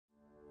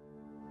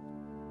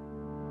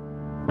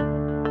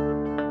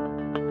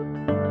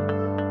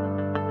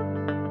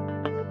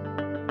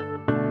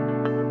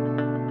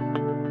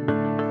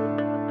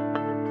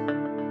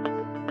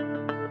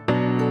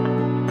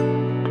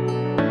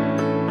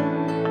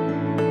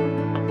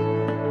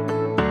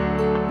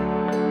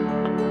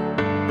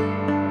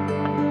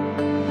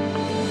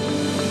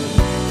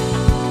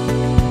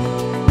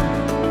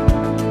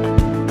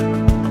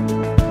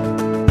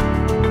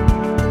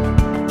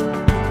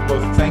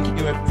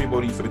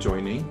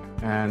joining,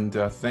 and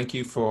thank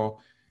you for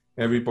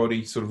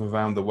everybody sort of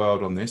around the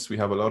world on this. We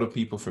have a lot of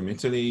people from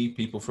Italy,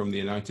 people from the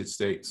United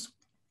States.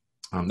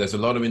 There's a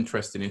lot of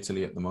interest in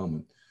Italy at the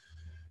moment.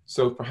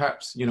 So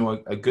perhaps,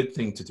 a good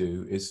thing to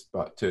do is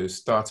to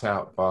start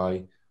out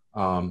by,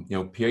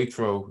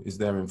 Pietro is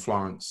there in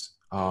Florence.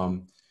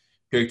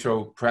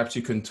 Pietro, perhaps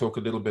you can talk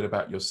a little bit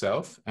about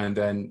yourself, and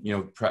then,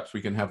 perhaps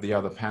we can have the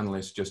other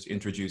panelists just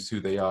introduce who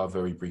they are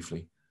very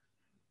briefly.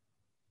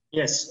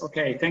 Yes,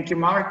 okay. Thank you,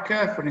 Mark,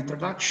 for the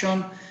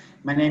introduction.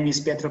 My name is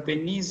Pietro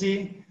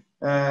Pennisi.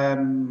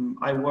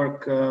 I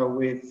work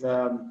with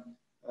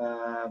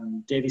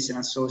Davis and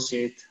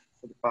Associate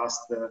for the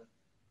past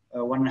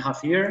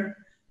 1.5 years.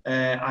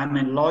 I'm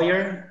a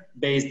lawyer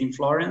based in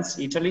Florence,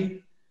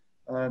 Italy.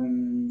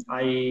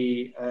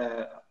 I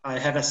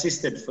have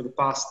assisted for the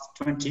past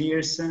 20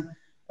 years,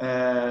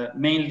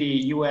 mainly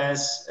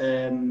US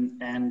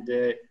and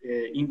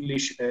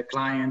English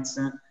clients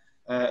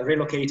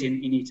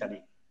relocating in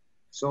Italy.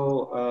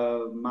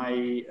 So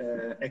my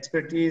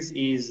expertise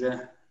is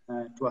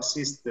to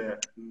assist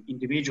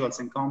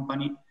individuals and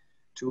company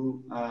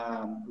to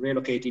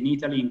relocate in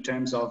Italy in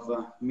terms of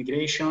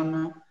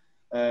immigration,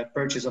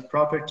 purchase of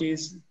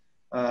properties,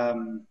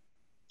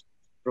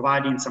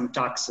 providing some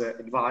tax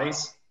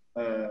advice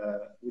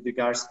with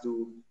regards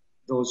to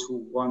those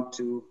who want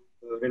to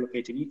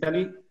relocate in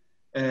Italy.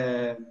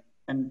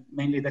 And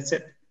mainly that's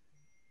it.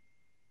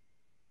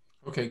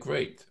 Okay,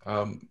 great.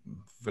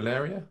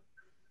 Valeria?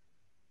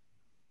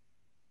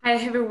 Hi,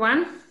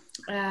 everyone.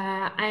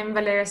 I'm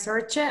Valeria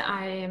Sorce.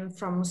 I am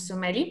from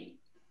Musumeli.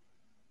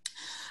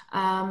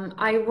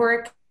 I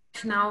work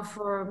now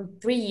for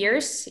 3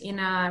 years in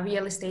a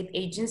real estate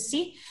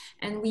agency,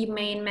 and we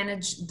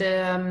manage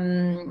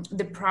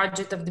the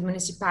project of the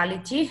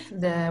municipality,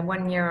 the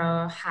One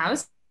Euro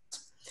house.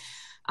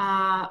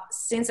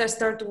 Since I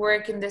started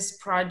work in this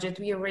project,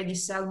 we already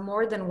sell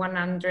more than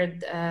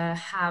 100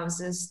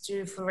 houses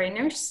to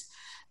foreigners.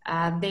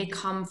 They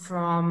come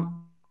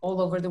from all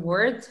over the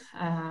world,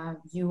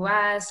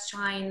 US,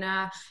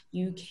 China,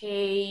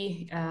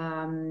 UK,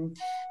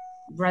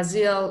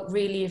 Brazil,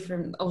 really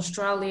from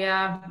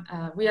Australia,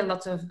 really a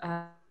lot of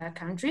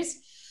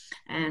countries.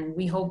 And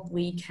we hope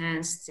we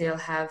can still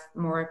have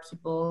more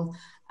people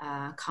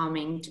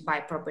coming to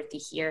buy property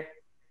here.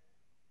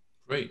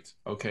 Great.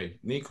 Okay.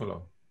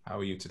 Nicolo, how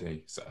are you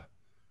today, sir?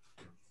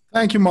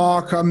 Thank you,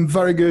 Mark. I'm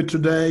very good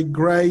today.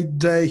 Great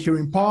day here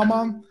in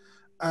Parma.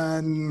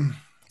 And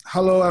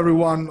hello,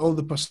 everyone, all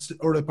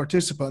the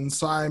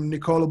participants. I'm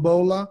Nicolo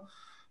Bolla,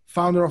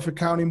 founder of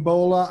Accounting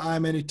Bolla.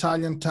 I'm an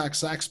Italian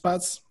tax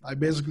expat. I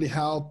basically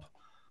help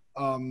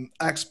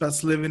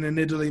expats living in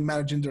Italy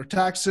managing their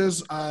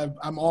taxes.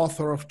 I'm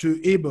author of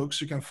 2 ebooks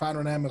you can find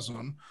on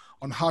Amazon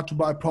on how to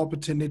buy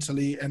property in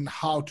Italy and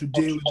how to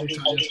deal with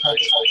Italian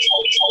tax.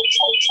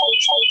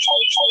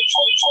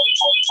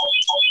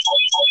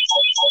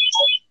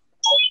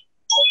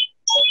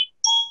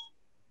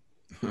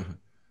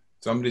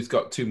 Somebody's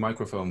got 2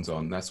 microphones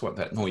on. That's what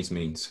that noise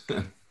means.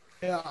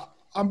 Yeah,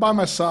 I'm by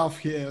myself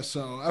here,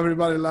 so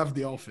everybody left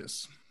the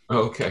office.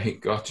 Okay,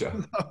 gotcha.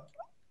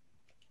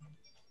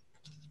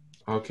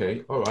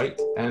 Okay, all right.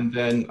 And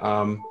then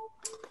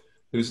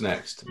who's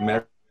next?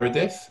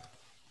 Meredith?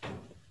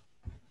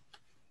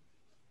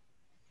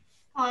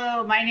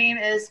 Hello, my name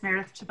is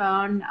Meredith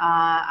Chabone.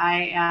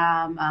 I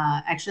am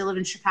actually live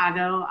in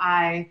Chicago.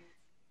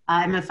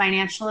 I'm a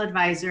financial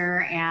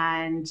advisor,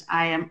 and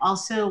I am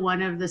also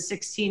one of the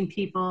 16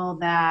 people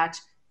that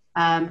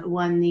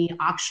won the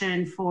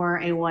auction for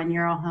a One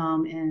Euro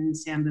home in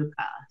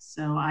Sambuca.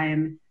 So I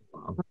am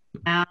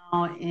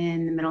now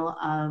in the middle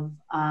of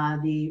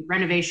the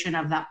renovation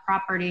of that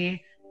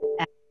property.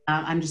 And,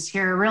 I'm just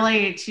here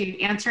really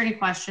to answer any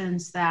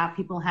questions that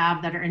people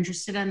have that are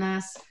interested in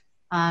this,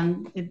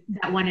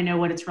 that want to know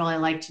what it's really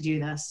like to do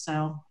this.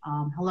 So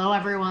hello,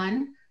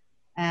 everyone,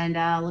 and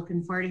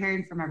looking forward to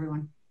hearing from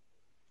everyone.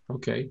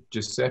 Okay,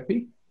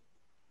 Giuseppe?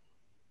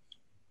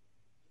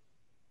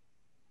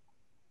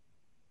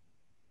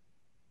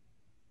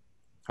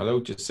 Hello,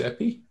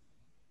 Giuseppe?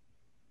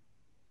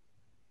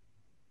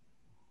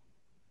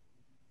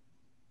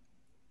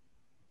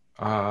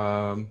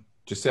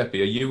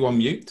 Giuseppe, are you on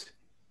mute?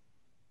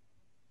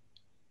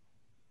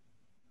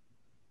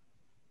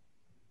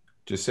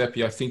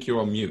 Giuseppe, I think you're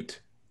on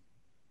mute.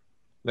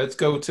 Let's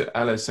go to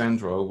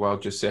Alessandro while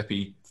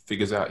Giuseppe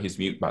figures out his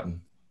mute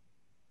button.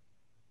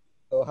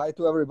 So hi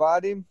to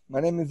everybody.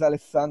 My name is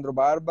Alessandro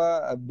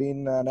Barba. I've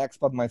been an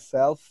expat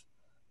myself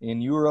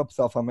in Europe,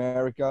 South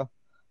America,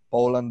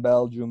 Poland,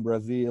 Belgium,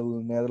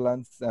 Brazil,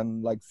 Netherlands.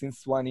 And like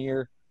since 1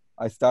 year,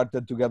 I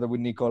started together with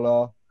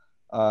Nicola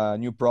a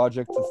new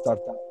project to start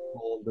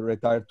called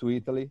Retire to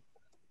Italy.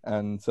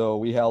 And so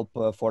we help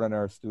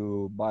foreigners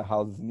to buy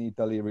houses in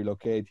Italy,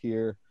 relocate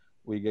here.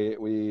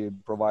 We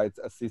provide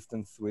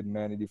assistance with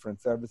many different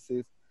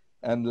services.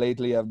 And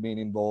lately I've been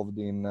involved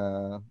in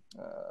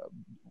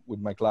with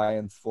my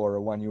clients for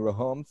One Euro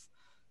homes.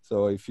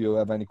 So if you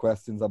have any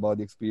questions about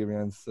the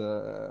experience,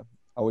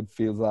 how it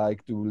feels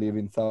like to live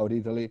in South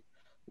Italy,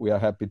 we are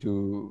happy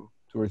to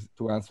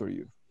answer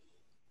you.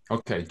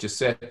 Okay,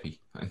 Giuseppe.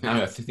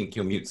 Now I think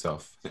your mute's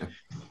off.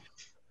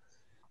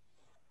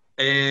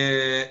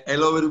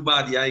 Hello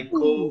everybody. I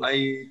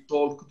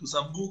talk to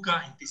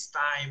Sambuca in this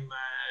time.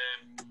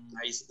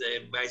 I is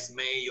the vice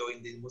mayor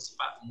in the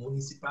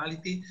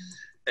municipality.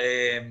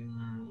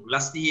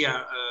 Last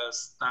year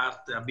start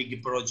a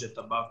big project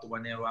about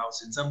 1 euro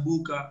house in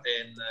Sambuca,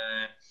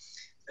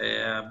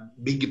 and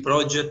big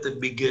project,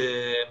 big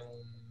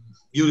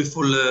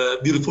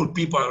beautiful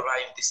people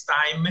arrived this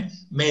time.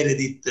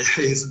 Meredith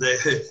is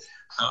the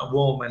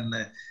woman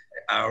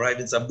arrived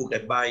in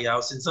Sambuca, buy a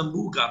house in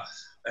Sambuca.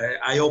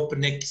 I hope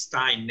next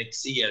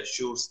year,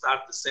 she'll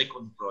start the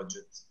second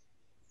project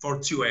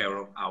for 2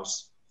 euro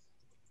house.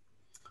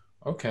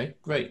 Okay,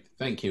 great.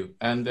 Thank you.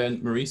 And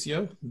then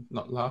Mauricio,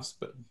 not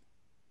last, but.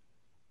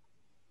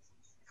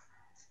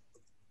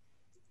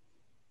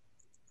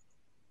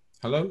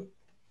 Hello?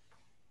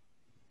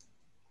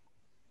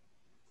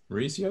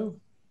 Mauricio?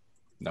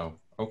 No.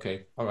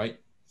 Okay. All right.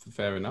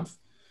 Fair enough.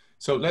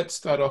 So let's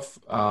start off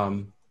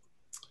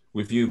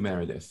with you,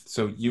 Meredith.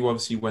 So you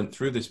obviously went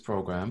through this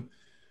program.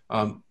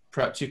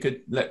 Perhaps you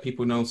could let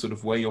people know sort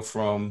of where you're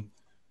from,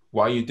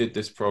 why you did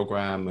this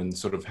program, and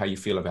sort of how you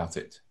feel about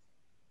it.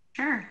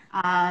 Sure.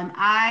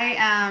 I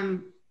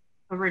am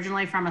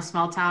originally from a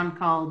small town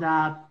called,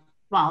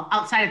 well,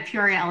 outside of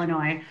Peoria,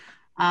 Illinois.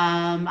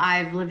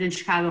 I've lived in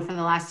Chicago for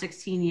the last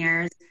 16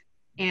 years.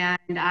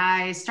 And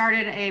I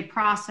started a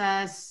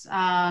process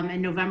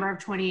in November of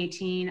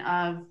 2018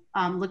 of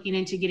looking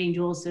into getting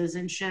dual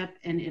citizenship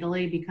in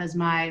Italy because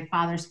my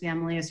father's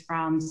family is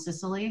from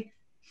Sicily.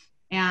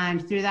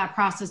 And through that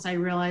process, I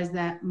realized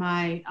that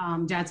my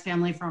dad's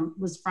family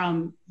was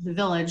from the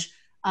village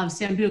of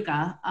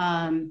Sambuca.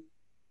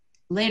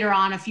 Later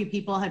on, a few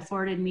people had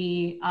forwarded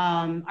me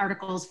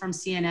articles from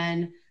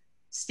CNN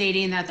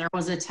stating that there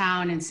was a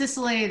town in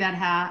Sicily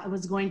that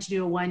was going to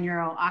do a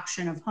 €1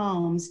 auction of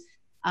homes.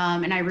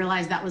 And I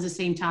realized that was the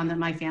same town that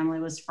my family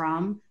was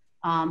from.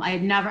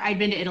 I'd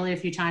been to Italy a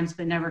few times,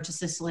 but never to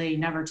Sicily,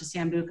 never to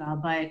Sambuca.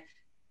 But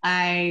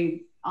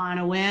I, on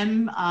a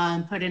whim,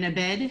 put in a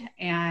bid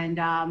and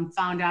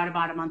found out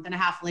about a month and a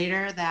half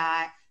later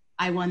that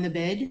I won the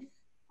bid.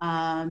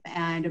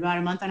 And about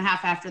a month and a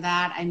half after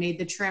that, I made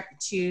the trip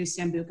to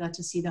Sambuca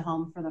to see the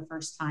home for the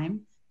first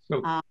time.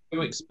 So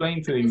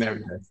explain to me,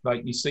 Meredith,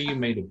 like you say you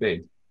made a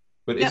bid,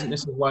 but Yep. Isn't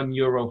this a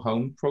 €1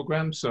 home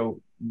program?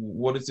 So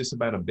what is this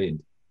about a bid?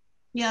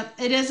 Yep,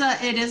 it is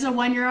a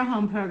 €1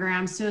 home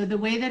program. So the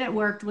way that it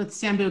worked with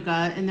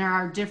Sambuca, and there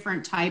are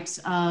different types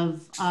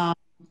of,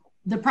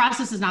 the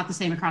process is not the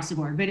same across the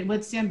board, but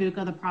with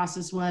Sambuca, the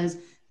process was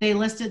they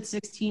listed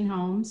 16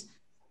 homes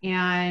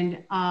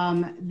and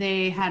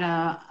they had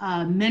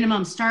a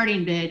minimum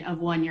starting bid of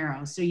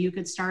 €1. So you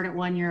could start at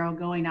 €1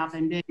 going up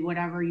and bid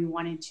whatever you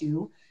wanted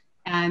to.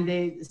 And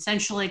they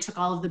essentially took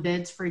all of the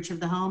bids for each of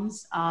the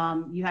homes.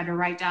 You had to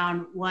write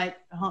down what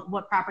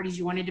properties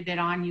you wanted to bid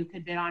on. You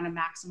could bid on a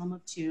maximum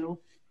of 2.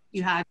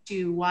 You had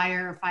to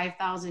wire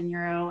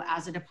 €5,000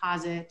 as a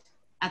deposit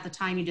at the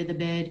time you did the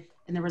bid,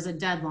 and there was a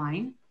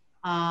deadline.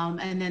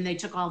 And then they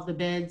took all of the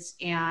bids,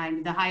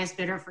 and the highest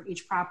bidder for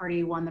each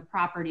property won the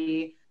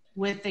property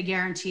with the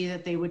guarantee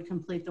that they would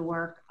complete the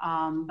work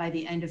by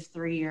the end of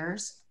 3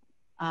 years.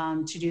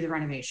 To do the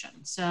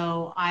renovation.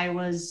 So I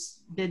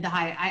bid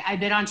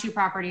on 2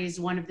 properties.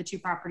 One of the 2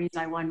 properties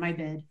I won my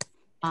bid.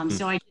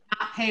 So I did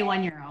not pay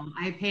 €1.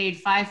 I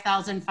paid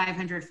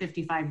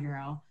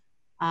 €5,555,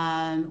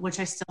 which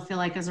I still feel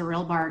like is a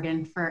real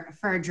bargain for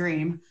a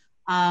dream.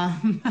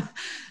 But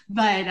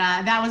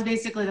that was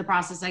basically the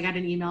process. I got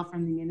an email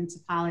from the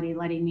municipality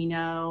letting me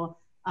know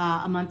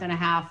a month and a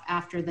half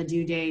after the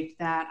due date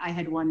that I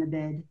had won the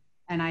bid.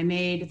 And I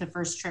made the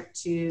first trip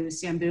to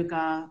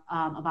Sambuca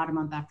about a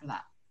month after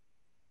that.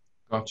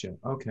 Gotcha.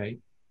 Okay.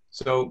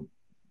 So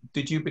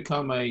did you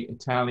become an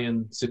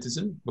Italian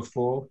citizen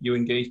before you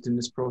engaged in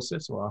this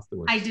process or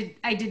afterwards?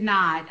 I did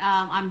not.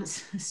 I'm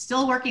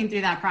still working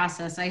through that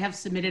process. I have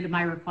submitted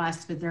my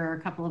request, but there are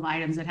a couple of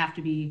items that have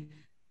to be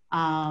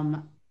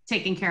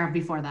taken care of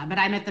before that. But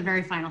I'm at the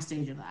very final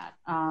stage of that.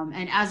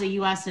 And as a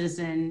U.S.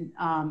 citizen,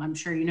 I'm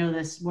sure you know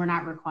this, we're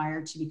not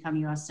required to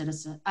become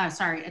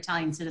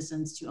Italian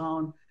citizens to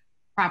own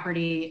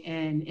property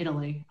in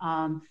Italy.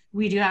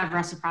 We do have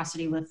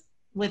reciprocity with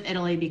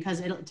Italy because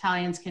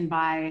Italians can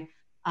buy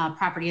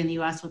property in the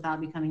U.S.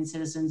 without becoming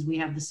citizens. We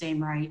have the same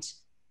right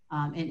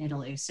in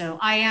Italy. So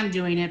I am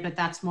doing it, but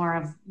that's more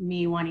of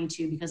me wanting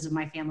to because of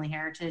my family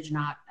heritage,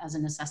 not as a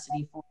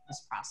necessity for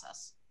this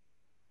process.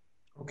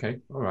 Okay,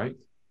 all right.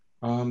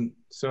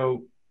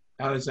 So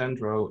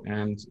Alessandro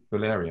and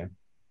Valeria,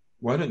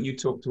 why don't you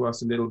talk to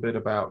us a little bit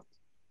about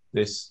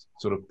this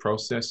sort of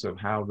process of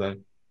how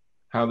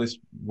this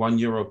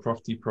 €1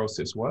 property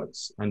process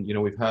works? And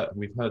we've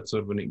heard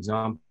sort of an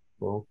example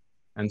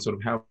and sort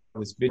of how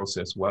this bid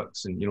process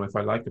works. And if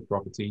I like a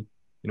property,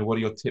 what are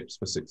your tips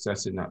for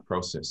success in that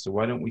process? So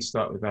why don't we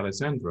start with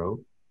Alessandro,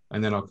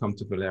 and then I'll come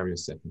to Valeria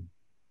second.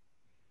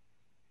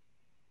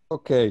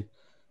 Okay.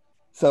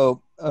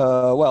 So,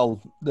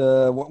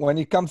 when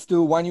it comes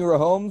to €1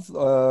 homes,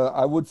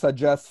 I would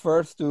suggest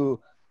first to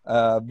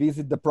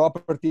visit the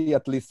property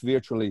at least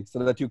virtually, so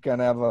that you can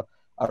have a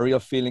real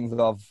feelings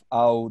of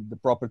how the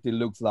property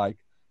looks like,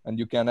 and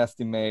you can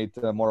estimate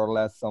more or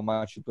less how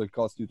much it will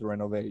cost you to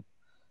renovate.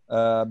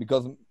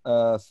 Because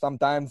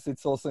sometimes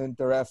it's also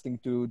interesting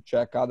to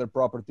check other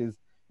properties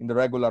in the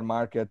regular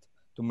market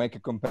to make a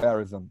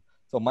comparison.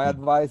 So my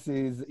advice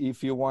is,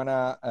 if you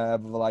wanna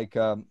have like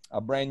a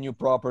brand new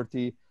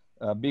property,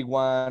 a big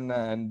one,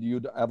 and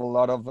you have a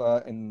lot of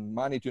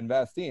money to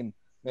invest in,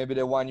 maybe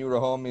the €1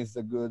 home is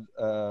a good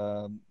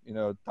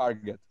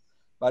target.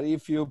 But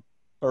if you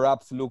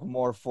perhaps look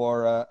more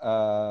for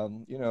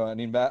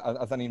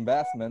as an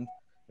investment,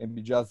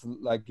 maybe just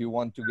like you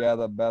want to get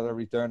a better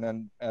return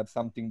and have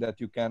something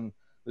that you can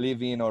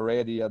live in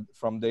already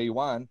from day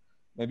one,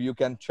 maybe you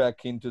can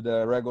check into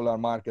the regular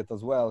market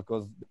as well,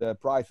 because the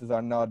prices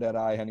are not that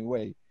high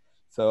anyway.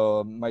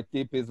 So my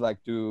tip is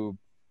like to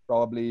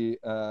probably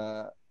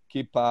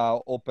keep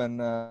an open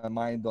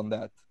mind on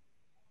that.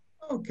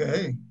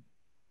 Ok.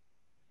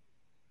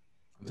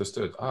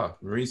 Understood.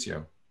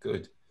 Maurizio,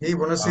 good. Hey,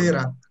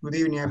 buonasera. Good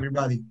evening,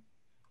 everybody.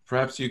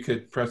 Perhaps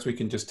we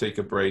can just take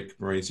a break,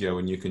 Maurizio,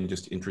 and you can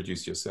just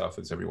introduce yourself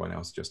as everyone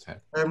else just had.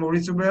 I'm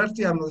Maurizio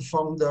Berti. I'm the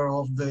founder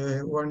of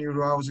the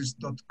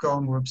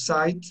oneeurohouses.com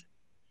website.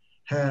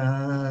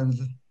 And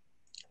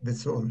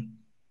that's all.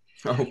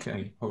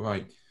 Okay, all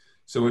right.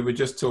 So we were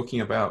just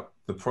talking about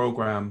the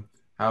program,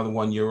 how the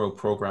 €1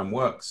 program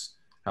works,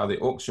 how the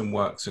auction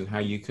works, and how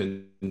you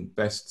can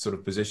best sort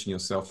of position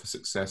yourself for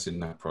success in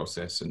that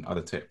process, and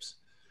other tips.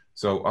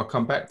 So I'll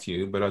come back to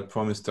you, but I'd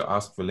promised to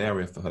ask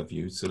Valeria for her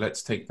view. So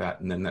let's take that,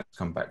 and then let's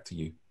come back to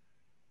you.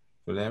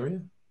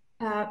 Valeria?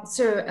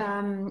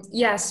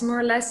 Yes, more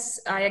or less,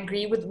 I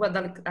agree with what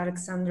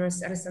Alessandro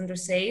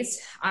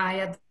says.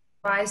 I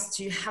advise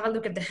to have a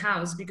look at the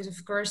house, because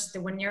of course the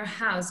 €1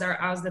 house are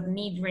houses that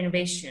need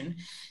renovation.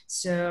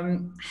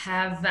 So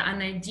have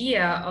an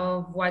idea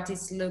of what it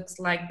looks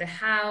like the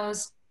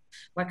house,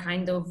 what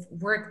kind of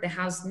work the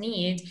house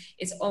needs.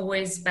 Is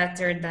always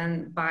better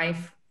than buy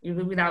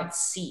without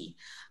see.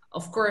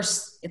 Of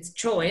course, it's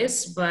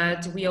choice,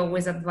 but we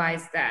always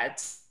advise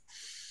that.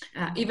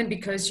 Even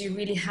because you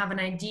really have an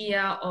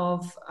idea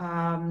of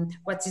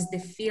what is the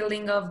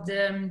feeling of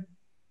the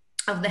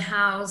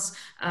house,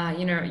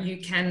 you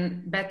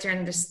can better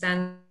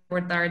understand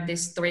what are the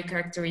historic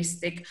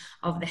characteristics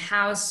of the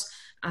house,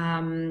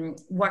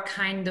 what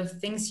kind of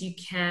things you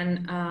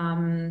can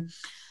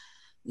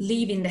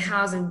leave in the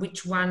house and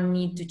which one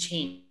need to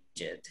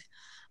change it.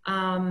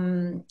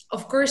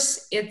 Of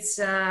course, it's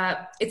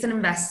an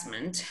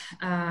investment.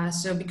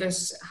 So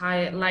because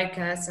I like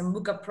a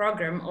Sambuca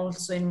program,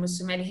 also in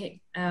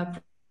Musumeli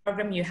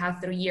program, you have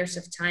 3 years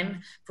of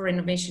time for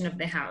renovation of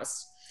the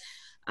house.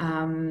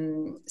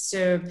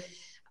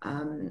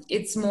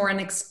 It's more an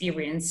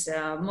experience.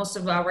 Most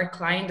of our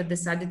clients that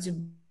decided to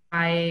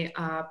buy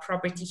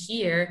property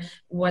here,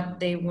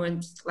 what they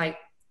want, like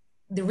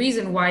the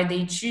reason why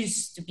they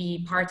choose to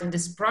be part of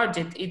this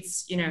project,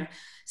 it's,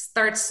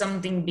 start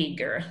something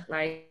bigger,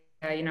 like,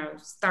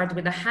 start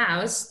with a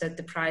house that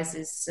the price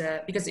is,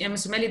 because in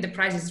Musumeli, the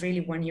price is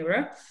really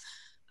 €1.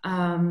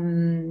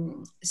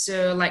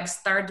 So like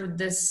start with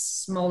this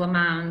small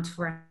amount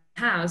for a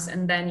house,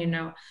 and then,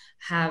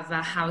 have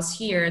a house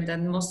here.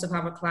 Then most of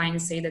our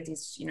clients say that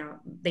it's,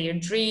 their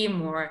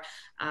dream, or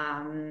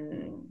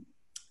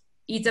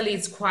Italy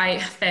is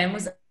quite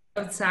famous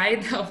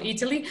outside of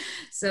Italy.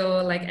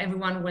 So like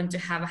everyone wants to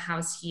have a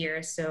house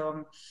here.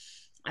 So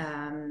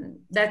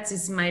that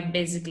is my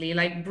basically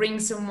like bring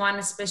someone,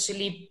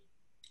 especially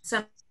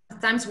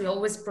sometimes we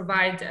always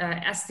provide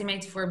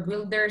estimates for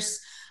builders.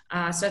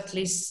 So at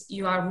least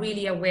you are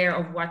really aware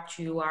of what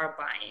you are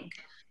buying.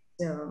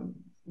 So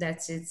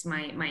it's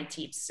my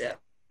tips.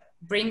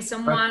 Bring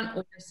someone,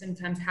 or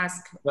sometimes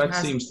ask. That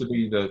seems to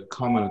be the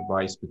common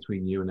advice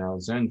between you and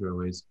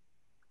Alessandro is,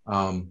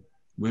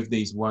 with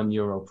these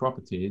 €1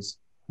 properties,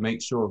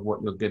 make sure of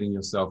what you're getting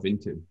yourself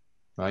into,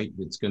 right?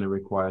 It's going to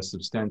require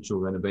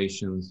substantial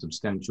renovations,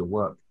 substantial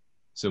work.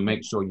 So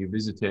make sure you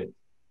visit it,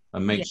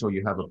 and make sure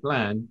you have a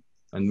plan,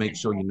 and make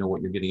sure you know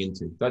what you're getting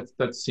into.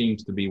 That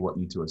seems to be what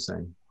you two are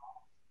saying.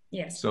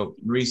 Yes. So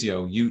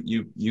Maurizio,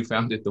 you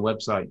founded the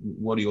website.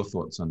 What are your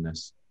thoughts on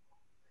this?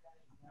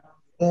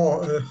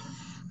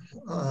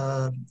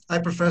 I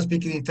prefer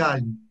speaking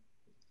Italian,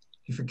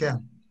 if you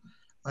can.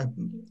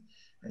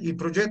 Il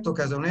progetto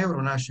Casa un Euro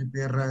nasce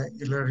per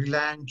il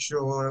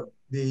rilancio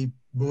dei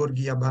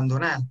borghi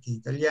abbandonati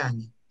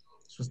italiani,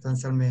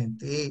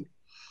 sostanzialmente, e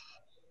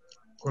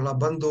con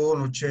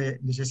l'abbandono c'è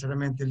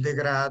necessariamente il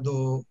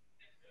degrado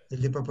e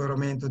il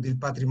depauperamento del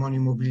patrimonio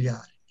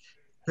immobiliare.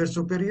 Per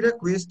sopperire a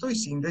questo, i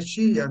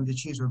sindaci hanno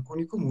deciso,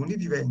 alcuni comuni,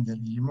 di vendere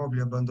gli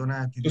immobili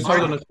abbandonati. Just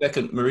hold on a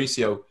second,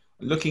 Maurizio.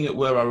 Looking at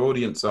where our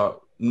audience are,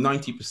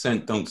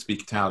 90% don't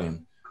speak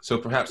Italian. So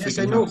perhaps we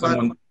can have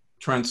someone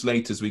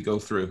translate as we go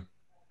through.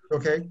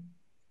 Okay.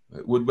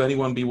 Would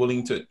anyone be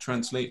willing to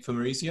translate for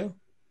Maurizio?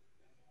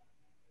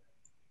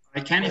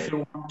 I can if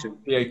you want to.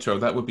 Pietro,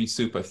 that would be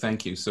super.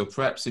 Thank you. So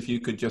perhaps if you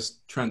could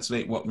just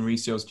translate what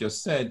Mauricio's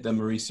just said, then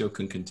Maurizio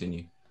can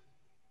continue.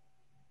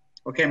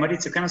 Ok,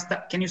 Maurizio,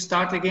 can you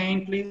start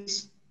again,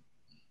 please?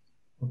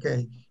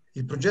 Ok,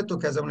 il progetto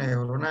Casa un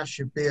Euro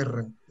nasce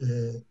per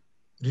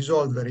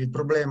risolvere il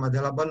problema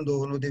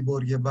dell'abbandono dei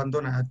borghi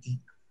abbandonati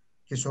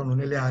che sono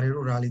nelle aree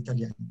rurali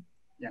italiane.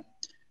 Yeah.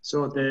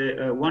 So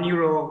the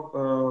 €1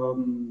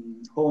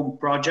 home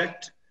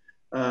project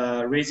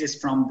raises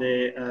from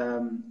the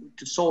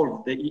to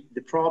solve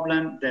the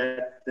problem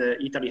that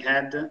Italy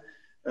had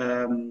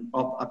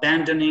of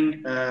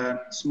abandoning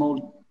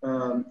small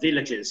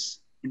villages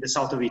in the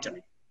south of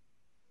Italy.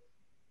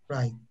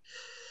 Right.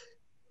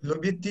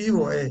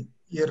 L'obiettivo è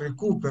il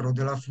recupero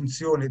della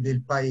funzione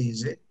del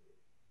paese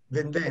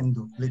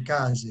vendendo le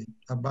case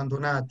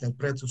abbandonate al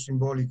prezzo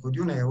simbolico di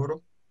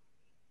 €1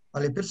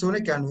 alle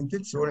persone che hanno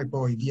intenzione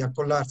poi di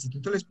accollarsi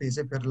tutte le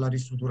spese per la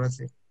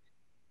ristrutturazione.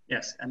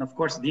 Yes, and of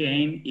course the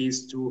aim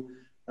is to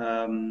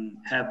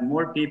have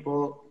more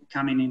people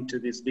coming into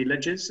these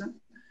villages,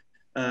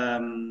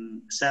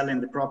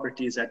 selling the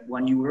properties at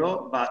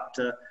 €1, but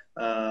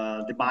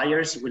the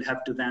buyers will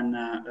have to then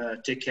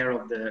take care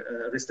of the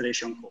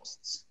restoration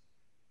costs.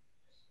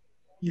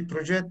 Il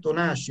progetto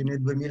nasce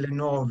nel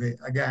 2009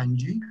 a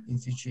Gangi, in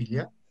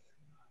Sicilia.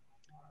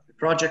 The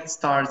project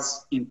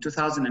starts in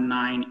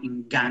 2009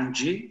 in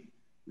Gangi,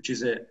 which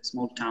is a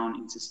small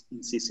town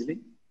in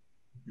Sicily.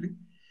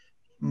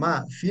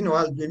 Ma fino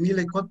al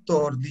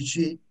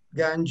 2014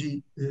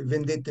 Gangi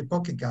vendette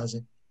poche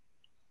case.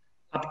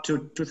 Up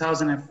to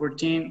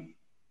 2014,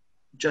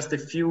 just a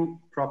few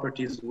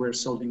properties were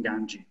sold in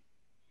Gangi.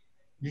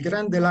 Il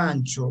grande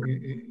lancio,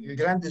 il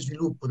grande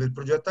sviluppo del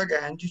progetto a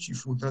Gangi ci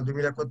fu tra il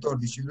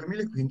 2014 e il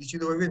 2015,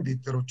 dove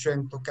vendettero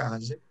 100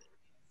 case.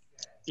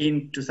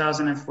 In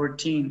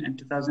 2014 and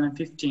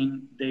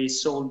 2015, they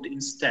sold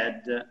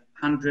instead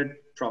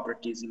 100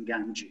 properties in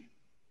Gangi.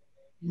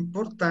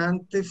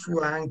 Importante fu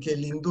anche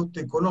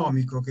l'indotto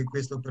economico che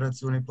questa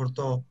operazione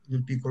portò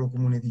nel piccolo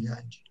comune di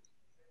Gangi.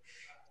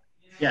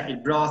 Yeah,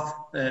 it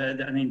brought,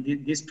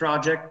 this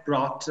project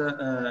brought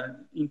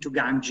into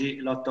Gangi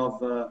a lot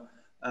of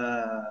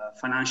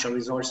financial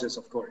resources,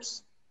 of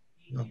course.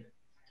 No.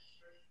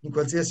 In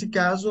qualsiasi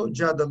caso,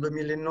 già dal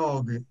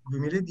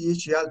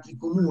 2009-2010 altri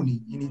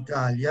comuni in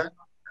Italia,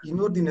 in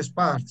ordine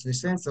sparso e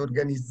senza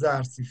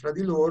organizzarsi fra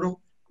di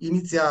loro,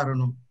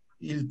 iniziarono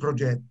il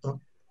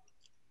progetto,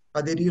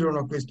 aderirono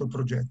a questo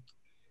progetto.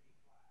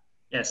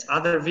 Yes,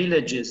 other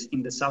villages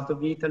in the south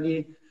of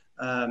Italy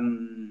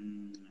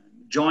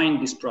joined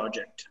this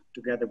project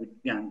together with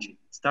Gangi,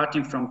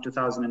 starting from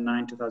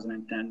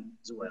 2009-2010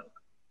 as well.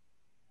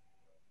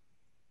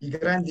 I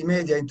grandi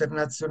media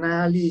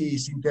internazionali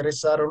si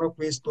interessarono a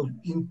questo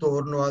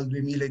intorno al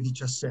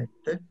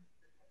 2017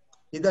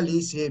 e da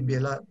lì si ebbe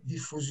la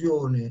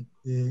diffusione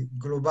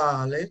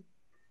globale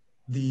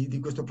di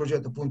questo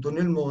progetto appunto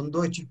nel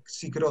mondo e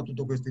si creò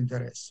tutto questo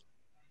interesse.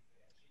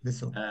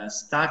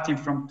 Starting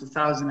from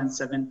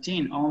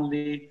 2017,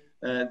 only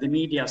the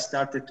media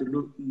started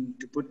to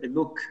put a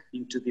look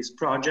into this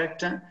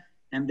project,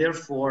 and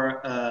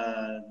therefore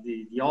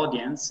the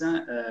audience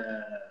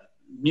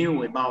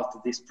knew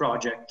about this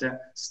project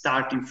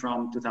starting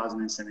from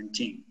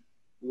 2017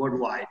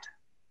 worldwide.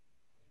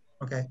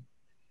 Ok,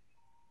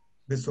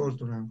 that's all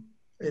for now.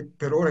 E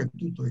per ora è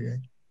tutto,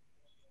 direi.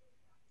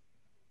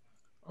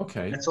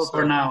 Okay. That's all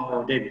for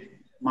now, David.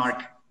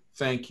 Mark.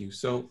 Thank you.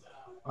 So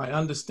I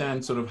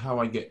understand sort of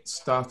how I get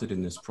started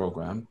in this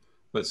program,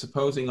 but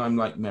supposing I'm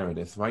like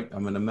Meredith, right?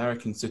 I'm an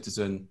American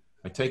citizen.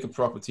 I take a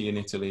property in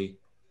Italy.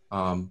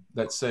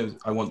 Let's say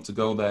I want to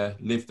go there,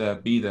 live there,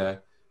 be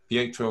there.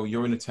 Pietro,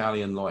 you're an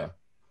Italian lawyer.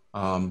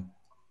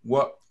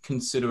 What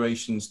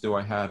considerations do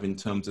I have in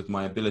terms of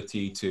my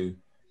ability to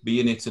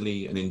be in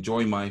Italy and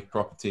enjoy my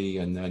property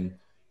and then,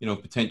 you know,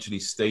 potentially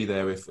stay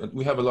there? If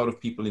we have a lot of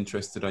people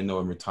interested, I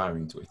know, in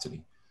retiring to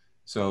Italy.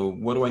 So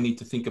what do I need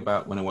to think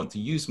about when I want to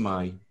use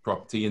my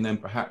property? And then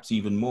perhaps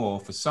even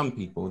more for some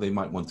people, they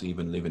might want to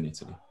even live in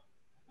Italy.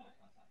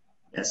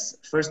 Yes,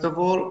 first of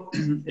all,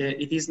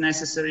 it is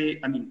necessary,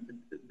 I mean,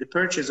 the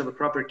purchase of a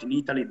property in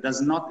Italy does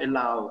not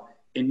allow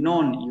a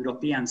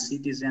non-European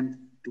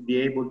citizen to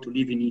be able to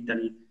live in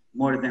Italy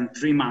more than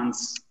 3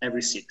 months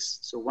every 6.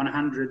 So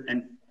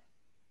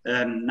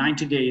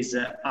 190 days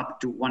up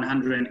to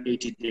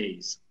 180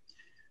 days.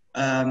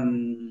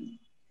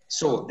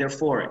 So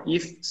therefore,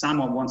 if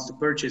someone wants to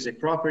purchase a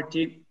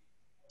property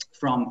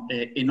from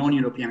a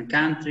non-European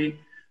country,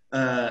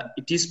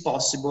 it is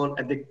possible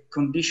at the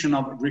condition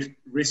of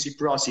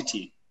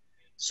reciprocity.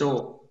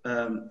 So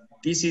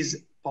this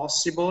is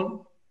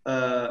possible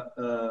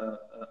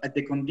at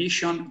the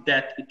condition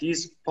that it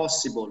is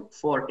possible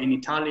for an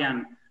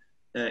Italian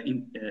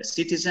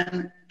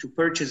citizen to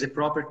purchase a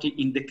property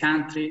in the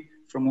country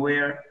from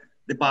where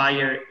the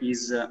buyer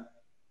is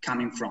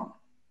coming from.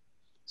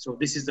 So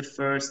this is the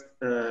first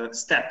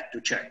step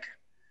to check.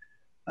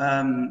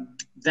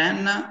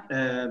 Then,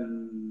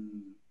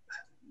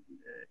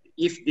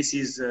 if this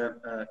is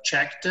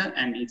checked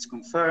and it's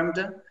confirmed,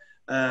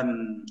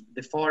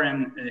 the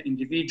foreign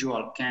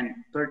individual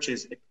can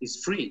purchase, is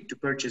free to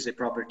purchase a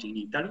property in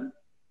Italy,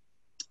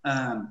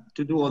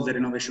 to do all the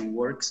renovation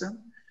works.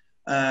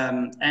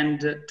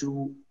 and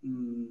to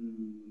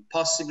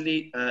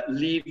possibly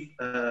live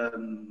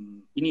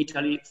in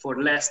Italy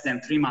for less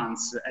than 3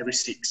 months every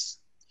 6.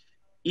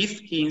 If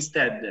he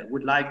instead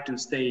would like to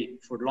stay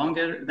for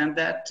longer than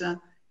that,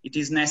 it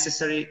is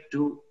necessary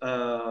to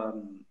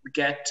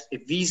get a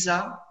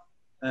visa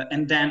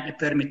and then a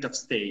permit of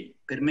stay,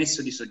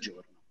 permesso di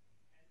soggiorno,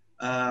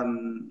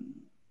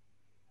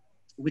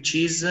 which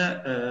is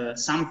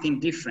something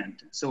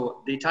different.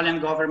 So the Italian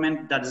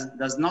government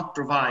does not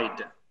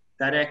provide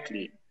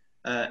directly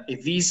a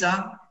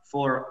visa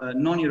for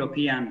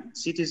non-European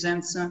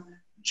citizens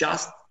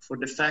just for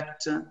the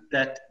fact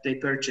that they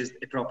purchased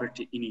a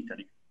property in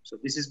Italy. So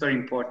this is very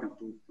important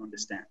to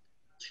understand.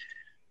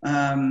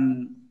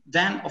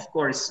 Then, of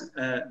course,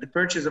 the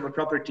purchase of a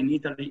property in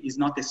Italy is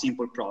not a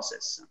simple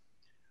process.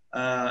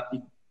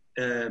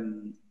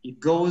 It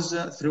goes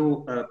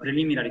through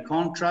preliminary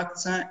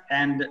contracts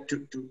and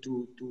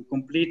to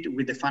complete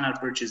with the final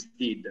purchase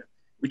deed,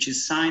 which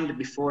is signed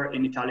before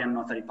an Italian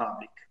notary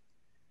public.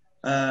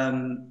 A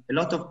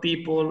lot of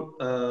people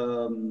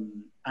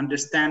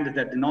understand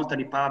that the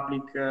notary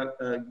public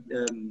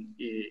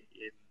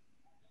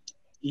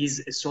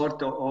is a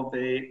sort of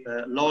a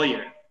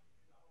lawyer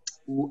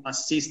who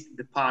assists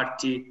the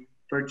party,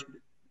 the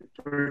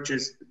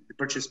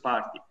purchase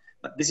party.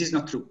 But this is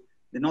not true.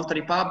 The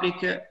notary public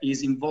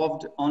is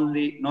involved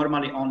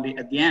normally only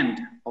at the end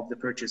of the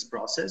purchase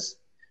process,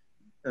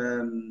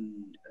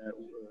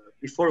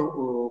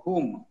 before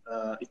whom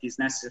it is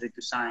necessary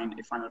to sign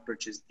a final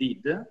purchase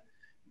deed.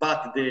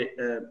 But the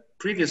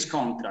previous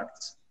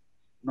contracts,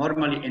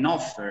 normally an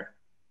offer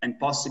and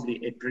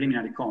possibly a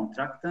preliminary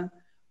contract,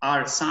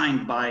 are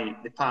signed by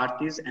the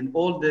parties, and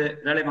all the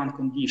relevant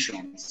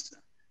conditions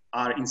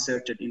are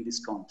inserted in this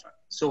contract.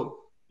 So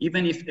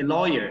even if a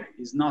lawyer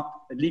is not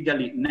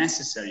legally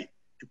necessary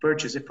to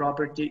purchase a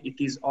property, it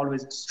is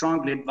always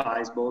strongly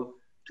advisable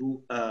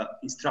to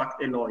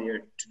instruct a lawyer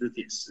to do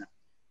this,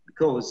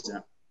 because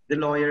the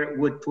lawyer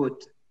would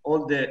put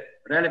all the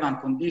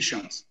relevant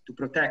conditions to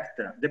protect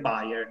the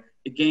buyer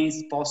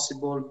against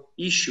possible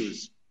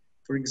issues.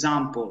 For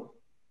example,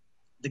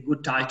 the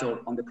good title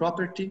on the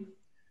property,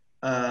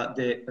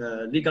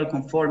 the legal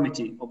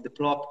conformity of the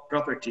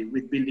property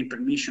with building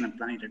permission and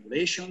planning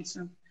regulations.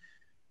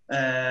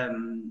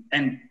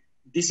 And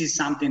this is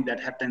something that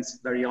happens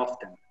very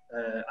often.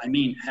 I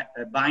mean,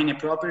 buying a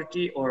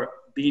property or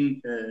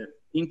being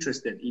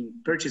interested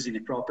in purchasing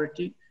a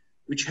property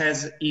which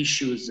has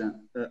issues,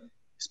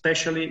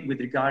 especially with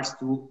regards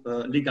to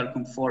legal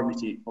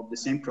conformity of the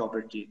same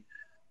property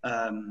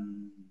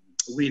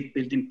with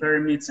building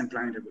permits and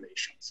planning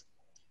regulations.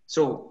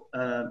 So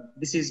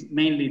this is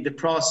mainly the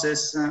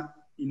process,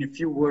 in a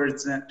few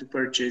words, to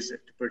purchase a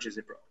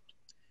property.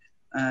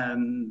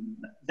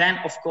 Then,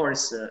 of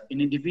course,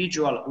 an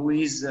individual who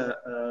is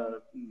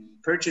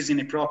purchasing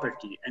a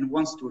property and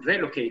wants to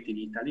relocate in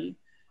Italy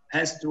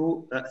has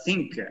to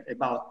think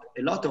about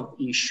a lot of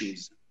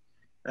issues,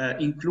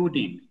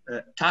 including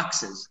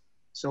taxes.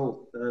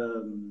 So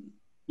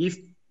if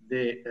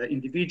the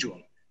individual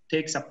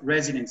takes up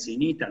residency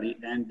in Italy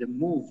and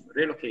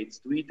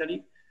relocates to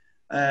Italy,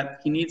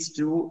 he needs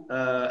to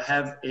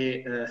have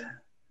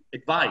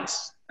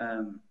advice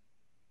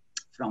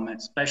from a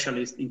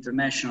specialist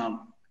international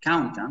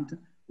accountant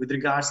with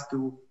regards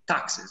to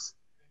taxes,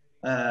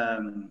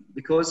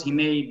 because he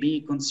may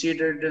be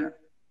considered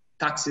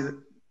tax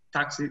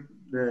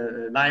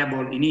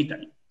liable in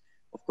Italy.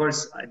 Of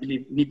course, I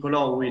believe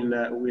Nicolò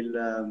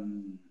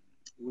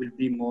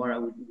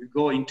will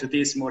go into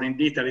this more in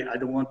detail. I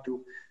don't want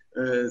to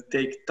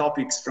take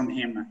topics from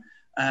him.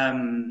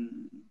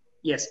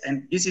 Yes,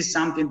 and this is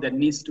something that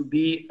needs to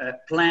be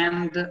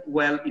planned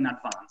well in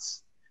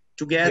advance.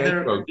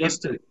 Together,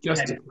 just to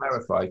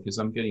clarify, because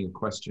I'm getting a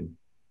question,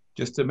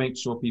 just to make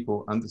sure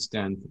people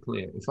understand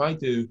clear. If I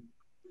do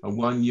a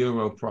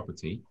 €1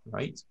 property,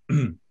 right,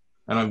 and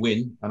I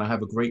win, and I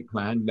have a great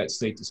plan, let's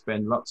say to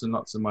spend lots and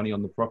lots of money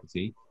on the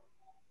property,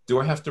 do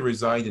I have to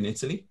reside in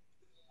Italy?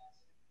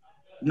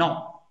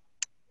 No.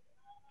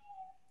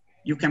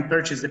 You can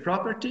purchase the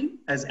property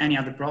as any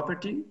other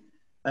property,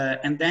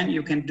 and then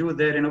you can do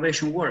the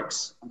renovation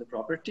works on the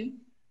property.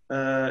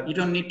 You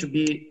don't need to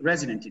be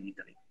resident in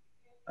Italy.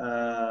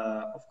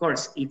 Of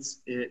course,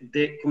 it's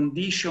the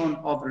condition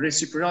of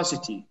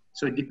reciprocity.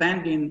 So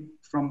depending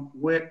from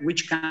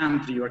which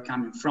country you are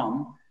coming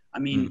from, I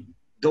mean,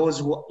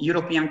 those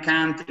European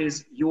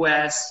countries,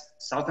 US,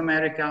 South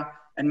America,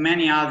 and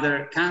many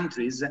other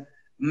countries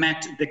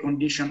met the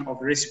condition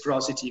of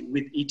reciprocity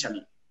with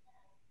Italy,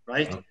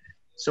 right? Okay.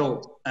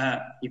 So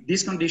if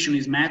this condition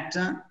is met,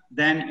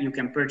 then you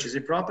can purchase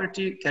a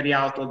property, carry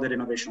out all the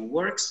renovation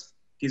works.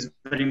 It is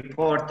very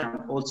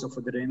important also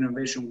for the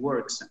renovation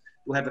works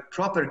to have a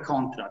proper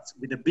contract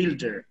with the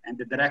builder and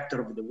the director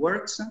of the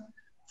works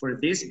for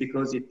this,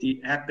 because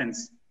it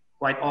happens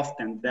quite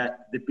often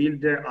that the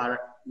builder are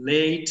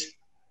late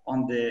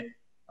on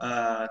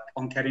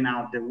carrying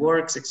out the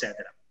works,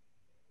 etc.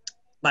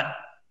 But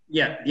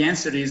yeah, the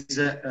answer is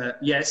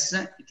yes,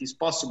 it is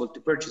possible to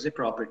purchase a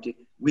property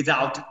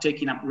without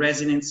taking up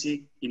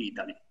residency in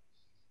Italy.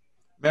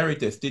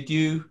 Meredith, did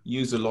you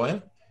use a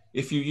lawyer?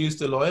 If you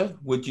used a lawyer,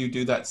 would you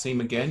do that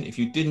same again? If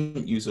you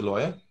didn't use a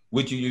lawyer,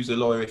 would you use a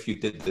lawyer if you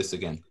did this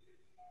again?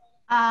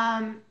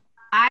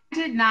 I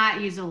did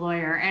not use a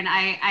lawyer, and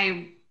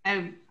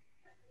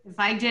if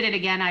I did it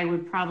again, I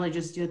would probably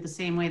just do it the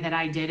same way that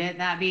I did it.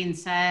 That being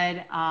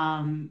said,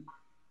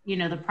 you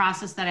know, the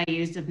process that I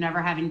used of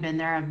never having been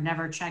there, of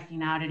never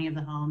checking out any of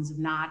the homes, of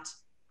not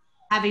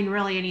having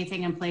really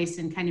anything in place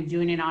and kind of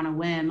doing it on a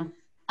whim,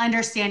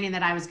 understanding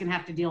that I was going to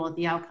have to deal with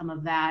the outcome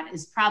of that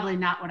is probably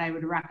not what I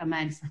would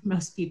recommend for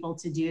most people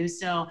to do.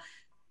 So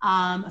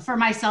for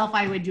myself,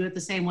 I would do it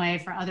the same way.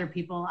 For other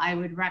people, I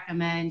would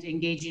recommend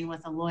engaging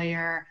with a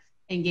lawyer,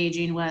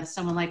 engaging with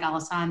someone like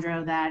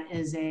Alessandro that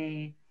is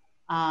a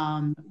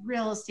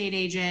real estate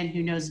agent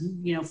who knows,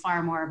 you know,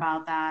 far more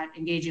about that,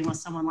 engaging with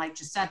someone like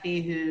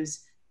Giuseppe,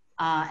 who's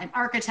an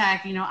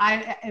architect. You know,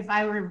 if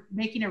I were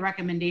making a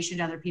recommendation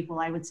to other people,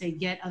 I would say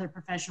get other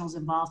professionals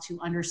involved to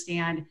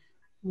understand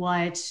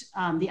what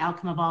the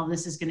outcome of all of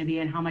this is going to be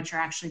and how much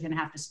you're actually going to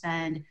have to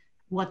spend,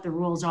 what the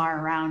rules are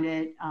around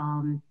it.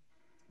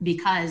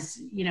 Because,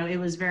 you know, it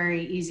was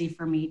very easy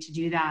for me to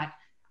do that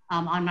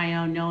on my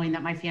own, knowing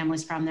that my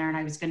family's from there and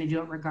I was going to do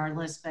it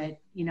regardless.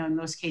 But, you know, in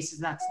most cases,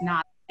 that's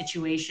not the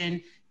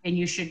situation. And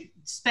you should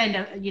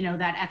spend, you know,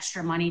 that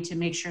extra money to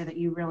make sure that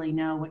you really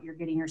know what you're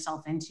getting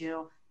yourself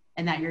into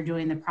and that you're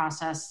doing the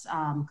process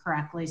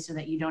correctly, so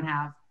that you don't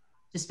have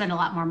to spend a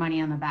lot more money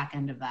on the back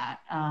end of that,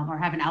 or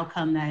have an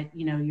outcome that,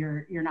 you know,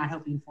 you're not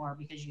hoping for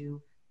because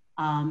you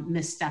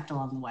misstepped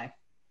along the way.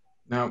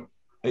 Now,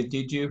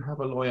 did you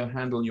have a lawyer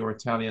handle your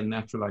Italian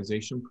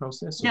naturalization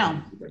process? No. Did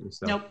you do that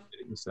yourself? Nope.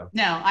 Did it yourself?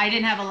 No, I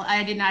did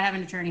not have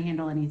an attorney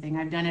handle anything.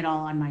 I've done it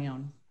all on my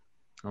own.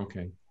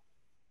 Okay.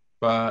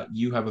 But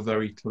you have a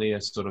very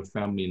clear sort of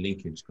family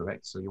linkage,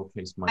 correct? So your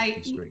case might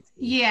be straight.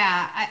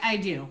 Yeah, I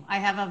do. I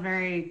have a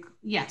very,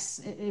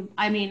 yes.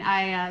 I mean,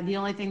 the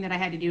only thing that I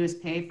had to do is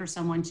pay for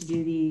someone to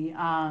do the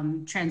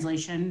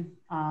translation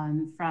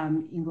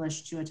from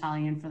English to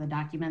Italian for the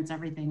documents.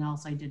 Everything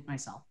else I did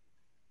myself.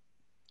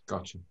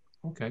 Gotcha.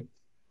 Okay.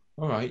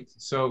 All right.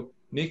 So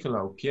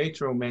Niccolo,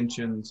 Pietro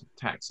mentioned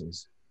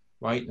taxes,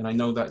 right? And I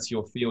know that's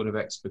your field of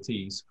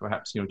expertise.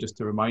 Perhaps, you know, just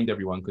to remind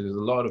everyone, because there's a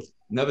lot of,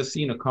 never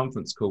seen a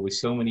conference call with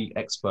so many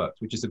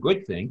experts, which is a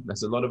good thing.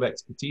 There's a lot of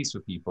expertise for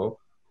people,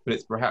 but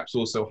it's perhaps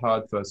also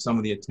hard for some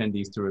of the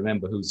attendees to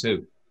remember who's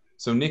who.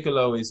 So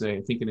Niccolo is,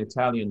 I think, an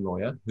Italian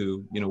lawyer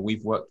who, you know,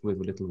 we've worked with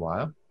a little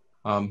while,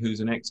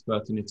 who's an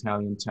expert in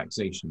Italian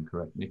taxation,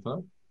 correct,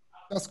 Niccolo?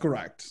 That's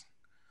correct.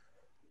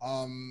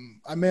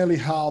 I mainly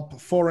help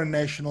foreign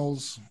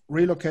nationals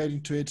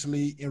relocating to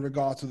Italy in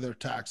regard to their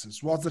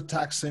taxes. What's the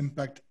tax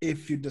impact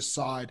if you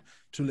decide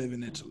to live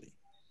in Italy?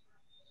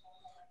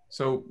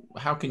 So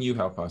how can you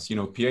help us? You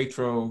know,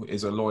 Pietro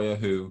is a lawyer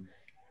who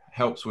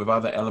helps with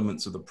other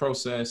elements of the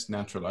process,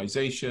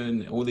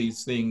 naturalization, all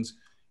these things.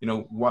 You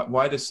know,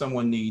 why does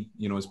someone need,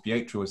 you know, as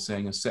Pietro was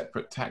saying, a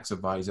separate tax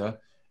advisor?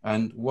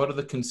 And what are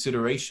the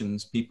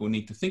considerations people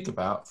need to think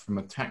about from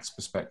a tax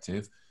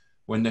perspective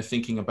when they're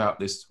thinking about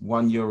this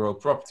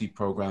 €1 property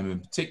program in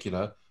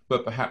particular,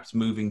 but perhaps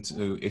moving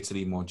to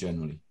Italy more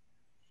generally?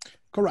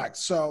 Correct.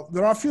 So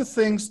there are a few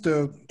things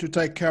to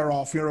take care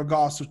of in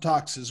regards to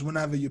taxes.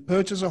 Whenever you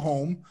purchase a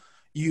home,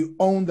 you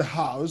own the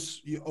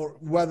house, or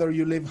whether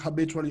you live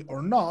habitually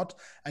or not.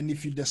 And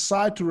if you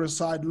decide to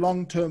reside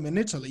long-term in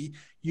Italy,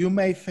 you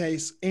may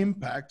face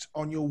impact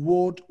on your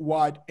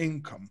worldwide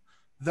income.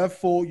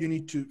 Therefore, you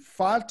need to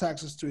file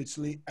taxes to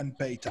Italy and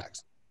pay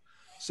tax.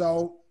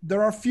 So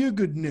there are a few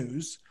good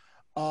news.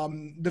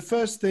 The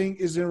first thing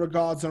is in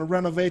regards on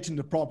renovating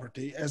the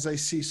property, as I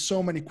see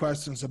so many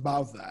questions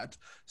about that.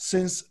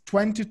 Since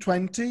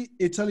 2020,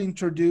 Italy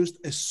introduced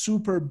a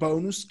super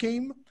bonus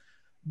scheme.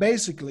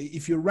 Basically,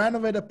 if you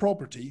renovate a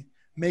property,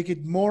 make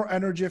it more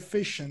energy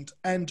efficient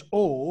and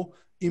or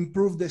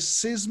improve the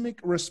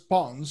seismic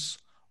response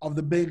of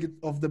the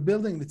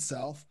building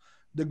itself,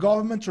 the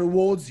government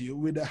rewards you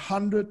with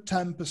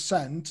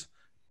 110%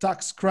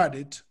 tax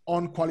credit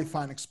on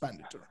qualifying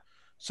expenditure.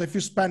 So if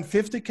you spend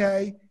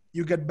 50K,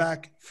 you get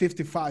back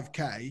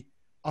 55K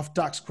of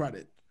tax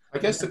credit. I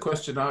guess the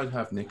question I would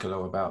have,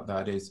 Niccolo, about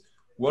that is,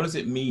 what does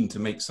it mean to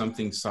make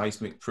something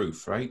seismic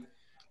proof, right?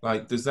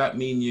 Like, does that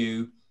mean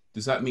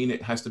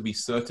it has to be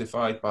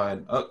certified by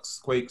an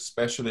earthquake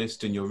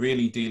specialist and you're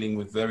really dealing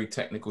with very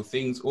technical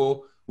things?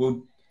 Or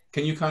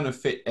can you kind of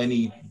fit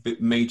any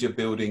major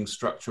building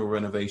structural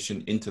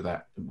renovation into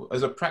that?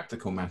 As a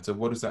practical matter,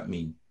 what does that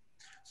mean?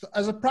 So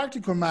as a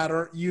practical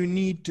matter, you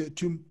need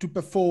to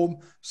perform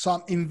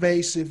some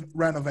invasive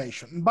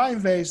renovation. And by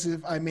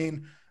invasive, I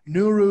mean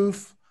new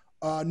roof,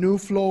 new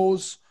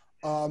floors,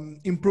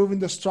 improving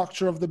the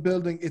structure of the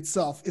building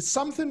itself. It's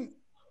something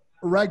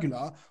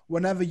regular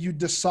whenever you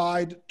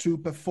decide to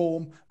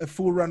perform a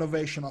full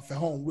renovation of a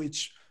home,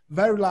 which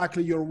very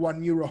likely your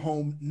 €1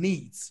 home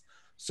needs.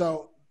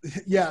 So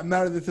yeah,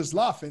 Meredith is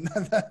laughing.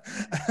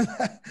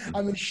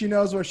 I mean, she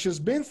knows what she's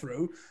been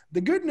through.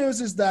 The good news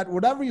is that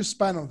whatever you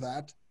spend on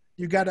that,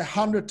 you get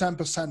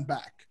 110%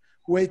 back,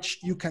 which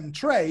you can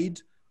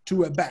trade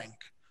to a bank.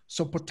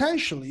 So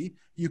potentially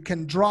you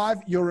can drive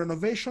your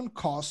renovation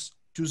costs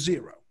to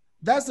zero.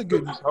 That's the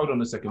good news. Hold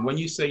on a second. When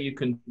you say you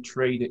can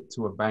trade it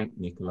to a bank,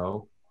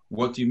 Nicolo,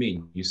 what do you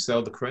mean? You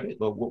sell the credit,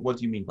 or what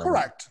do you mean by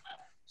Correct.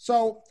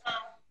 So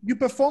you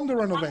perform the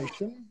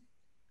renovation.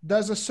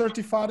 There's a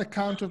certified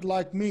accountant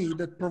like me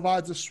that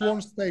provides a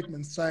sworn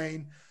statement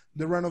saying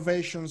the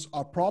renovations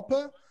are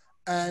proper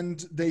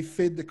and they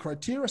fit the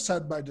criteria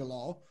set by the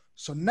law.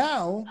 So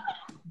now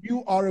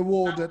you are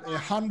awarded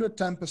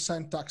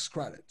 110% tax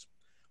credit.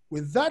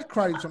 With that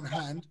credit on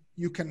hand,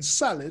 you can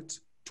sell it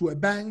to a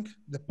bank,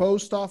 the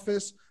post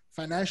office,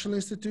 financial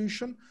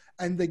institution,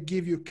 and they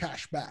give you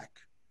cash back.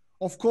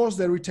 Of course,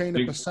 they retain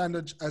a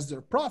percentage as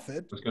their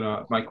profit.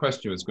 My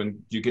question was, do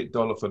you get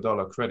dollar for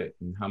dollar credit,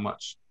 and how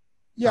much?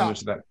 Yeah. How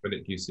much of that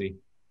credit do you see?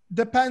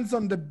 Depends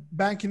on the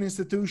banking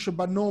institution,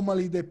 but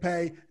normally they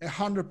pay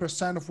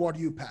 100% of what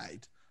you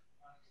paid.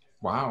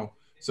 Wow.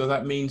 So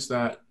that means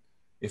that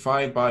if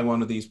I buy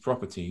one of these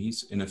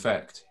properties, in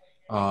effect,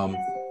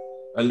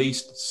 at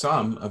least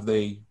some of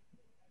the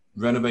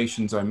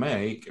renovations I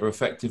make are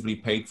effectively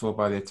paid for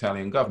by the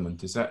Italian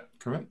government. Is that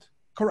correct?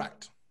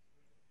 Correct.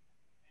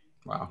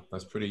 Wow,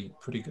 that's pretty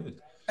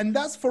good. And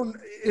that's for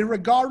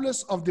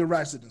regardless of the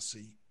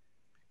residency.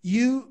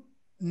 You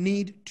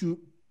need to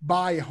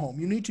buy a home.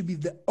 You need to be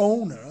the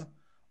owner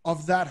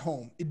of that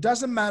home. It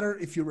doesn't matter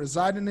if you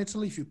reside in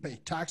Italy, if you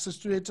pay taxes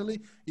to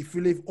Italy, if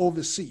you live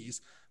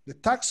overseas. The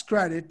tax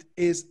credit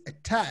is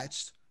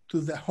attached to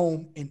the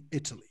home in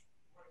Italy.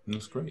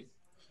 That's great.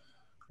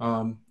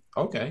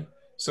 Okay.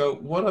 So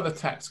what other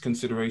tax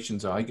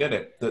considerations are? I get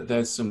it that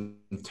there's some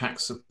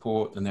tax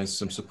support and there's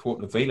some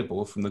support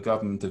available from the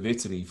government of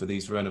Italy for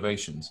these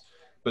renovations.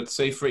 But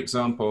say, for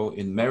example,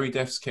 in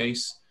Meridef's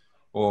case,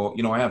 or,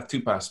 I have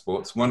two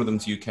passports, one of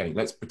them's UK.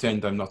 Let's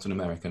pretend I'm not an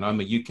American.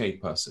 I'm a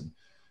UK person.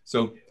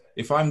 So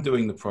if I'm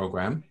doing the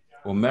program,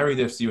 or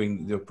Meridef's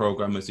doing the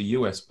program as a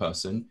US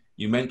person,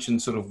 you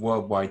mentioned sort of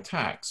worldwide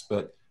tax,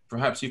 but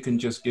perhaps you can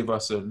just give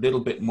us a little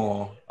bit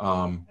more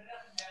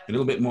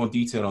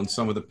detail on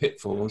some of the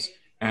pitfalls,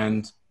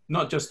 and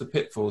not just the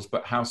pitfalls,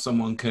 but how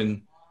someone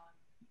can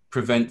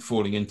prevent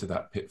falling into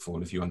that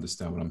pitfall, if you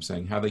understand what I'm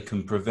saying, how they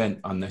can prevent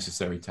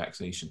unnecessary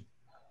taxation.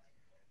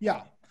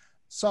 Yeah.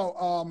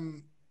 So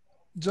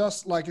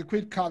just like a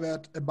quick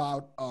caveat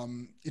about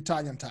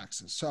Italian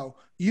taxes. So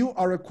you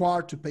are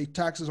required to pay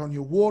taxes on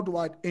your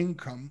worldwide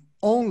income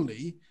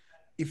only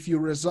if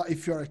you're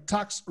a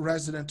tax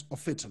resident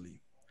of Italy.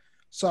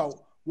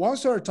 So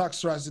once you're a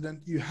tax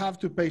resident, you have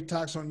to pay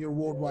tax on your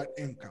worldwide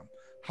income.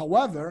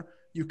 However,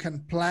 you can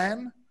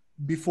plan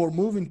before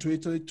moving to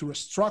Italy to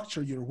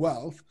restructure your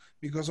wealth,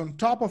 because on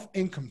top of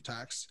income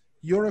tax,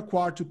 you're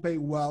required to pay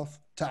wealth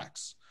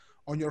tax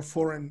on your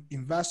foreign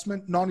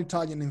investment,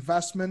 non-Italian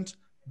investment,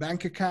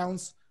 bank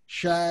accounts,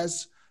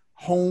 shares,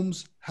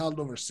 homes held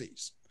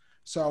overseas.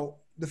 So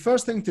the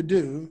first thing to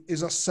do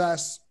is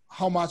assess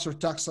how much your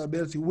tax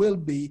liability will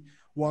be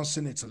once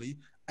in Italy,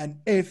 and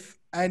if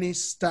any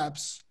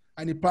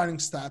planning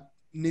step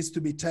needs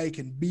to be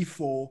taken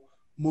before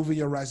moving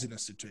your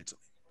residency to Italy.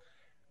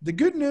 The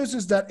good news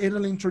is that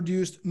Italy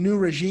introduced new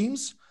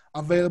regimes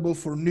available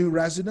for new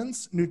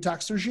residents, new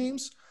tax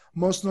regimes,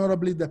 most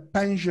notably the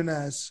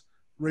pensioners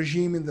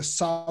regime in the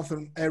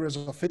southern areas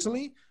of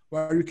Italy,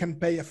 where you can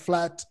pay a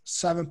flat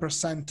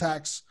 7%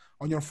 tax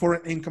on your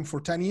foreign income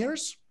for 10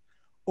 years,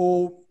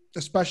 or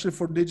especially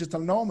for digital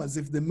nomads,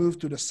 if they move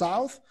to the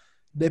south,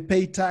 they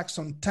pay tax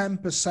on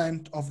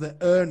 10% of their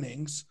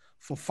earnings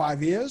for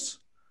 5 years.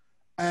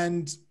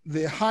 And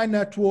the high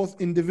net worth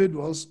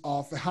individuals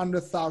of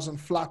 100,000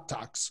 flat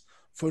tax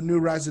for new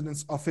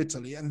residents of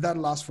Italy, and that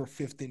lasts for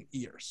 15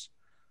 years.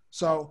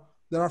 So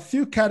there are a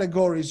few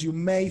categories you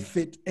may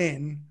fit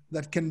in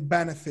that can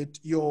benefit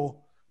your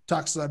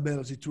tax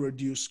liability to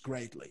reduce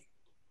greatly.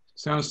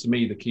 Sounds to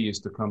me the key is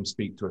to come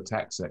speak to a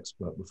tax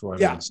expert before I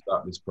really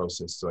start this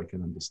process so I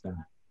can understand.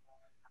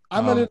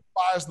 I'm a little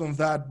biased on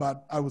that,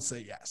 but I would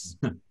say yes.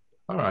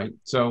 All right.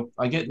 So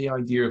I get the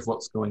idea of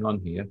what's going on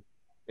here.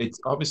 It's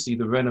obviously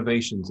the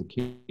renovations are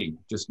key.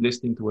 Just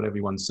listening to what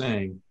everyone's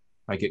saying,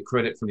 I get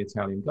credit from the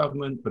Italian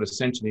government, but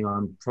essentially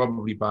I'm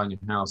probably buying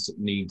a house that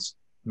needs,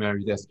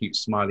 Mary Death keeps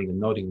smiling and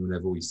nodding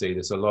whenever we say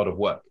there's a lot of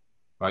work,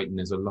 right? And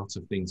there's a lot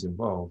of things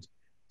involved.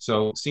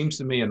 So it seems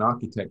to me an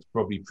architect's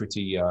probably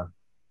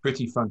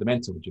pretty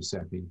fundamental,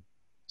 Giuseppe.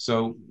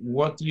 So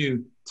what do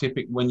you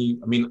typically,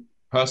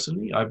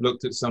 personally, I've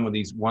looked at some of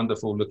these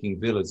wonderful looking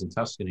villas in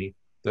Tuscany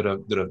that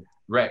are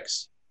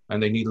wrecks,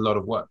 and they need a lot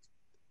of work.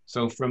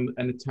 So from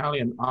an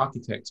Italian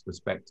architect's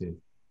perspective,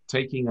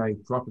 taking a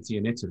property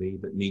in Italy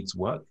that needs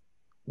work,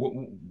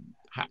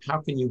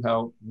 how can you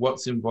help?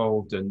 What's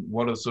involved, and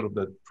what are sort of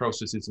the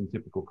processes and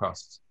typical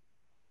costs?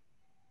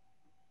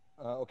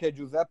 Okay,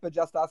 Giuseppe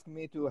just asked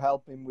me to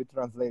help him with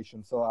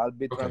translation. So I'll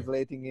be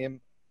translating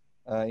him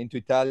into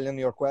Italian,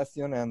 your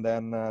question, and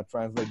then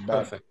translate back.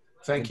 Perfect.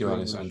 Thank you,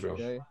 Alessandro.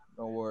 Okay,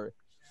 don't worry.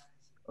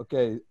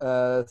 Ok,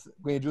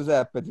 quindi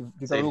Giuseppe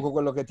ti traduco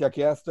quello che ti ha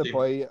chiesto e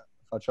poi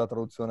faccio la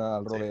traduzione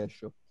al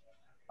rovescio.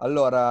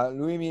 Allora,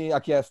 lui mi ha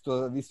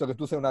chiesto, visto che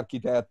tu sei un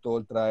architetto,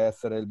 oltre a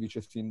essere il vice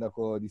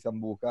sindaco di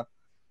Sambuca,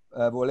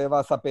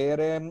 voleva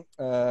sapere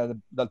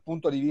dal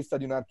punto di vista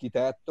di un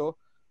architetto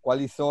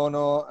quali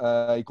sono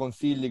i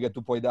consigli che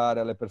tu puoi dare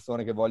alle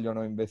persone che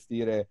vogliono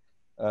investire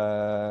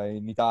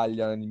in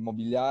Italia, in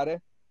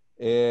immobiliare,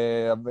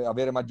 e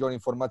avere maggiori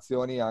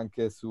informazioni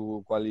anche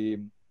su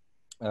quali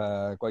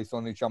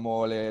sono,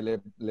 diciamo,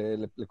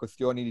 le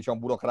questioni, diciamo,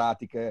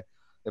 burocratiche,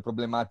 le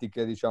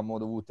problematiche, diciamo,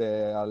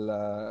 dovute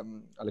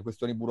alle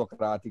questioni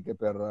burocratiche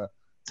per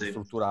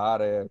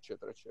strutturare,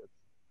 eccetera, eccetera.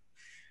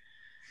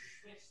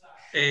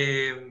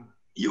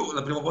 Io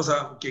la prima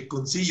cosa che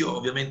consiglio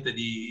ovviamente è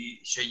di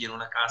scegliere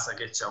una casa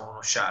che ha uno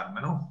charme,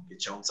 no?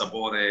 Che ha un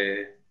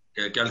sapore,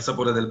 che ha il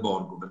sapore del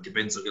borgo, perché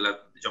penso che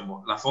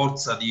diciamo, la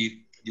forza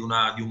di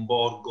un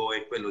borgo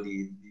è quello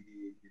di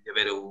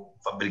avere un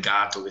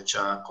fabbricato che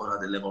ha ancora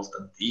delle volte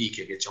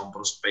antiche, che ha un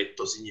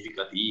prospetto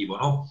significativo,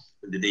 no?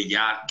 Quindi degli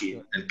archi,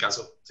 nel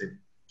caso... Sì.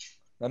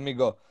 Let me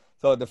go.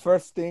 So the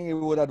first thing we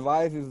would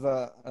advise is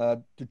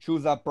to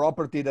choose a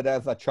property that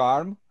has a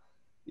charm.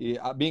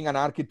 Being an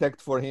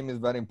architect, for him, is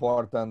very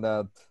important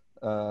that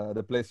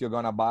the place you're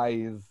gonna buy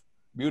is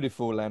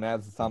beautiful and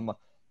has some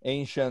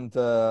ancient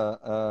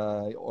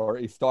or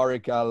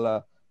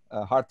historical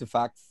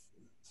artifacts.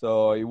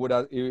 So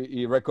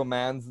he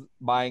recommends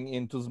buying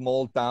into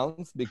small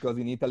towns, because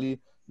in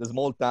Italy the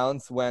small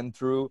towns went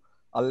through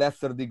a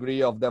lesser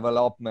degree of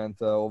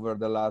development over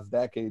the last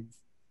decades.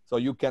 So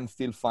you can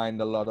still find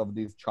a lot of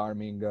these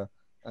charming,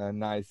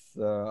 nice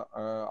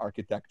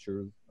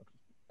architecture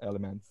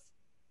elements.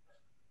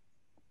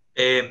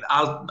 In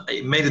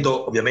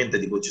merito, ovviamente,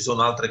 dico, ci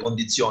sono altre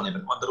condizioni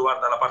per quanto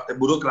riguarda la parte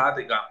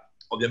burocratica,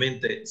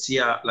 ovviamente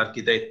sia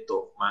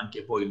l'architetto ma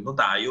anche poi il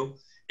notaio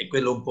è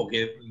quello un po'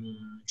 che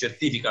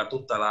certifica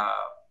tutta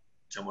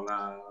diciamo,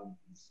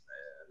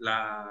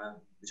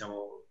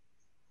 diciamo,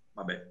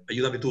 vabbè,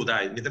 aiutami tu,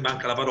 dai, mi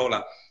manca la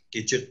parola,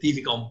 che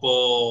certifica un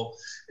po'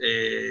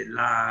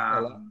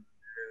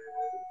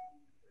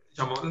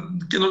 diciamo,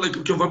 che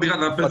un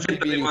fabbricato ha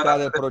perfetta fattibilità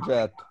del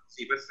progetto.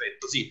 Sì,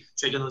 perfetto, sì,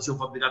 cioè che non sia un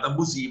fabbricato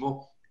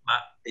abusivo, ma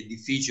è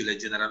difficile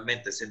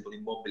generalmente, essendo un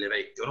immobile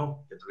vecchio,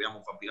 no? Che troviamo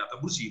un fabbricato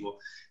abusivo,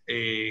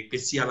 che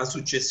sia la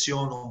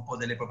successione un po'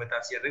 delle proprietà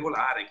sia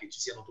regolare, che ci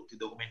siano tutti i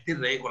documenti in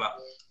regola,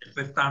 e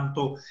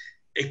pertanto,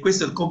 e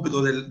questo è il compito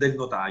del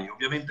notaio.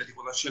 Ovviamente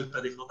con la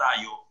scelta del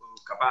notaio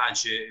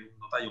capace, un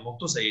notaio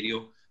molto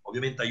serio,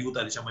 ovviamente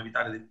aiuta, diciamo, a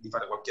evitare di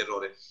fare qualche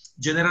errore.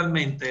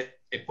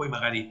 Generalmente, e poi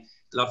magari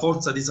la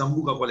forza di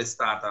Sambuca qual è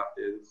stata?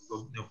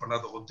 Ne ho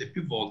parlato con te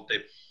più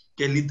volte,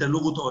 che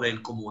l'interlocutore è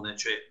il comune,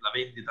 cioè la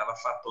vendita l'ha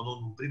fatto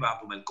non un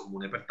privato ma il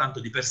comune, pertanto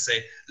di per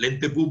sé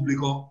l'ente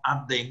pubblico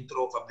ha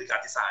dentro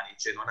fabbricati sani,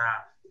 cioè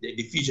è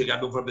difficile che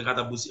abbia un fabbricato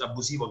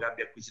abusivo che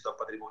abbia acquisito a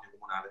patrimonio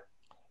comunale.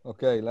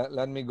 Okay,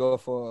 let me go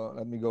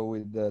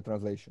with the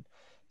translation.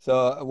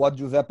 So what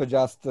Giuseppe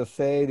just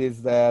said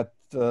is that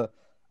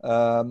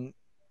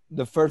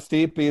the first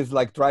tip is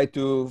like try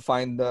to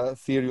find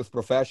serious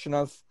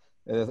professionals,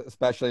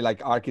 especially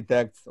like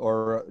architects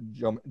or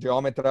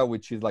geometra,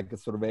 which is like a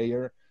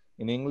surveyor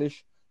in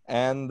English,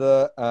 and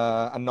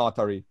a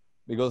notary.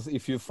 Because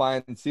if you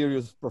find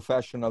serious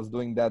professionals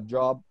doing that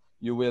job,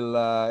 you will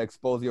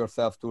expose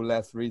yourself to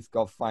less risk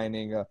of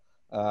finding a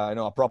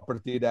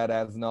property that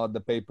has not the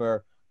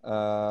paper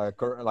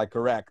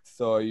correct.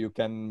 So you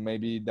can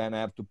maybe then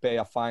have to pay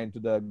a fine to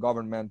the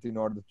government in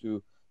order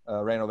to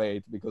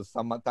renovate, because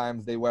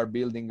sometimes they were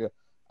building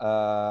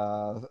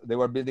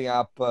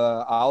up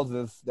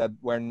houses that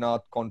were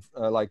not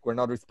were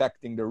not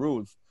respecting the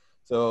rules.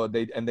 So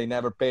they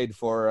never paid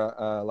for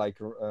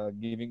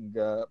giving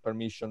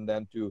permission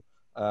then to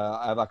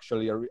have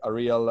actually a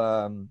real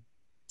I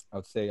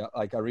would say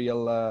like a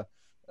real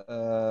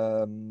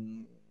a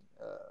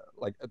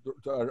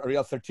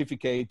real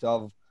certificate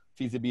of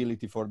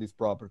feasibility for this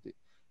property.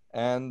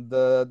 And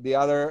the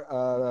other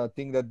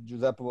thing that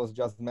Giuseppe was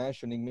just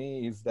mentioning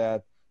me is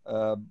that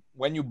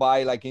when you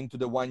buy like into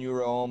the One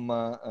Euro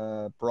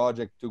Home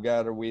project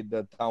together with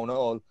the town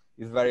hall,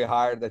 it's very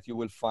hard that you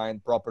will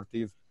find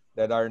properties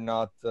that are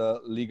not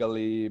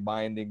legally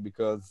binding,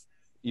 because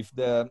if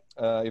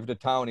the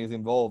town is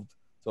involved,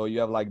 so you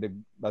have like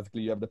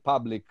basically you have the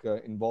public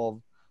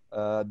involved,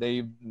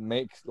 they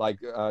make like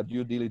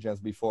due diligence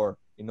before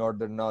in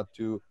order not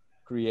to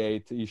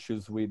create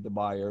issues with the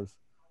buyers.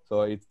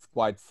 So it's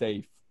quite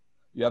safe.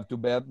 You have to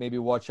maybe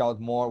watch out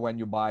more when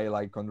you buy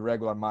like on the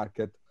regular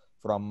market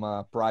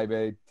from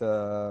private,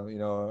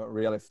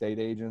 real estate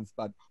agents,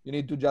 but you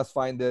need to just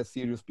find the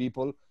serious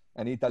people,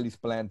 and Italy's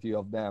plenty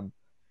of them.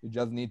 You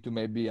just need to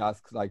maybe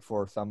ask like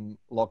for some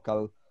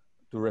local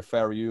to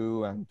refer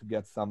you and to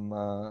get some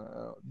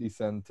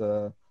decent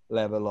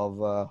level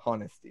of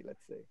honesty,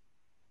 let's say.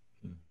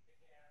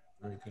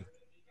 Very good.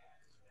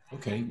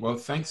 Okay, well,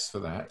 thanks for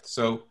that.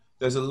 So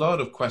there's a lot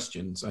of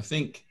questions. I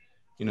think,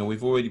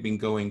 we've already been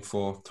going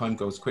for, time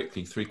goes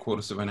quickly,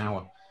 3/4 of an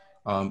hour.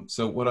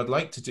 So what I'd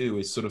like to do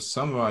is sort of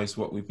summarize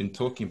what we've been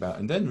talking about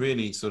and then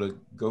really sort of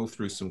go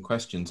through some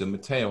questions. And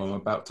Matteo, I'm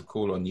about to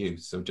call on you,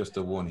 so just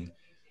a warning.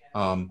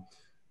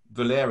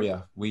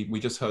 Valeria, we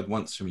just heard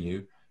once from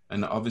you,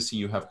 and obviously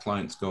you have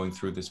clients going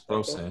through this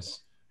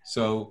process.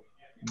 So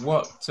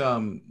what,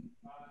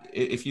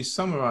 if you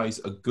summarize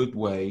a good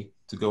way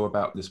to go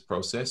about this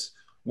process,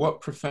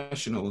 what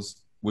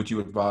professionals would you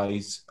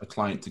advise a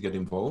client to get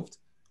involved?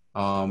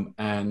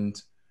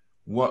 And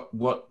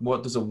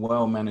what does a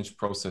well-managed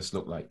process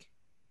look like?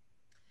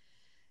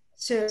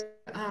 So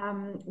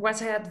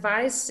what I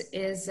advise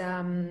is,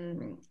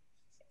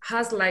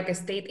 has like a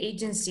state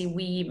agency,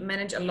 we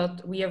manage a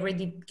lot, we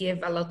already give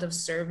a lot of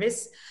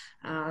service,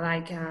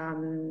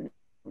 more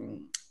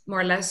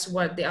or less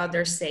what the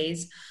other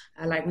says.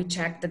 Like we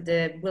check that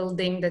the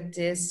building that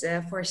is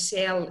for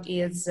sale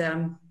is,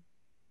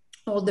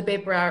 all the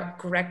paper are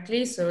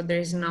correctly, so there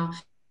is no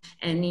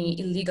any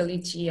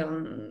illegality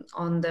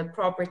on the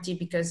property,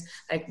 because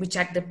like we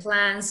check the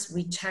plans,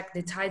 we check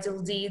the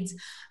title deeds,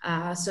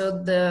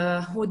 so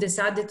the who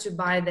decided to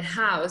buy the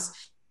house,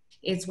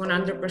 it's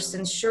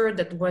 100% sure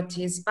that what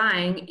he's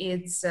buying,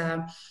 it's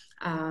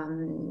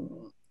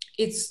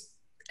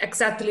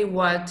exactly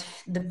what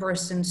the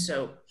person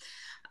saw.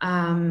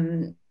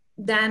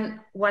 Then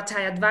what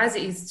I advise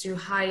is to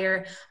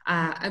hire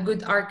a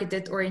good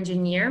architect or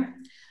engineer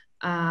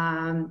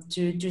to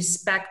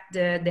inspect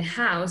the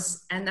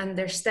house and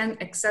understand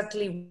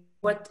exactly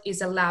what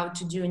is allowed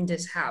to do in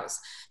this house,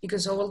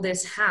 because all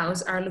these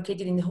houses are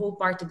located in the whole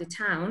part of the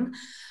town,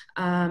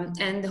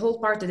 and the whole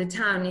part of the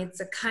town, it's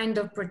a kind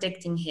of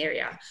protecting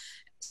area.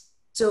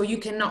 So you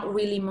cannot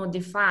really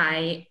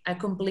modify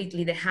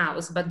completely the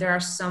house, but there are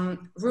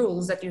some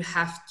rules that you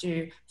have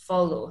to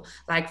follow.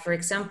 Like for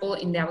example,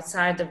 in the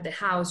outside of the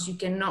house, you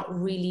cannot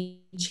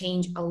really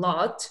change a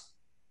lot,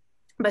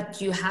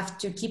 but you have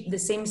to keep the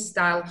same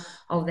style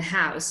of the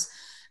house.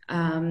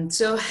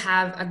 So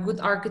have a good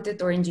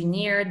architect or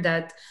engineer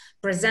that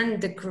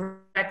present the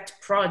correct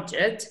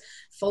project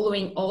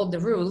following all the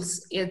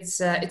rules. It's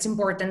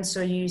important,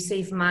 so you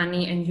save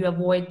money and you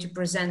avoid to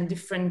present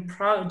different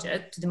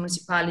project to the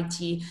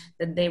municipality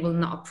that they will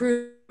not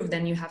approve,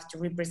 then you have to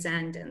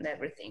represent and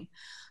everything.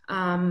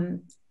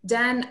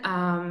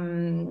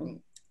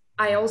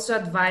 I also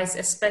advise,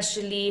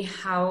 especially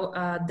how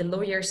the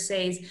lawyer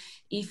says,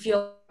 if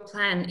your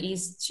plan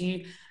is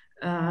to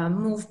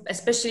move,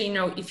 especially,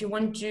 if you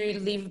want to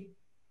live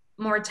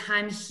more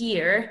time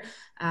here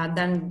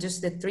than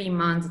just the 3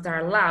 months that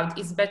are allowed,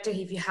 it's better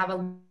if you have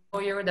a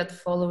lawyer that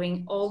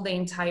following all the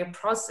entire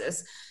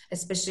process,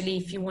 especially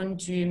if you want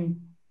to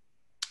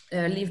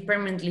live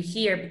permanently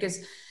here, because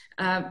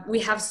we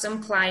have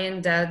some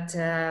clients that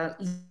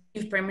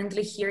live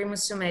permanently here in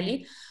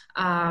Musumeli,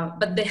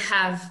 but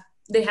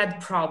they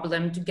had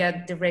problem to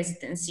get the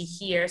residency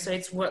here, so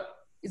it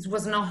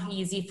was not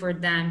easy for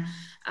them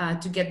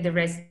to get the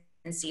residency.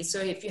 So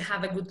if you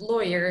have a good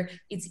lawyer,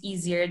 it's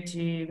easier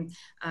to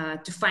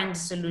find the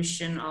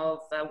solution of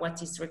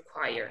what is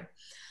required.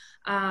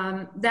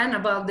 Then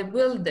about the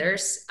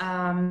builders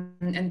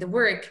and the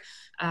work,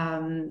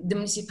 the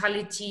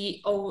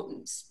municipality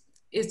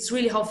it's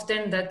really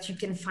often that you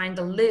can find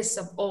a list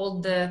of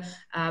all the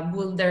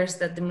builders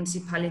that the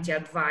municipality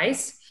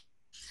advise.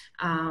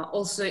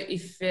 Also,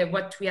 if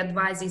what we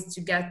advise is to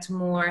get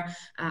more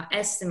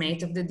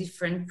estimate of the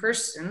different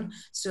person,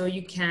 so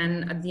you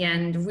can at the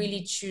end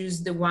really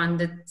choose the one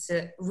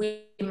that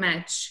really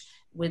match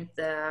with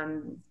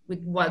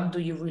what do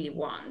you really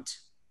want.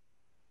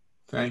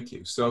 Thank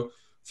you. So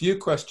few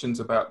questions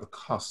about the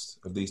cost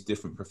of these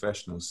different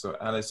professionals. So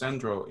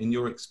Alessandro, in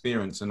your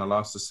experience, and I'll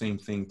ask the same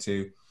thing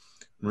to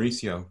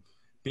Mauricio,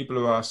 people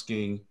are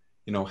asking,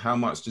 how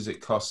much does it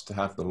cost to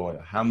have the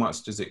lawyer? How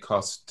much does it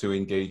cost to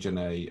engage in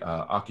a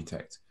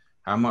architect?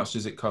 How much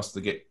does it cost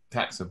to get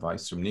tax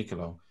advice from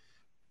Nicolo?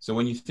 So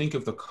when you think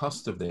of the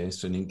cost of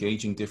this and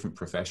engaging different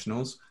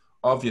professionals,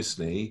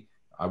 obviously,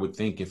 I would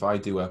think if I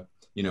do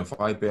if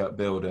I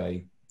build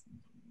a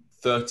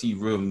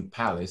 30-room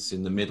palace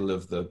in the middle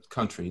of the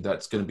country,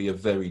 that's going to be a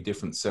very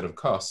different set of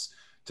costs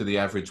to the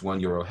average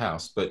 €1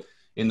 house. But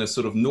in the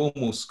sort of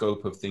normal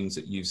scope of things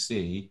that you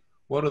see,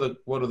 what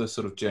are the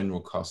sort of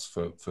general costs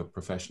for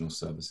professional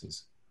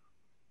services?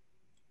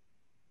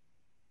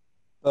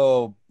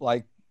 So,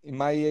 like in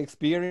my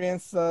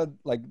experience,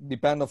 like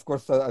depend, of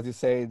course, as you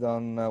said,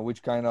 on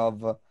which kind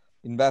of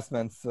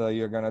investments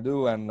you're gonna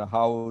do and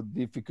how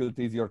difficult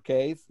is your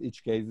case.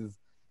 Each case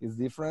is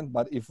different.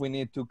 But if we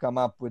need to come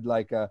up with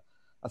like a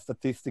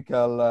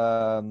statistical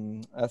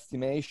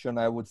estimation,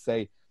 I would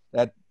say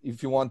that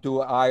if you want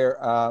to hire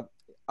an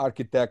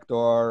architect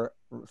or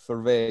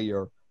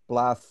surveyor,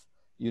 plus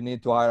you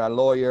need to hire a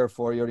lawyer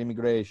for your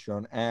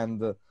immigration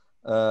and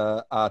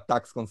a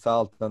tax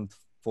consultant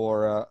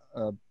for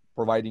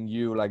providing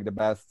you like the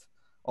best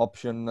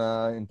option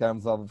in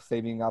terms of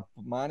saving up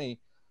money,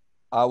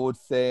 I would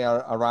say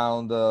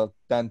around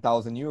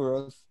 10,000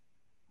 euros.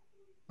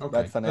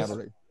 Okay, that's an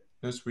average.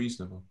 That's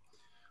reasonable.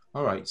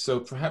 All right, so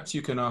perhaps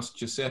you can ask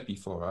Giuseppe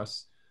for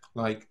us.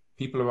 Like,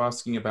 people are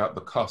asking about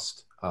the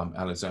cost,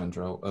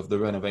 Alessandro, of the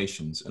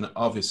renovations, and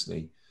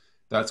obviously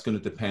that's going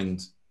to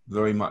depend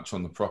very much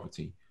on the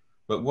property.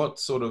 But what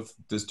sort of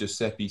does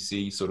Giuseppe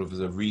see sort of as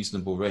a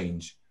reasonable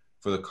range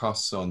for the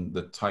costs on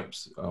the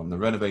types, the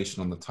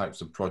renovation on the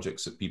types of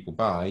projects that people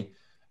buy.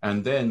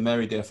 And then,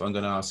 Meredith, I'm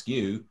going to ask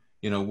you,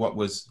 what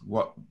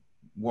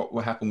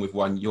will happen with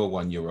your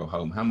 €1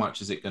 home? How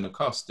much is it going to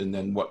cost? And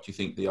then what do you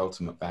think the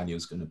ultimate value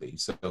is going to be?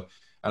 So,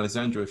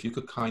 Alessandro, if you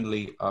could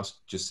kindly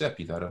ask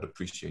Giuseppe that, I'd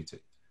appreciate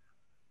it.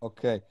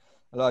 Ok,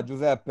 allora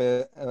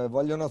Giuseppe,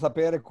 vogliono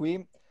sapere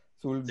qui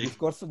sul Sì.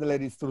 discorso delle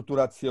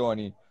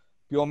ristrutturazioni,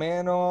 più o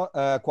meno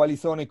quali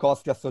sono i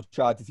costi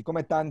associati.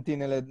 Siccome tanti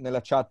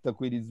nella chat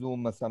qui di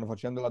Zoom stanno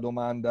facendo la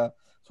domanda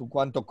su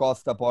quanto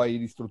costa poi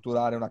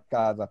ristrutturare una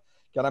casa,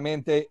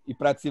 chiaramente i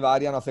prezzi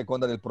variano a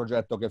seconda del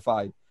progetto che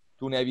fai.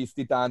 Tu ne hai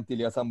visti tanti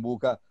lì a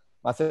Sambuca,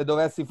 ma se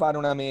dovessi fare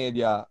una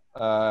media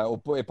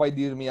e poi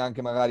dirmi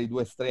anche magari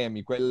due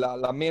estremi, quella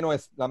la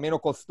meno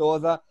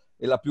costosa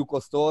e la più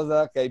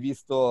costosa che hai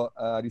visto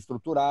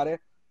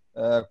ristrutturare,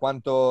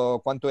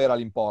 quanto era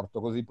l'importo,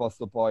 così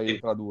posso poi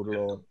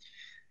tradurlo. Certo.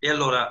 E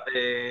allora,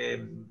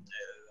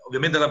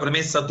 ovviamente la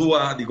premessa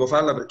tua dico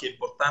farla perché è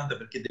importante,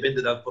 perché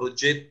dipende dal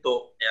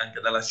progetto e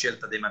anche dalla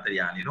scelta dei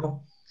materiali,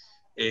 no?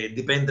 E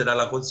dipende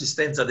dalla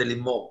consistenza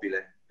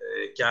dell'immobile.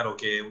 È chiaro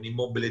che un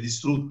immobile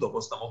distrutto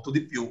costa molto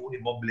di più, un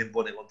immobile in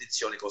buone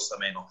condizioni costa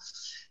meno.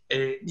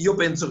 Io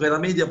penso che la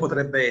media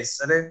potrebbe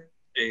essere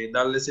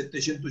dalle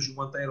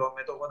 750 euro al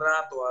metro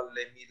quadrato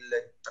alle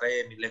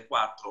 1.300-1.400.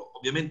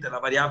 Ovviamente la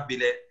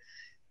variabile,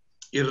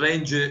 il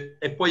range,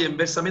 e poi è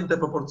inversamente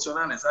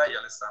proporzionale, sai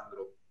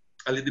Alessandro,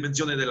 alle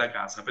dimensioni della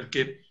casa,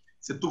 perché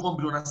se tu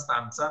compri una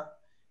stanza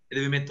e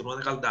devi mettere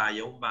una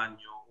caldaia, un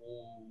bagno,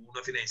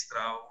 una finestra,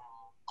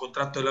 un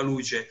contratto della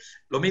luce,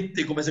 lo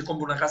metti come se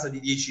compri una casa di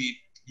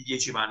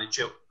 10 vani,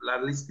 cioè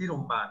allestire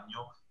un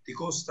bagno ti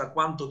costa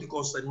quanto ti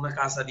costa in una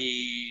casa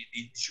di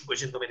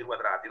 500 metri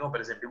quadrati, no?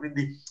 Per esempio.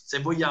 Quindi se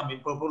vogliamo in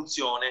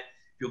proporzione,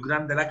 più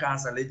grande la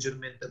casa,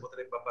 leggermente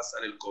potrebbe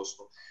abbassare il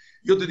costo.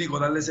 Io ti dico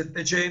dalle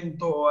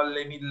 700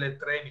 alle 1.300,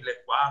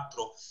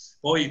 1.400.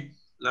 Poi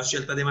la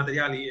scelta dei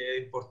materiali è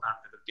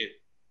importante,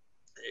 perché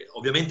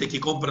ovviamente chi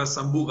compra a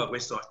Sambuca,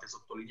 questo anche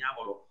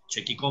sottolineiamolo,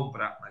 c'è chi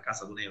compra una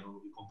casa ad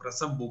 €1, chi compra a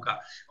Sambuca,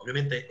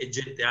 ovviamente è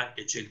gente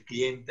anche, c'è il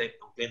cliente,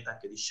 un cliente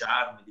anche di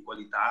charme, di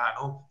qualità,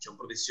 no? C'è un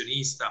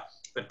professionista,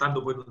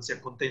 pertanto poi non si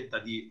accontenta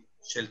di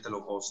scelte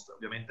low cost,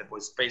 ovviamente poi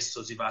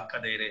spesso si va a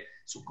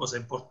cadere su cose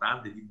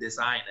importanti, di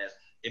designer,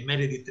 e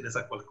Meredith ne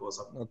sa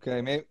qualcosa. Ok,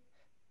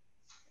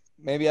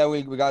 maybe I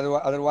will, because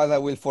otherwise I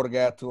will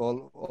forget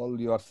all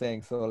you are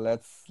saying, so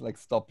let's like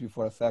stop you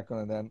for a second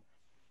and then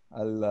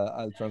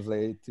I'll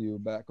translate to you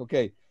back.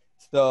 Okay,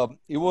 so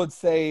you would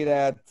say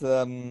that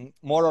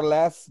more or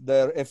less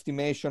the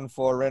estimation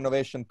for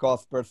renovation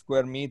cost per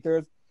square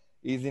meters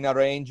is in a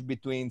range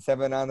between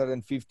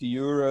 750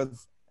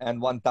 euros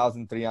and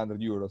 1,300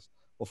 euros.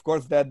 Of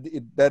course,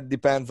 that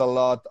depends a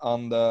lot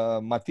on the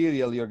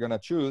material you're gonna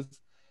choose,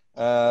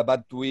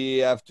 but we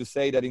have to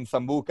say that in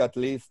Sambuca, at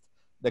least,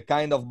 the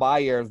kind of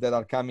buyers that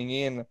are coming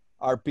in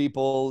are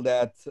people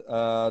that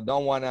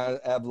don't want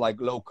to have like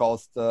low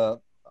cost.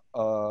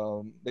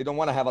 They don't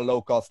want to have a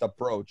low cost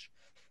approach.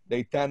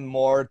 They tend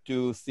more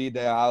to see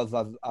their house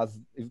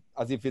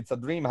as if it's a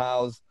dream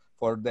house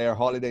for their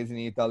holidays in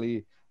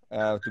Italy,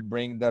 to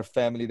bring their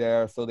family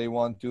there. So they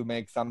want to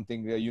make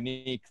something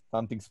unique,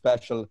 something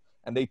special,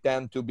 and they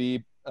tend to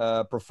be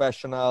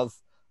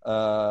professionals,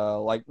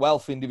 like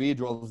wealthy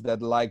individuals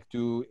that like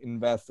to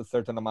invest a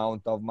certain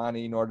amount of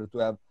money in order to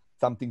have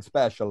something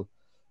special.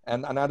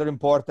 And another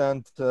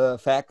important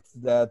fact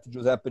that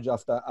Giuseppe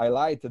just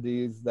highlighted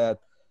is that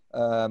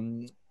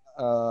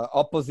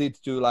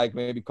opposite to like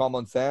maybe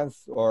common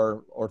sense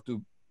or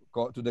to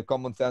the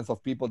common sense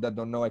of people that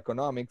don't know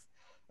economics,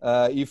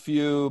 if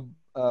you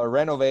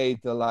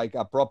renovate like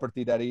a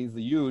property that is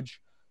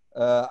huge,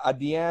 at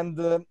the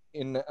end,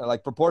 in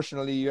like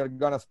proportionally, you're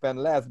gonna spend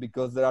less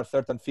because there are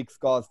certain fixed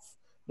costs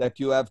that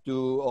you have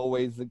to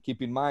always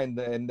keep in mind,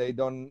 and they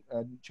don't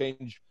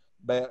change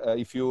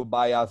if you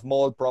buy a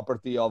small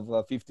property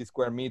of 50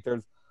 square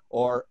meters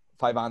or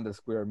 500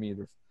 square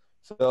meters.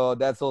 So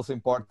that's also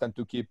important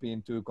to keep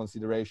into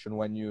consideration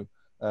when you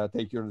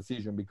take your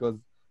decision, because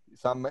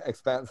some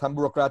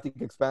bureaucratic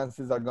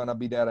expenses are gonna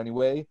be there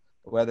anyway,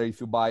 whether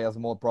if you buy a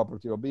small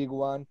property or a big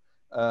one.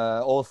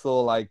 Also,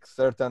 like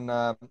certain,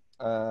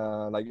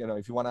 like, you know,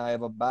 if you want to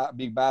have a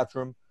big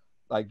bathroom,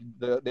 like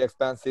the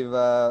expensive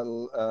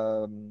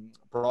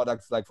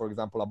products, like for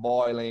example, a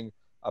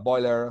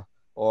boiler,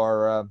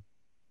 or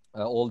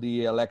all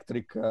the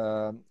electric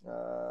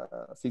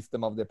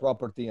system of the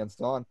property and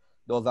so on.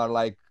 Those are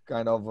like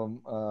kind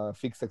of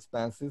fixed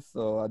expenses.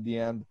 So at the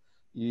end,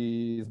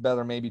 it's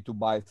better maybe to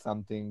buy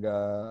something.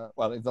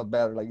 Well, it's not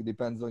better, like it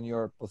depends on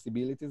your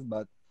possibilities,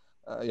 but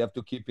you have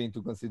to keep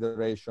into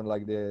consideration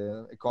like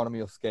the economy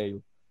of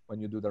scale when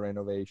you do the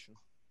renovation.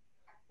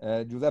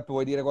 Giuseppe,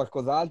 vuoi dire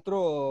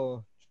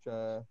qualcos'altro?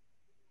 Cioè,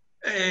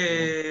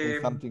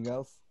 something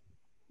else?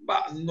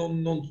 Ma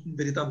in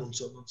verità non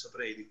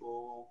saprei.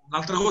 Dico,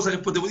 un'altra cosa che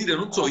potevo dire,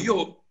 non so,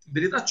 io in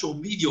verità c'ho un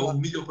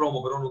video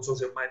promo, però non so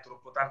se ormai è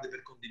troppo tardi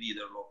per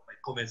condividerlo, e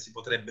come si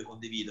potrebbe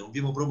condividere. Un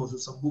video promo su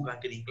Sambuca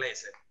anche in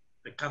inglese.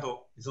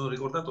 Peccato, mi sono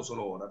ricordato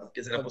solo ora,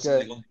 perché se era Okay.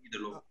 possibile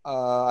condividerlo.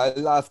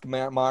 I'll ask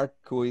Mark,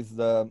 who is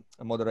the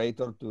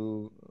moderator,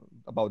 to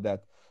about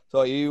that.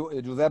 So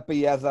Giuseppe,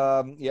 he has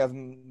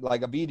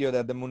like a video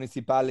that the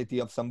municipality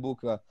of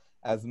Sambuca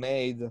has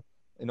made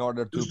in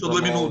order to Giusto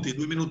promote.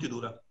 2 minuti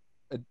dura.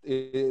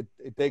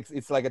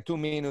 It's like a 2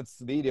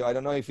 minutes video. I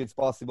don't know if it's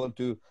possible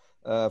to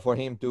for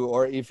him to,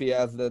 or if he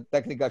has the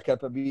technical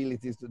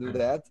capabilities to do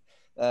that.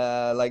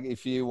 Like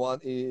if you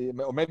want,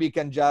 or maybe you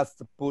can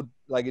just put,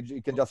 like,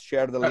 you can just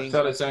share the Perhaps, link in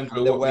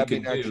Alessandro, the what we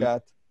could webinar do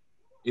chat.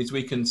 is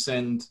we can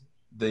send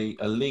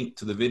a link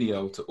to the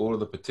video to all of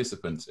the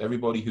participants,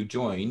 everybody who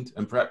joined,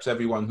 and perhaps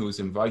everyone who was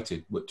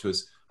invited, which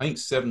was, I think,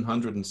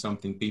 700 and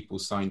something people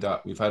signed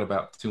up. We've had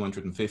about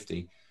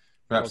 250.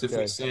 Perhaps if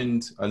we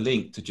send a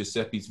link to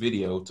Giuseppe's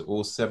video to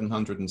all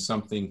 700 and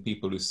something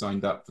people who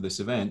signed up for this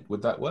event,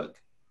 would that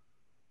work?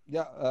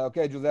 Yeah,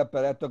 ok, Giuseppe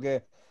ha detto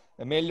che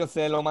è meglio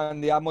se lo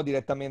mandiamo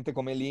direttamente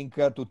come link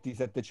a tutti i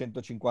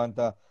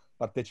 750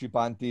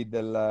 partecipanti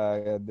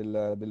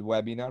del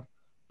webinar,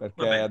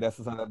 perché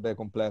adesso sarebbe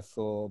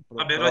complesso.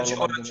 Vabbè, Però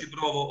ora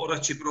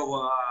ci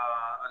provo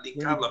a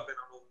linkarlo appena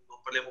non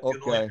parliamo più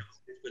noi, abbiamo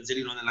il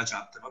pensierino nella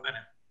chat, va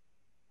bene?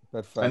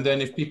 Perfetto. And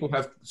then if people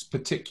have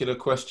particular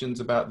questions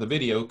about the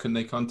video, can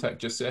they contact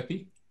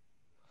Giuseppe?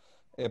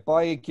 E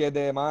poi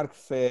chiede Mark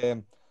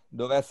se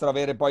dovessero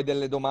avere poi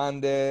delle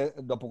domande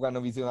dopo che hanno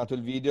visionato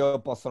il video,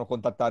 possono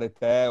contattare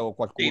te o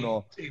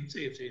qualcuno. Sì.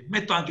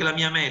 Metto anche la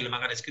mia mail,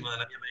 magari scrivo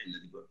nella mia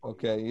mail.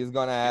 Ok, he's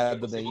gonna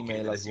add the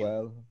email as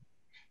well.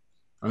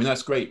 I mean,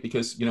 that's great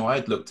because, you know,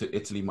 I'd looked at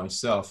Italy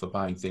myself for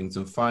buying things,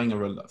 and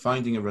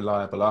finding a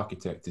reliable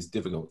architect is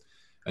difficult,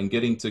 and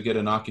getting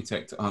an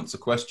architect to answer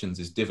questions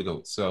is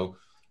difficult. So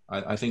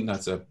I think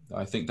that's a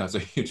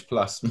huge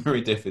plus.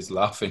 Meredith is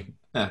laughing.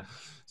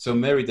 So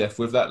Meredith,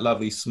 with that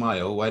lovely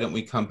smile, why don't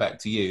we come back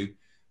to you?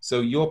 So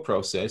your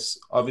process,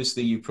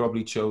 obviously you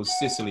probably chose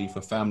Sicily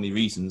for family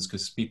reasons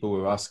because people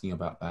were asking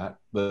about that.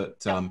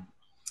 But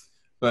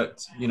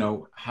you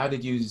know, how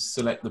did you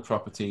select the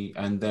property?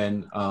 And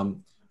then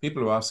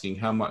people are asking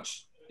how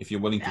much, if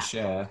you're willing to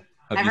share.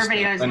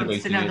 Everybody always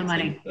wants to know the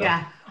money.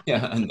 Yeah.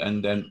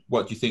 And then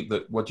what do you think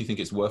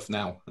it's worth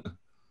now?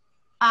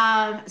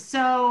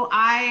 So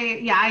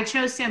I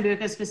chose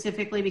Sambuca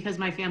specifically because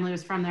my family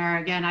was from there.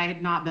 Again, I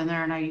had not been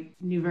there and I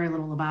knew very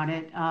little about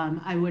it.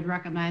 I would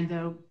recommend,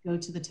 though, go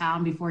to the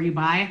town before you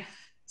buy,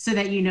 so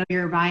that you know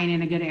you're buying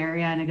in a good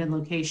area and a good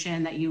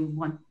location, that you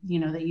want,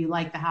 that you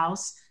like the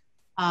house.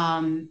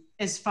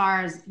 As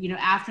far as,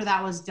 after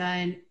that was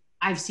done,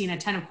 I've seen a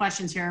ton of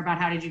questions here about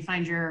how did you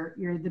find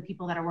the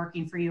people that are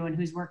working for you and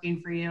who's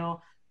working for you.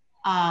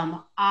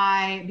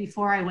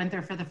 Before I went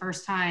there for the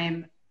first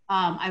time,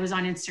 I was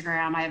on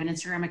Instagram. I have an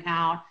Instagram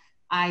account.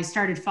 I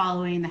started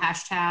following the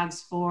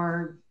hashtags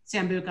for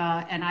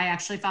Sambuca, and I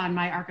actually found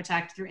my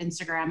architect through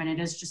Instagram, and it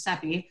is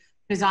Giuseppe,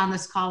 who's on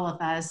this call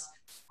with us.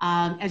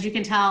 As you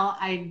can tell,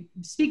 I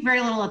speak very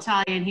little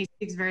Italian. He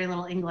speaks very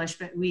little English,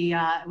 but we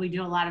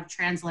do a lot of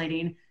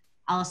translating.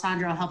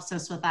 Alessandro helps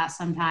us with that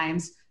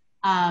sometimes.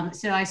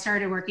 So I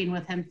started working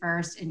with him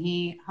first, and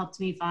he helped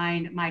me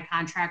find my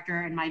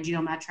contractor and my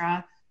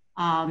geometra.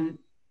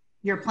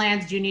 Your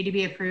plans do need to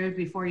be approved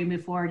before you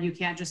move forward. You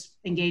can't just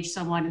engage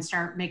someone and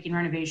start making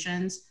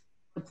renovations.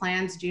 The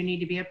plans do need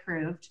to be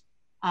approved.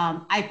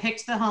 I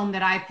picked the home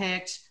that I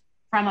picked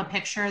from a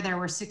picture. There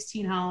were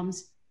 16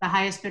 homes. The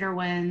highest bidder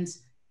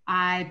wins.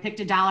 I picked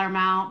a dollar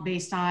amount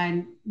based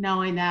on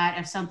knowing that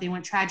if something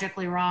went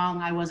tragically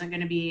wrong, I wasn't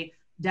going to be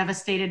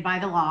devastated by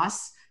the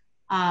loss.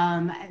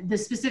 The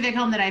specific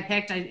home that I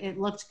picked, it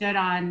looked good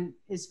on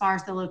as far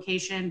as the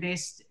location,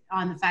 based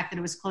on the fact that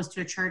it was close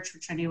to a church,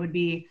 which I knew would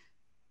be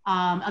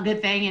a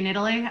good thing in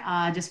Italy.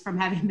 Just from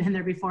having been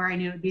there before, I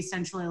knew it would be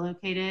centrally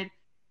located.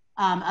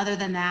 Other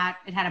than that,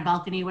 it had a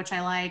balcony, which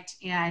I liked,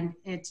 and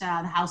the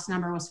house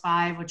number was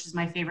 5, which is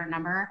my favorite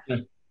number.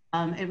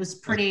 It was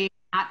pretty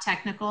not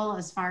technical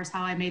as far as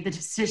how I made the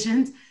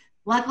decisions.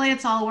 Luckily,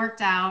 it's all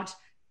worked out.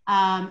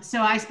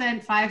 So I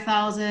spent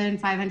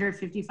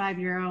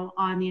 €5,555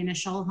 on the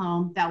initial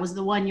home. That was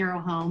the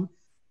 €1 home.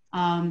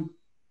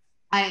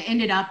 I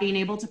ended up being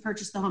able to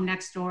purchase the home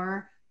next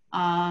door.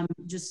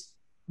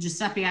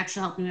 Giuseppe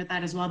actually helped me with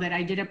that as well, but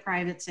I did a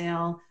private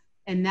sale.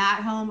 In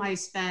that home, I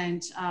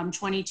spent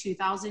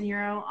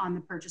 €22,000 on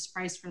the purchase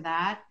price for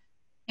that.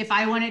 If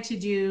I wanted to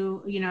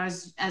do,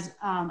 as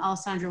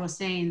Alessandro was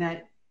saying,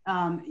 that,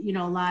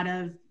 a lot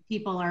of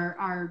people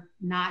are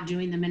not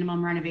doing the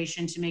minimum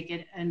renovation to make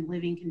it in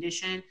living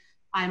condition.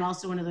 I'm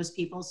also one of those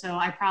people. So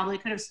I probably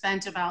could have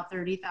spent about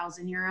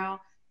 €30,000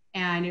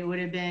 and it would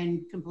have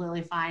been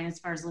completely fine as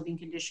far as living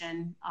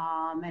condition.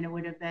 And it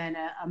would have been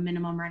a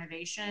minimum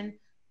renovation.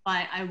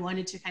 But I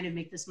wanted to kind of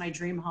make this my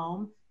dream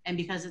home. And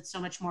because it's so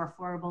much more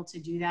affordable to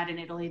do that in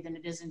Italy than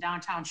it is in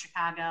downtown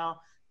Chicago,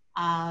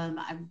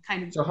 I'm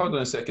kind of... So hold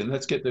on a second,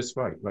 let's get this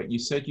right. You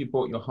said you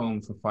bought your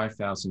home for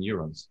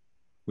 €5,000.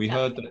 We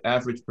heard that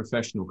average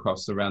professional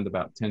costs around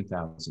about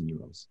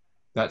 €10,000.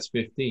 That's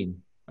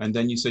 15. And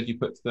then you said you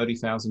put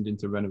 30,000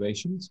 into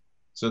renovations?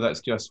 So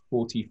that's just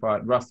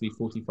 45, roughly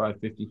 45,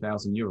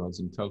 50,000 euros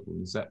in total.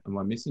 Is that, am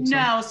I missing something?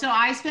 No, so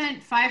I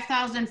spent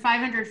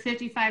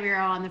 5,555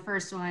 euro on the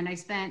first one. I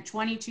spent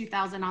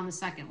 22,000 on the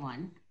second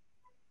one.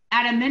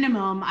 At a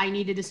minimum, I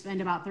needed to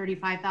spend about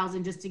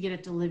 35,000 just to get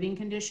it to living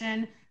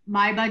condition.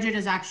 My budget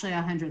is actually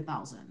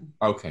 100,000.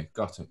 Okay,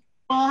 got it.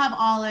 We'll have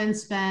all in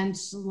spent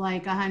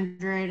like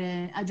 100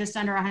 and just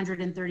under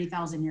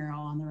 130,000 euro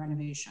on the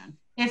renovation.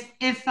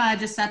 If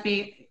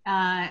Giuseppe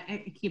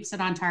keeps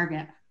it on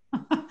target.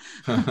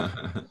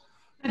 The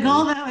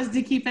goal though is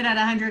to keep it at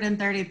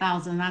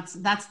 130,000.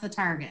 That's the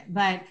target.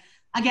 But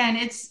again,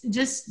 it's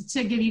just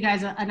to give you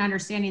guys an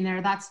understanding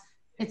there.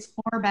 It's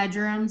 4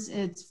 bedrooms.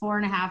 It's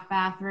 4.5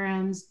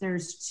 bathrooms.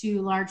 There's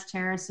 2 large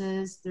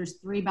terraces. There's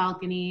 3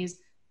 balconies.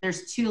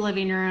 There's 2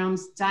 living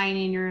rooms,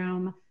 dining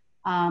room,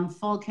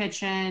 full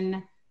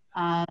kitchen.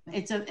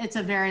 It's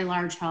a very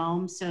large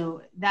home.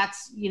 So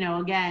that's, you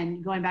know,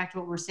 again, going back to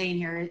what we're saying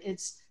here,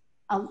 it's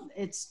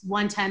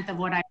 1/10 of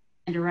what I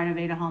to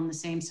renovate a home the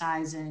same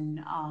size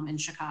in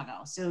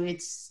Chicago. So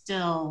it's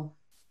still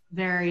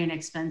very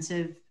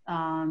inexpensive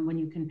when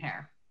you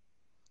compare.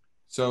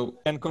 So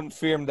I can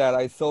confirm that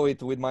I saw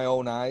it with my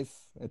own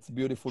eyes. It's a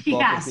beautiful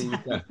property.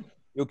 Yes.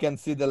 You can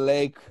see the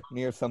lake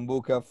near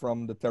Sambuca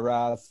from the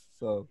terrace.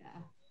 So Yeah.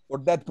 for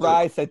that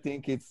price, I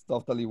think it's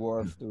totally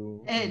worth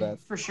to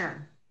invest. For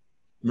sure.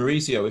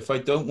 Maurizio, if I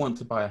don't want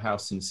to buy a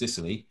house in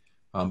Sicily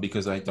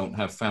because I don't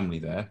have family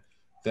there,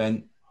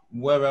 then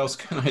where else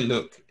can I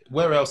look?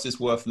 Where else is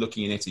worth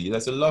looking in Italy?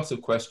 There's a lot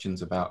of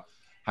questions about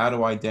how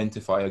to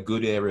identify a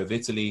good area of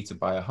Italy to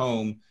buy a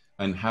home,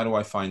 and how do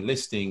I find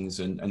listings,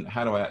 and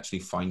how do I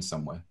actually find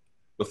somewhere?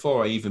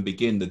 Before I even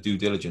begin the due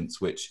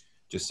diligence, which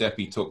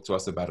Giuseppe talked to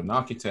us about an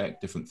architect,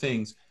 different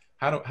things,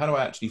 how do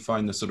I actually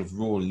find the sort of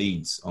raw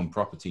leads on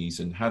properties,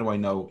 and how do I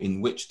know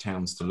in which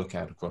towns to look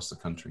at across the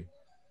country?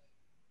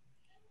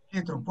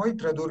 Pietro, puoi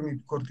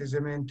tradurmi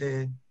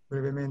cortesemente,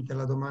 brevemente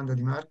la domanda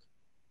di Mark?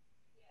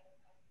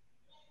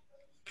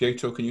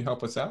 Pietro, can you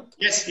help us out?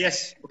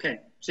 Yes,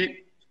 ok.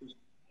 Sì.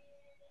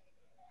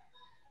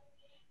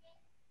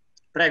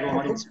 Prego,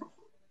 Maurizio.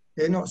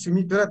 No, se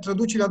mi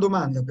traduci la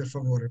domanda, per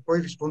favore,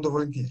 poi rispondo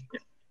volentieri.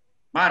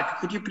 Mark,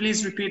 could you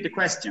please repeat the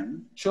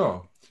question?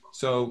 Sure.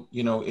 So,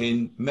 you know,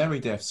 in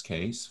Meridef's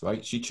case,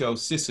 right, she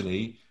chose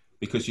Sicily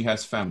because she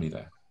has family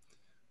there.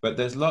 But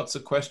there's lots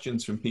of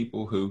questions from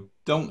people who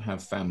don't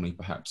have family,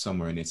 perhaps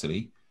somewhere in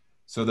Italy.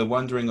 So they're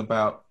wondering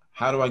about,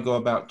 how do I go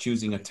about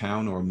choosing a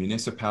town or a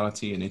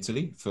municipality in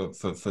Italy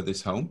for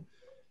this home?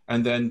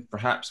 And then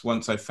perhaps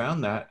once I've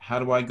found that, how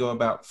do I go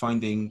about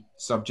finding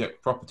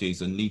subject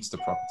properties and leads to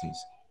properties?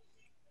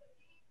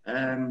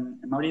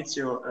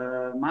 Maurizio,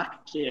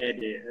 Mark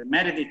chiede,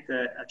 Meredith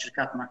ha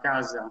cercato una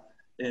casa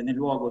nel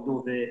luogo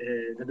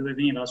da dove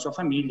veniva la sua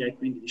famiglia e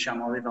quindi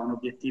diciamo aveva un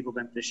obiettivo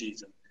ben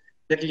preciso.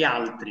 Per gli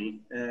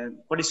altri,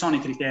 quali sono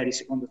i criteri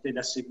secondo te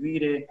da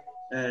seguire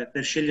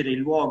per scegliere il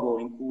luogo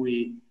in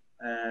cui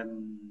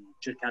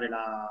cercare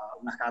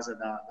una casa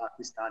da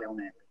acquistare a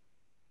 €1?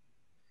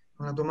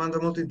 Una domanda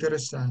molto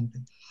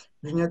interessante.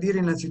 Bisogna dire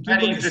innanzitutto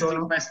Very che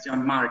interesting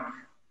question,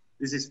 Mark.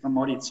 This is from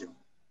Maurizio.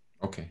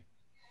 Okay.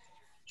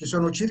 ci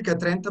sono circa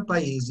 30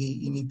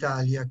 paesi in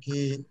Italia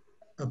che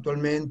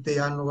attualmente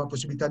hanno la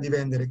possibilità di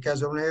vendere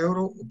case a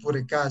 €1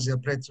 oppure case a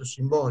prezzo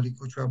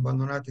simbolico, cioè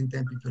abbandonate in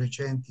tempi più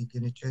recenti che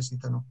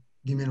necessitano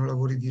di meno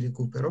lavori di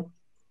recupero.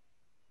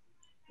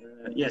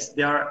 Yes,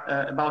 there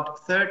are about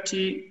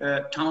 30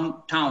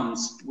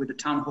 towns with the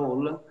town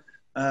hall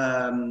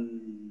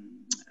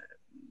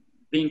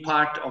being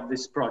part of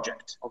this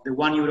project, of the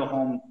 €1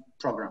 home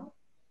program.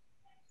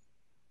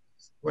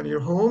 When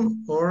you're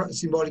home or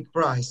symbolic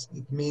price,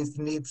 it means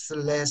needs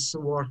less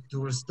work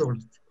to restore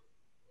it.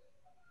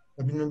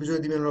 Abbiamo bisogno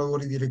di meno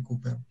lavori di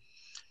recupero.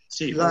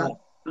 Sì,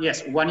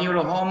 yes,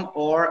 €1 home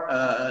or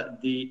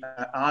the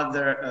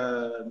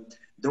other,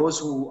 those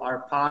who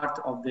are part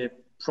of the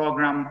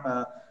program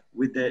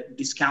with the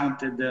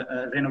discounted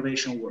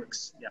renovation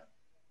works. Yeah.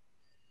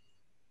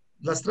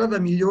 La strada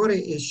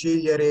migliore è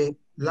scegliere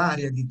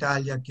l'area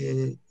d'Italia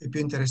che è più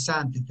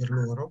interessante per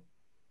loro,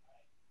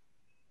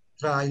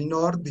 tra il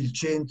nord, il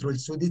centro, il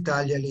sud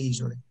Italia e le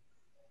isole.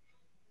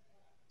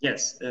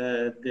 Yes,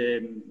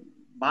 the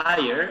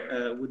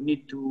buyer would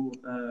need to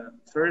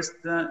first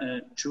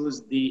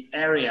choose the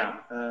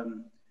area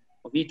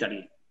of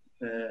Italy,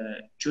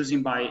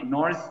 choosing by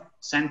north,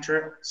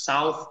 center,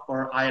 south,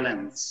 or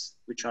islands,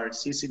 which are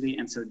Sicily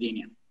and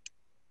Sardinia.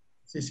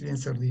 Sicilia e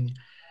Sardegna.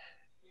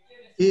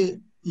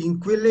 E in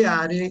quelle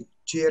aree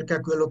cerca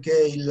quello che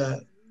è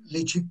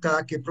le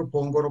città che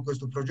propongono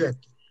questo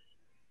progetto.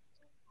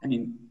 I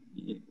mean,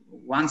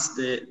 once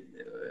the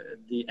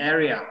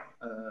area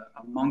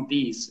among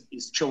these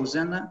is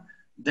chosen,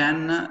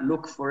 then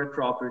look for a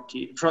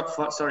property,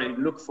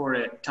 look for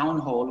a town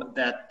hall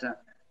that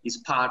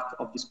is part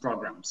of these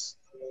programs.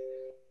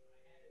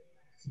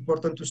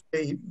 Important to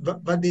say,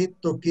 va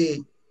detto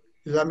che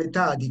la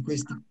metà di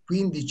questi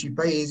 15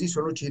 paesi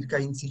sono circa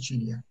in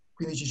Sicilia.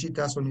 15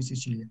 città sono in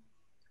Sicilia.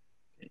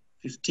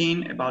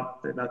 15, about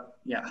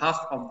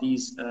half of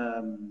these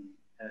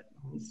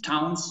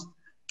towns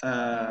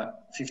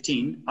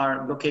 15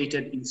 are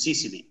located in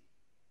Sicily.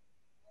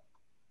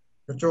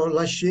 Perciò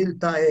la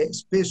scelta è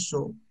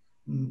spesso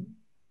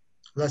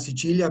la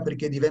Sicilia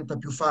perché diventa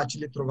più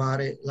facile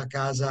trovare la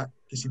casa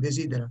che si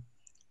desidera,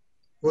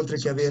 oltre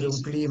che avere un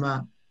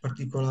clima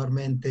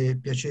particolarmente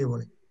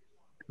piacevole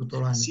tutto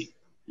l'anno.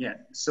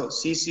 Yeah, so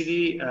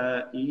Sicily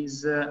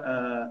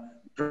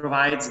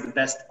provides the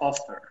best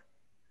offer.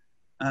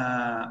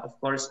 Of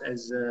course,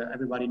 as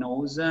everybody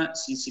knows,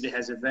 Sicily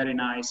has a very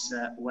nice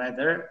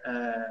weather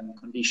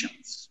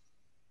conditions.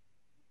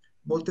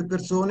 Molte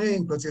persone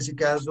in qualsiasi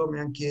caso mi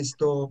hanno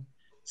chiesto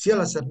sia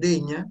la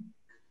Sardegna,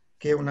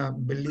 che è una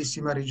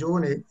bellissima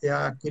regione e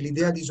ha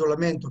quell'idea di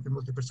isolamento che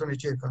molte persone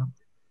cercano.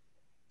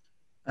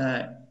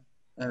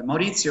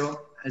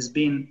 Maurizio has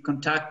been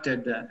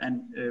contacted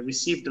and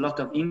received a lot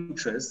of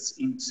interest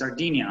in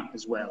Sardinia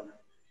as well,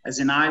 as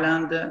an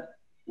island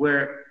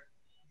where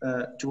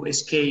to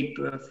escape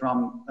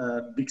from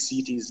big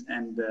cities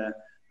and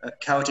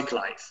chaotic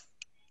life.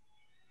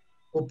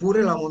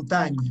 Oppure la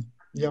montagna,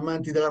 gli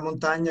amanti della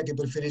montagna che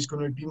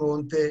preferiscono il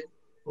Piemonte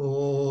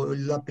o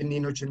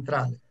l'Appennino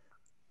centrale.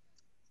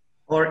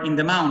 Or in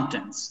the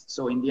mountains,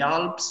 so in the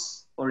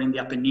Alps or in the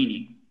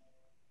Appennini.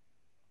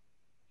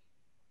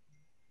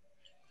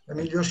 La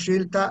miglior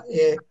scelta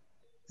è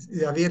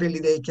avere le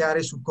idee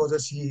chiare su cosa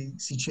si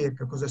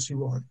cerca, cosa si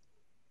vuole.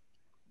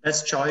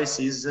 Best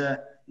choice is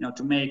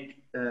to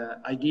make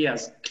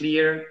ideas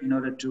clear in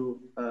order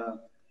to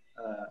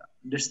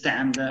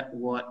understand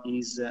what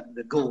is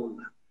the goal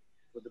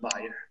for the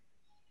buyer.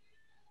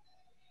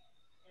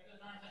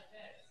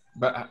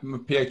 But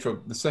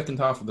Pietro, the second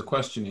half of the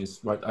question is,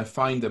 right, I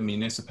find a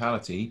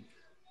municipality.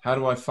 How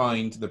do I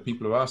find the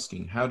people who are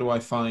asking? How do I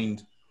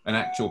find an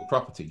actual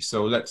property?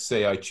 So let's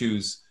say I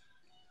choose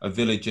a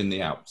village in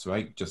the Alps,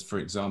 right? Just for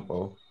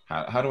example,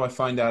 how do I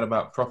find out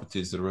about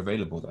properties that are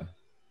available there?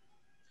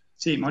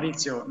 Sì,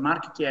 Maurizio,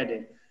 Mark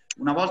chiede,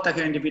 una volta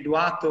che ho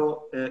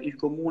individuato il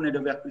comune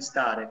dove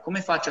acquistare,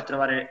 come faccio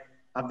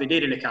a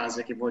vedere le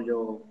case che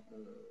voglio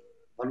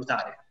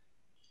valutare?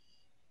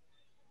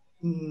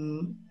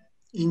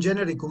 In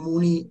genere i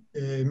comuni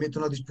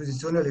mettono a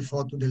disposizione le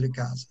foto delle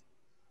case.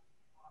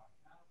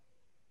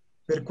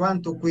 Per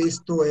quanto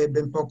questo è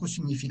ben poco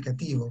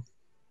significativo,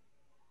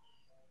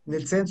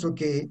 nel senso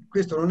che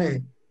questo non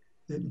è...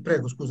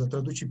 prego, scusa,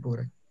 traduci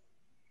pure.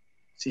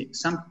 Sì,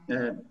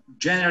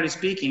 generally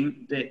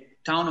speaking, the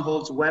town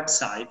hall's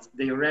website,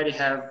 they already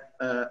have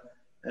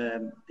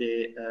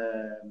the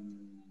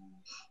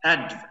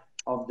ad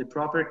of the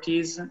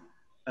properties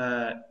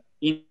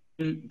in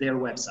their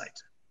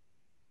website.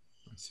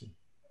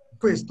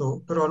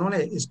 Questo però non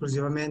è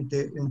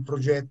esclusivamente un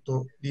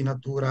progetto di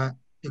natura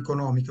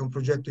economica, un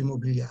progetto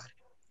immobiliare,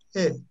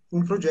 è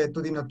un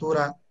progetto di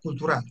natura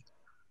culturale.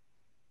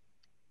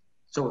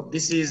 So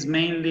this is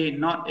mainly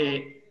not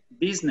a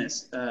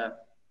business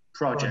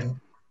project,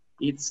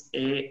 it's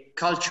a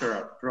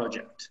cultural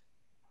project.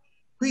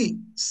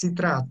 Qui si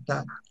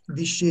tratta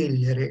di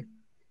scegliere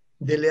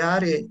delle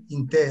aree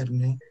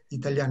interne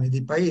italiane,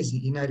 dei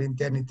paesi in aree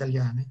interne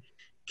italiane,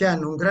 che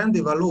hanno un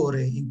grande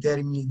valore in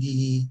termini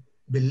di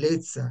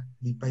bellezza,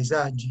 di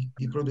paesaggi,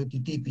 di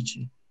prodotti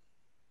tipici,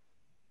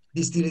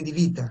 di stile di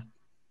vita,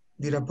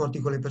 di rapporti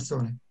con le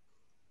persone.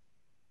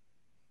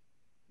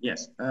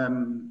 Yes,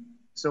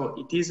 so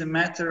it is a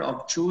matter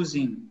of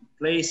choosing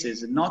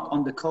places not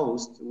on the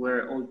coast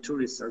where all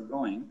tourists are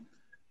going,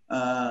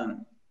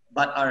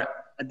 but are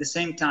at the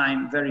same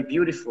time very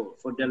beautiful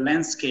for their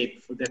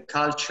landscape, for their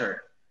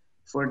culture,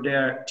 for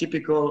their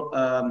typical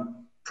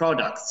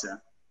products in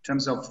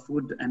terms of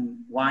food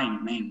and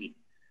wine mainly.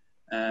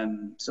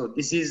 So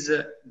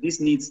this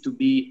needs to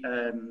be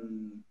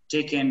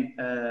taken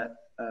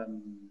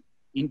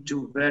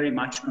into very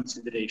much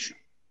consideration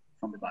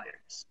from the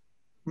buyers.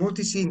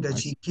 Molti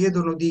sindaci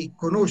chiedono di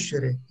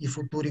conoscere i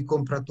futuri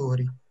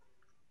compratori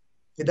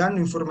e danno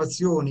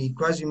informazioni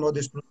quasi in modo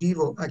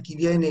esclusivo a chi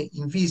viene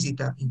in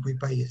visita in quei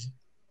paesi.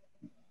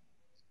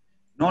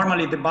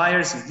 Normally the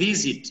buyers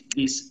visit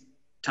these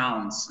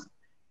towns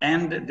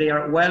and they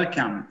are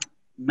welcomed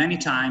many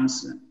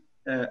times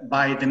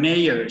by the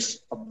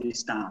mayors of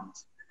these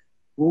towns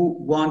who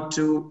want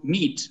to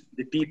meet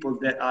the people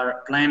that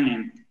are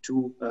planning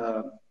to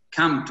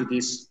come to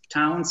these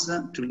towns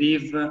to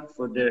live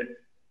for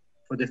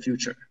the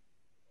future.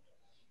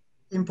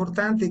 È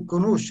importante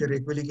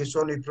conoscere quelli che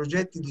sono i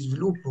progetti di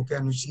sviluppo che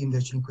hanno i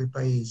sindaci in quei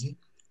paesi,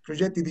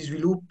 progetti di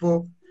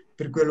sviluppo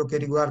per quello che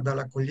riguarda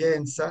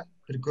l'accoglienza,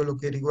 per quello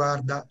che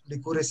riguarda le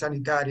cure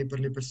sanitarie per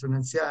le persone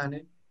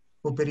anziane,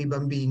 o per i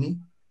bambini,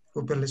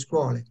 o per le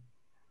scuole,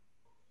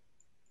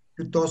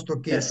 piuttosto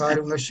che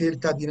fare una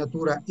scelta di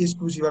natura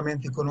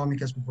esclusivamente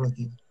economica e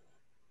speculativa.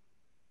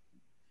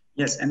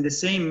 Yes, and the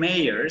same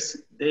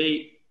mayors,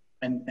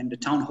 and the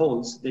town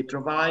halls, they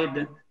provide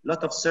a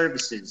lot of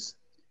services.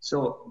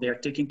 So they are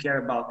taking care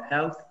about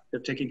health,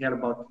 they're taking care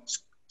about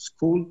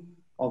school,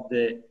 of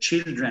the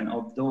children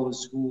of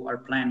those who are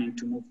planning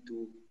to move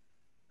to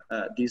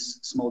these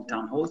small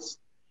town halls,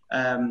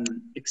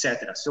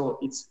 etc. So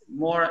it's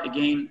more,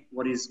 again,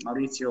 what is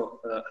Maurizio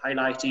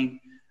highlighting,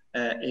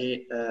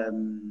 a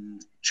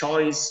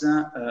choice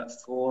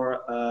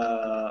for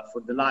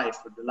the life,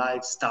 for the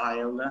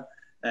lifestyle,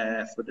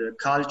 for the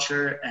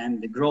culture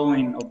and the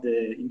growing of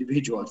the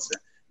individuals,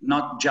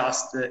 not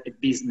just a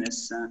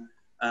business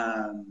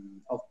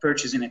of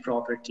purchasing a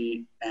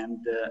property and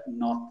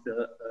not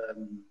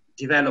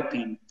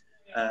developing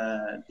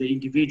the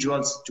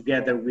individuals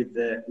together with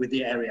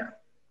the area.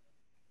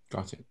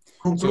 Got it.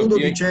 Concludo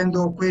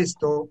dicendo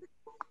questo: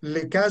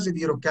 le case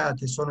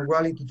diroccate sono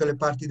uguali in tutte le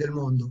parti del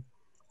mondo.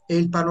 È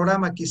il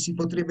panorama che si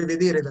potrebbe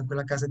vedere da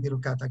quella casa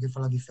diroccata che fa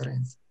la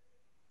differenza.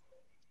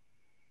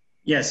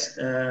 Yes,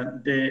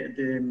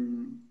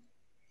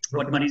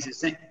 what Marisa is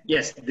saying,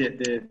 yes,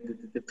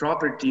 the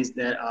properties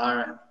that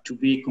are to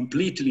be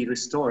completely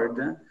restored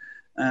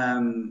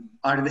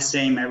are the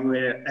same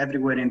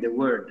everywhere in the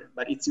world.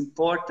 But it's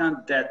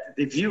important that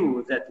the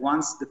view that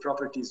once the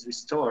property is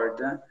restored,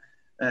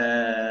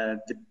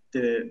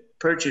 the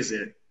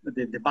purchaser,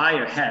 the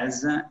buyer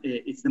has,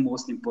 it's the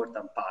most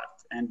important part.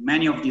 And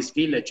many of these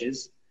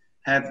villages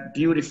have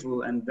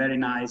beautiful and very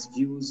nice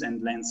views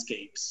and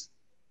landscapes.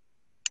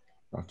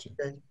 Gotcha.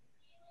 Okay.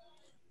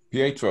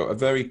 Pietro, a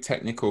very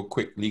technical,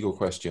 quick legal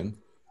question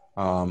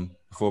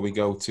before we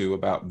go to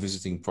about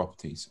visiting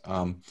properties.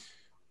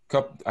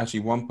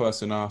 Actually, one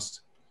person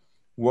asked,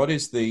 what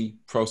is the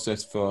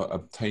process for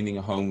obtaining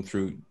a home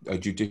through a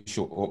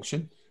judicial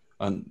auction?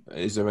 And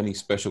is there any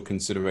special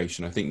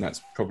consideration? I think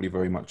that's probably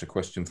very much a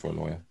question for a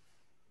lawyer.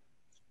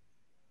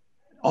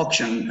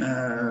 Auction,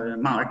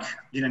 Mark,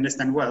 did I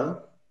understand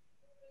well?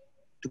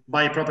 To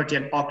buy a property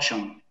at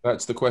auction.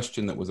 That's the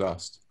question that was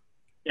asked.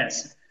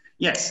 Yes,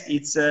 yes,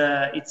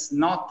 it's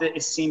not a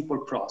simple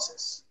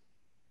process.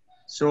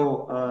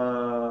 So,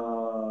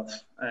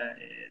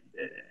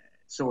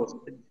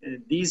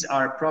 these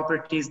are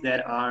properties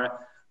that are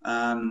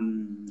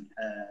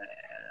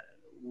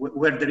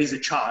where there is a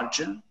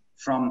charge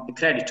from a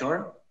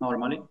creditor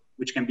normally,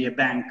 which can be a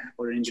bank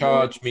or an individual.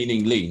 Charge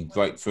meaning lien,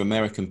 right? For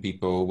American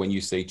people, when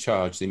you say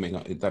charge, they may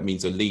not, that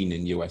means a lien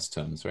in US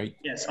terms, right?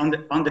 Yes, on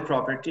the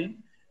property,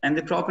 and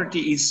the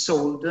property is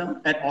sold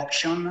at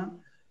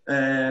auction,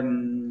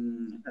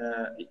 and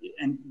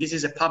this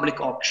is a public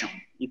auction.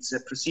 It's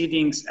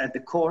proceedings at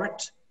the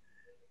court,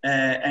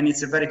 and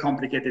it's a very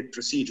complicated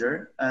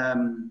procedure.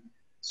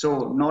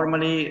 So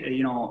normally,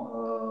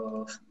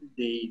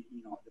 the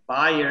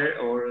buyer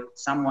or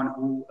someone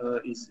who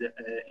is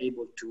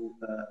able to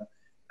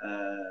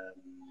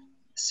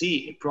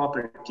see a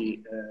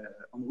property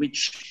on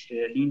which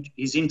he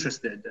is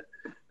interested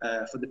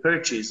for the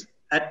purchase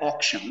at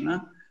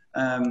auction,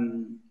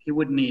 he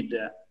would need,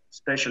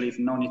 especially if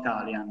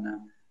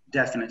non-Italian,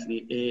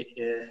 definitely a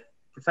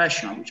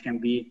professional, which can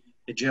be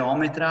a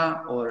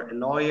geometra or a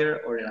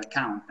lawyer or an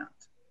accountant,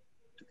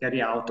 to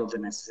carry out all the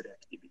necessary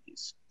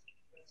activities.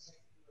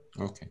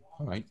 Okay,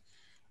 all right.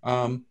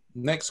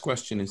 Next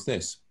question is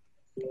this.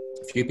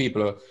 A few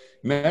people are,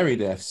 Mary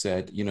there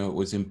said, it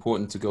was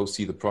important to go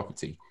see the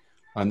property.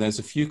 And there's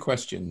a few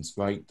questions,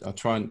 right? I'll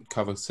try and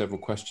cover several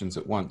questions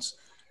at once.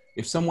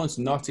 If someone's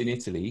not in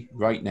Italy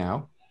right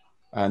now,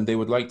 and they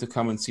would like to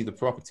come and see the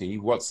property,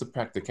 what's the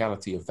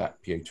practicality of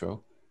that,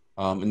 Pietro?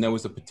 And there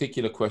was a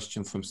particular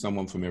question from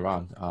someone from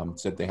Iran,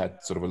 said they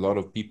had sort of a lot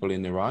of people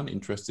in Iran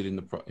interested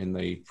in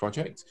the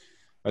project.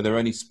 Are there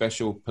any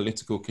special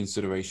political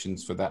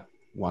considerations for that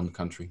one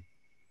country?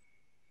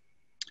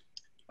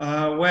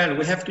 Well,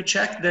 we have to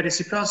check the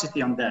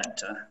reciprocity on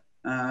that.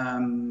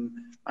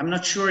 I'm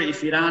not sure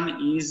if Iran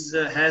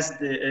has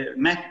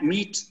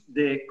meet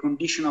the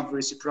condition of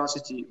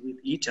reciprocity with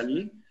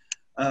Italy.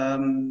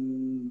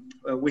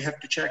 We have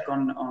to check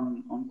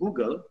on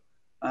Google.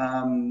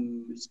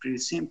 It's pretty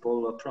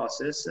simple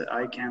process.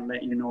 I can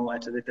let you know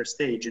at a later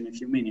stage in a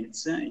few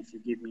minutes if you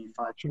give me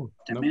 5 or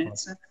 10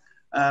 minutes.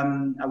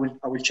 I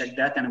will check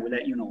that and I will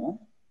let you know.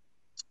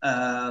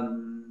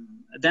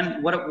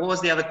 Then what was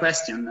the other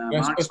question?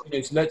 Mark? Question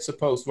is, let's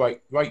suppose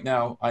right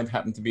now I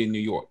happen to be in New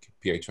York,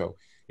 Pietro.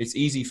 It's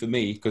easy for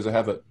me because I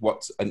have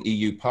an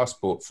EU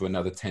passport for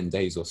another 10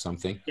 days or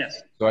something.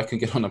 Yes. So I can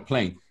get on a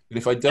plane. But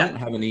if I don't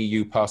have an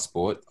EU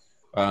passport,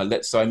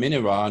 let's say I'm in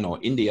Iran or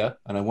India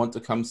and I want to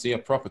come see a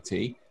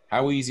property,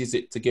 how easy is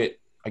it to get,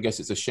 I guess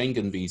it's a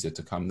Schengen visa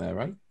to come there,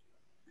 right?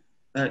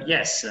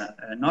 Yes,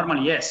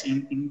 normally yes.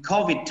 In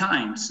COVID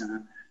times,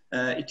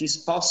 it is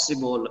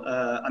possible.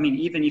 I mean,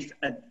 even if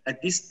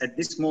at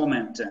this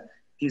moment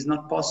it is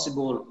not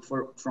possible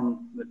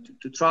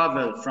to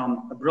travel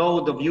from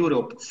abroad of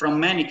Europe, from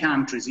many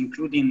countries,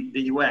 including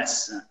the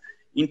US,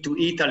 into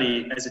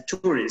Italy as a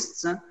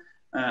tourist.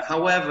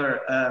 However,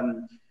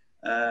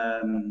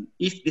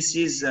 if this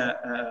is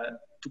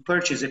to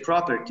purchase a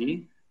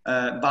property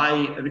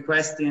by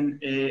requesting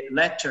a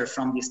letter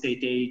from the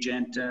estate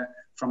agent,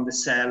 from the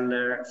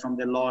seller, from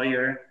the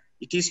lawyer,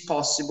 it is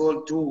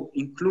possible to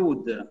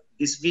include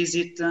this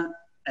visit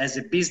as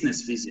a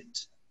business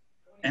visit.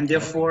 And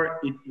therefore,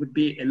 it would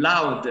be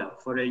allowed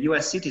for a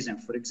US citizen,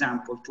 for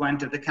example, to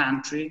enter the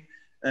country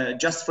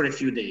just for a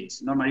few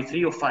days, normally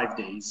 3 or 5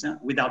 days,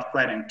 without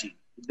quarantine.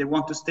 If they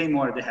want to stay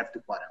more, they have to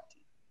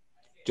quarantine.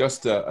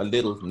 just a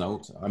little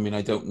note. I mean,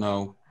 I don't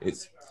know.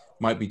 It's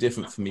might be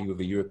different for me with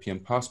a European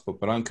passport,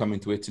 but I'm coming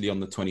to Italy on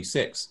the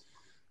 26th,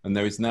 and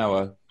there is now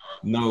a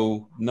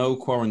no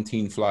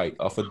quarantine flight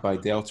offered by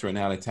Delta and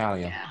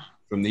Alitalia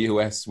from the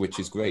US, which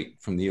is great.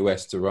 From the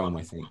US to Rome,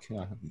 I think.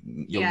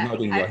 You're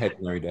nodding your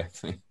head, Mary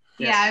Beth.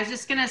 Yeah, I was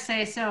just gonna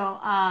say, so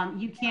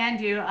you can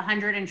do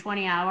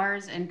 120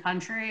 hours in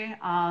country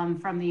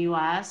from the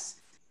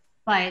U.S.,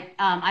 but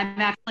I'm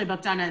actually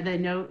booked on the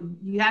note.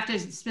 You have to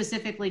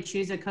specifically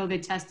choose a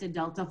COVID tested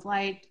Delta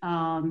flight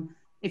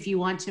if you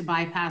want to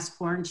bypass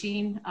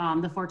quarantine,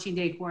 the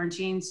 14-day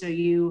quarantine. So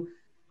you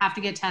have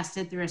to get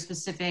tested through a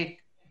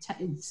specific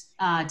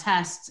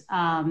test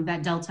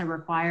that Delta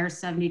requires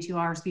 72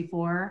 hours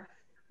before.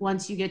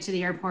 Once you get to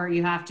the airport,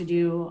 you have to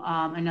do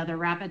another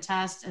rapid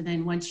test. And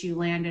then once you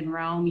land in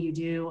Rome, you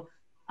do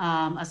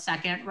a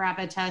second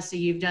rapid test. So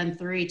you've done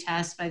 3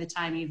 tests by the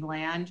time you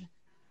land.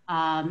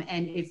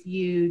 And if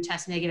you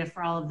test negative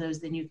for all of those,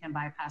 then you can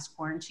bypass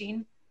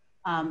quarantine.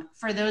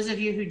 For those of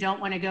you who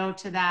don't want to go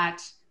to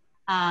that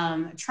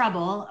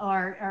trouble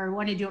or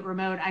want to do it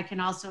remote, I can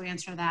also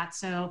answer that.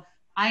 So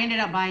I ended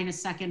up buying a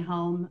second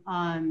home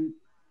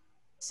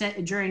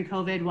during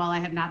COVID while I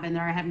have not been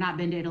there. I have not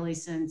been to Italy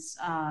since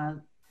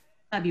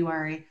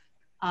February.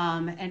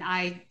 And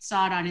I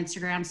saw it on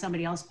Instagram.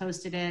 Somebody else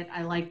posted it.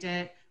 I liked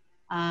it.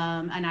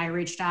 And I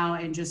reached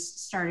out and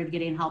just started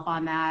getting help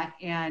on that.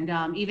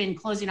 And even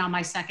closing on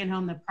my second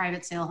home, the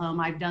private sale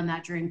home, I've done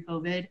that during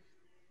COVID.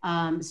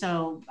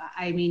 So,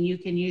 I mean, you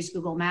can use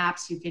Google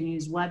Maps, you can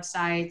use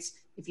websites.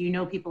 If you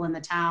know people in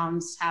the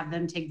towns, have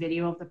them take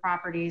video of the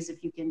properties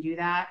if you can do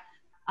that.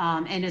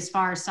 And as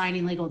far as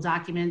signing legal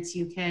documents,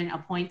 you can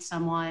appoint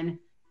someone.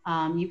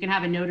 You can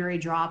have a notary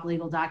drop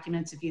legal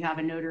documents if you have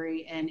a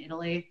notary in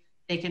Italy.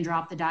 They can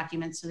drop the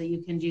documents so that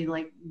you can do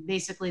like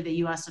basically the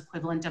US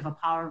equivalent of a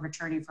power of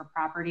attorney for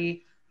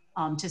property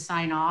to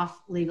sign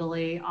off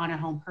legally on a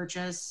home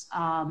purchase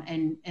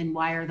and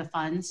wire the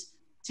funds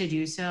to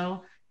do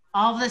so.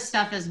 All of this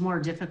stuff is more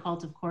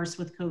difficult, of course,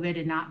 with COVID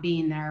and not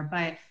being there,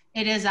 but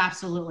it is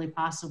absolutely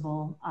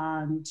possible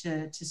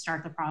to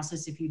start the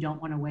process if you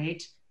don't want to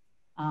wait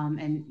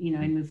and, you know,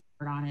 and move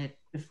forward on it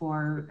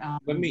before.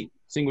 Let me,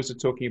 seeing we're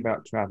talking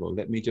about travel,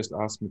 let me just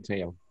ask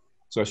Matteo.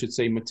 So I should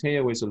say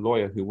Matteo is a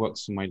lawyer who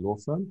works for my law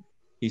firm.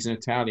 He's an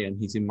Italian,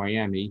 he's in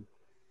Miami,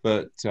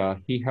 but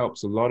he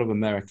helps a lot of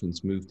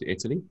Americans move to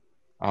Italy.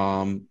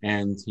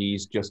 And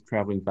he's just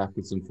traveling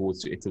backwards and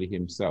forwards to Italy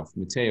himself.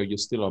 Matteo, you're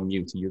still on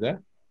mute, are you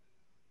there?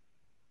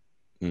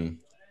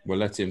 We'll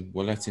let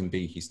him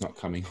be, he's not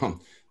coming on.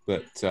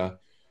 But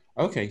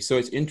okay, so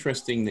it's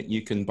interesting that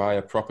you can buy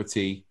a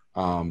property,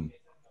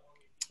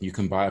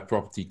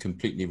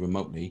 completely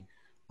remotely.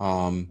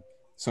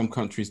 Some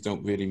countries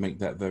don't really make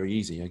that very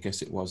easy. I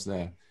guess it was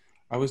there.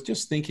 I was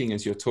just thinking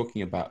as you're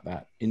talking about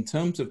that, in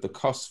terms of the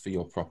cost for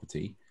your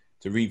property,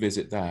 to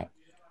revisit that,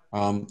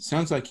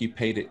 sounds like you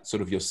paid it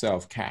sort of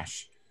yourself,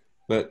 cash.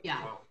 But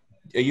yeah.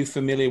 Are you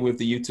familiar with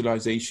the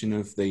utilization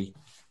of the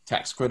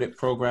tax credit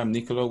program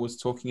Niccolo was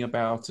talking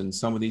about and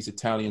some of these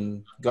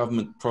Italian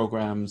government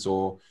programs,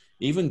 or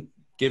even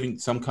giving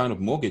some kind of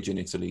mortgage in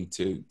Italy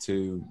to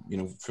you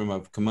know, from a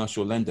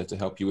commercial lender to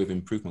help you with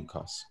improvement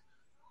costs?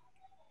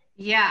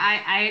 Yeah,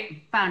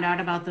 I found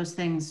out about those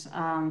things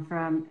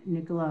from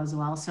Nicola as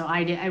well. So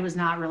I was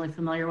not really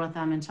familiar with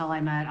them until I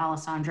met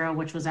Alessandro,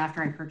 which was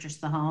after I purchased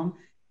the home.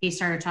 He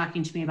started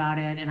talking to me about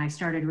it and I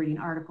started reading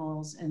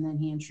articles and then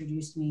he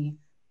introduced me.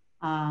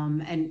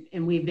 And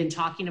we've been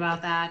talking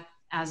about that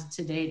as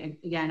to date.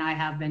 Again, I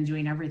have been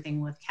doing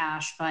everything with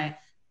cash, but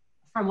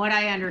from what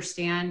I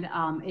understand,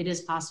 it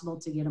is possible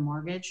to get a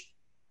mortgage.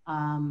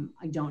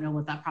 I don't know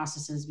what that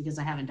process is because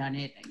I haven't done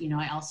it. You know,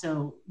 I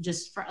also,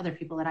 just for other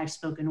people that I've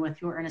spoken with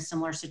who are in a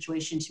similar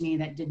situation to me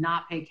that did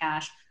not pay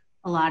cash,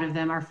 a lot of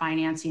them are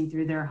financing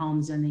through their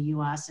homes in the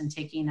US and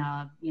taking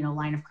a, you know,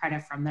 line of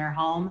credit from their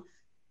home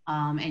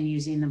and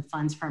using the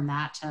funds from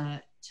that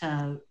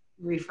to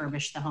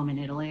refurbish the home in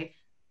Italy.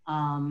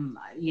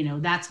 You know,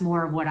 that's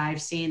more of what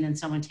I've seen than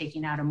someone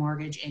taking out a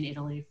mortgage in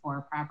Italy for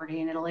a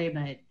property in Italy.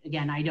 But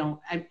again, I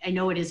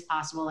know it is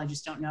possible. I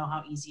just don't know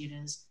how easy it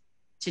is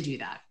to do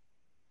that.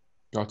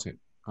 Got it.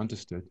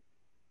 Understood.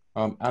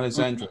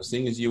 Alessandra,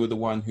 seeing as you were the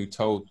one who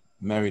told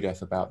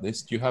Meredith about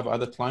this, do you have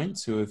other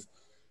clients who have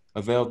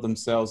availed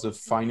themselves of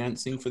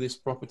financing for this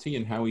property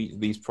and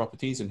these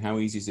properties, and how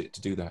easy is it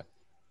to do that?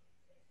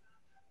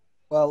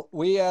 Well,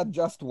 we had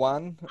just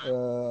one,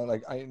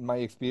 in my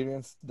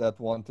experience, that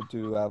wanted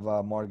to have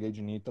a mortgage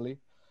in Italy.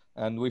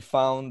 And we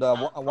found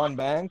one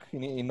bank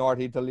in North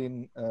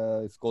Italy.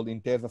 It's called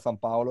Intesa San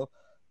Paolo.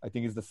 I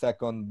think it's the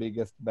second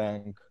biggest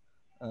bank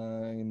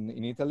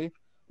in Italy,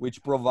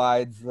 which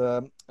provides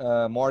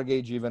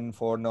mortgage even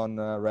for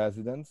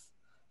non-residents.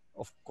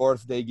 Of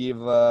course, they give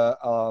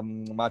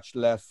much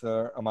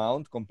lesser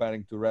amount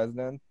comparing to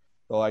resident.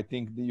 So I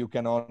think that you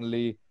can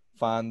only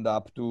fund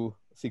up to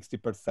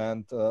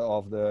 60%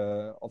 of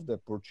the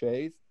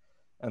purchase,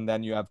 and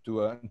then you have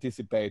to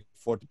anticipate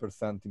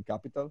 40% in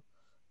capital.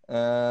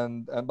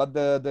 and but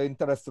the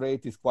interest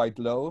rate is quite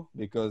low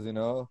because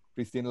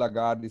Christine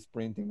Lagarde is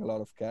printing a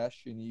lot of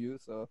cash in EU,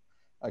 so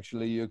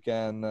actually you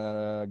can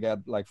get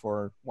like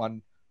for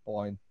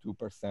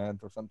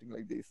 1.2% or something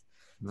like this.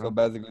 So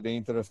basically the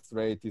interest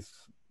rate is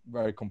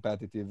very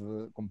competitive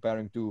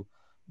comparing to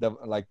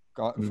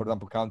for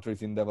example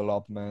countries in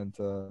development,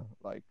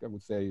 like I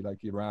would say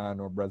like Iran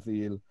or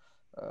Brazil,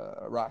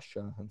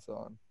 Russia, and so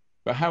on.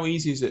 But how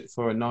easy is it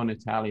for a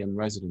non-Italian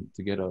resident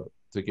to get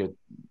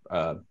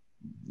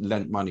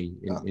lent money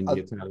in the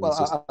Italian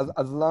system?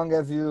 As long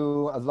as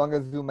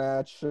you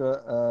match.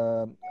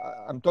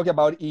 I'm talking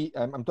about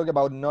I'm talking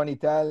about I'm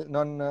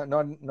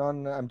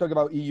talking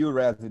about EU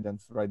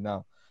residents right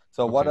now.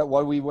 So Okay.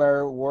 what we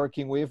were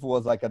working with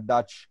was like a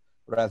Dutch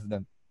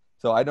resident.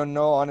 So I don't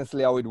know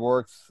honestly how it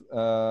works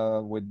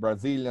with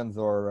Brazilians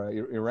or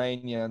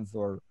Iranians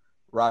or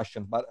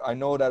Russians, but I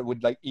know that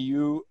with like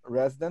EU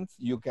residents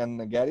you can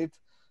get it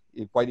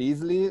quite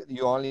easily.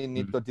 You only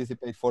need to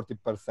anticipate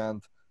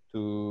 40%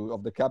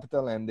 of the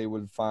capital, and they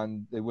will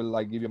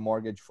like give you a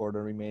mortgage for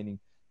the remaining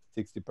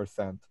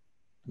 60%.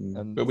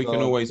 And but we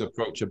can always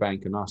approach a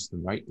bank and ask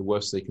them, right? The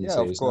worst they can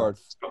say is, no,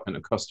 it's not going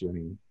to cost you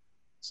anything.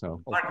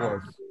 So of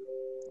course.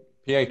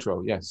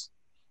 Pietro, yes.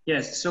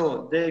 Yes,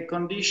 so the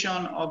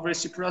condition of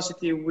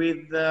reciprocity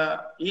with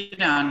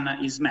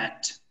Iran is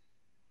met.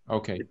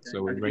 Okay,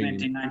 so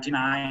agreement in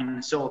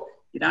 1999. So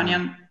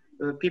Iranian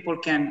people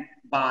can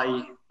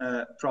buy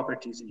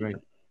properties in Italy.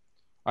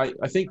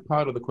 I think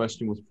part of the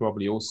question was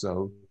probably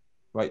also,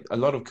 right, a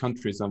lot of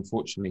countries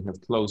unfortunately have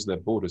closed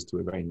their borders to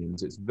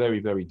Iranians. It's very,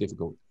 very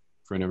difficult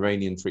for an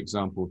Iranian, for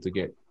example, to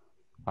get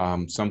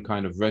some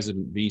kind of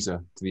resident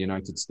visa to the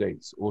United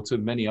States or to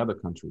many other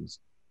countries.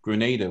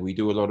 Grenada, we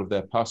do a lot of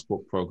their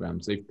passport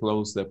programs. They've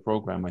closed their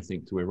program, I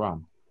think, to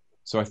Iran.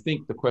 So I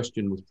think the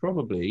question was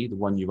probably the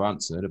one you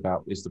answered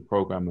about, is the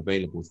program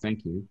available?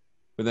 Thank you.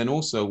 But then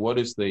also, what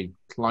is the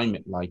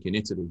climate like in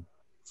Italy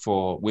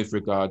with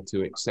regard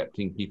to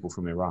accepting people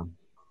from Iran?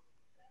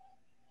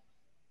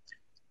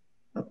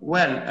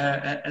 Well,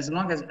 as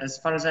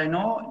far as I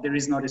know, there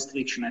is no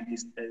restriction at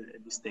this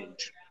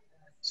stage.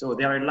 So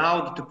they are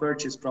allowed to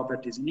purchase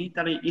properties in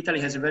Italy.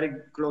 Italy has a very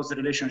close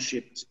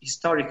relationship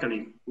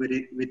historically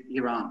with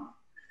Iran.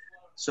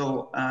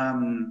 So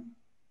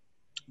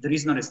there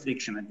is no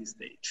restriction at this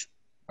stage.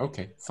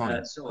 Okay,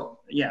 fine. So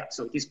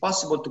it is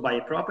possible to buy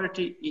a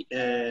property.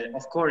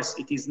 Of course,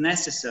 it is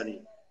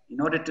necessary in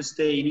order to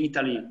stay in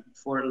Italy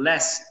for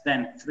less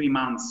than 3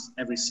 months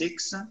every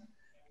 6,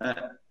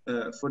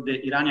 for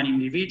the Iranian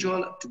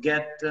individual to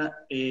get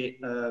a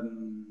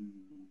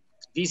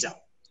visa,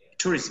 a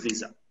tourist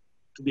visa,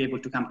 to be able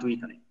to come to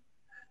Italy.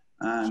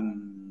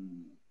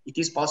 It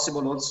is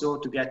possible also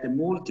to get a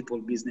multiple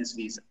business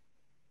visa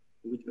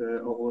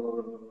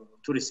or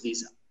tourist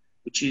visa,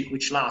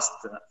 which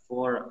lasts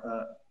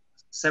for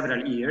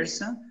several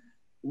years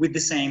with the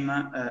same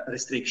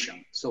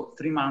restriction. So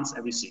 3 months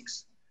every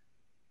 6.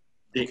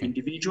 The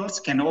individuals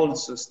can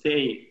also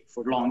stay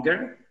for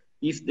longer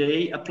if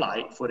they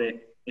apply for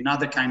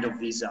another kind of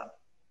visa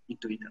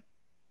into Italy.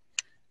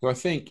 So I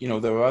think,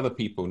 there are other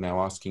people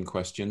now asking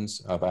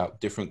questions about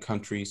different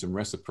countries and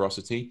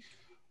reciprocity.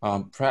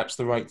 Perhaps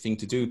the right thing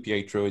to do,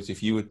 Pietro, is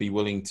if you would be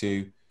willing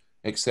to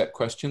accept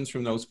questions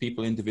from those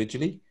people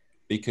individually,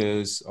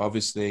 because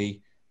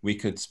obviously we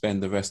could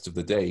spend the rest of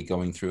the day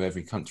going through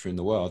every country in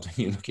the world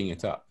and looking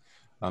it up.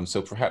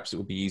 So perhaps it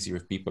would be easier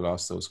if people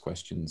ask those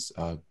questions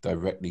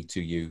directly to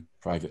you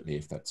privately,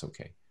 if that's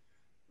okay.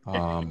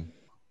 All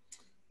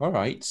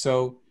right.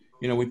 So,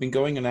 we've been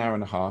going an hour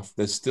and a half.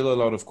 There's still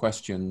a lot of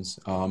questions.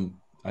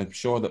 I'm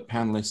sure that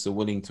panelists are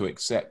willing to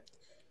accept,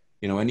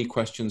 any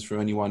questions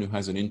from anyone who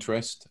has an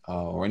interest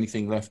or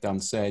anything left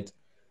unsaid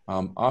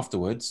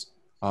afterwards.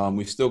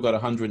 We've still got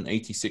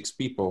 186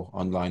 people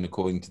online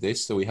according to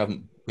this, so we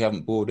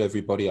haven't bored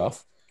everybody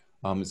off.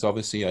 It's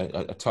obviously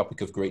a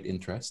topic of great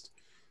interest.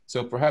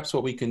 So perhaps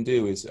what we can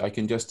do is I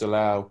can just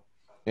allow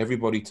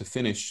everybody to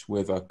finish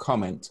with a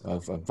comment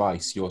of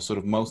advice, your sort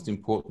of most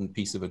important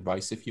piece of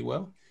advice, if you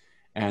will.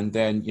 And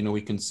then,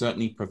 we can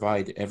certainly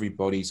provide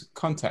everybody's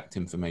contact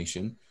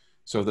information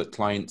so that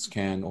clients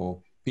can, or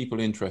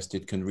people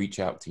interested can reach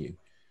out to you.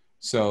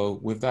 So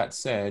with that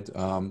said,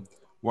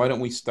 why don't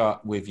we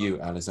start with you,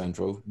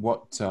 Alessandro?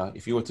 What,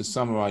 if you were to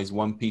summarize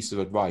one piece of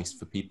advice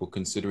for people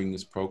considering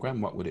this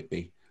program, what would it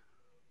be?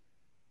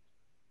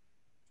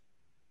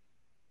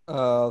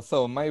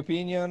 So in my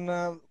opinion,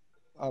 a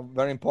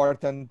very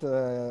important,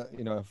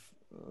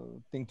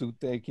 thing to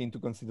take into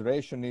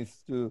consideration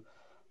is to,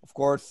 of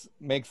course,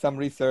 make some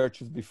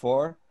researches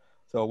before.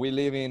 So we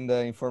live in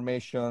the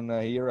information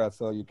era,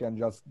 so you can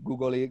just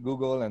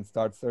Google and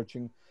start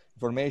searching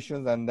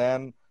information, and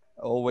then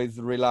always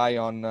rely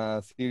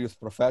on serious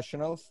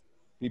professionals,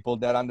 people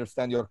that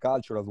understand your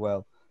culture as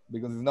well,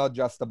 because it's not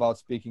just about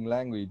speaking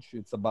language,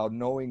 it's about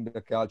knowing the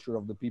culture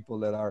of the people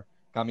that are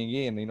coming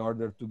in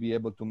order to be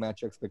able to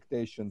match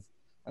expectations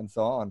and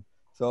so on.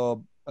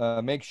 So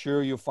make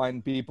sure you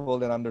find people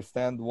that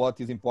understand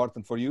what is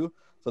important for you,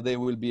 so they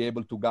will be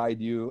able to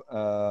guide you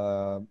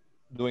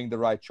doing the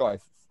right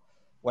choices.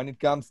 when it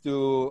comes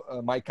to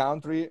my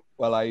country,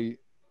 well, I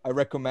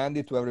recommend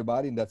it to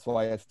everybody, and that's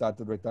why I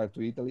started Retire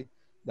to Italy.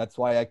 That's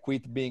why I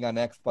quit being an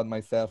expat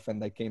myself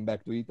and I came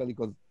back to Italy,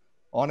 because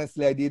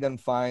honestly, I didn't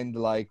find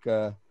like,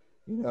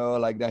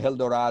 like the El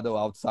Dorado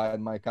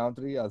outside my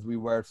country as we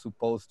were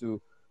supposed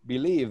to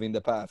believe in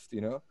the past,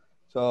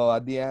 So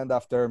at the end,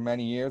 after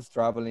many years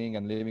traveling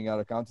and living in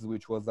other countries,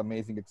 which was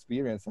amazing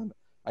experience, and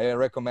I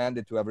recommend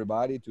it to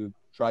everybody to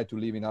try to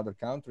live in other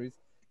countries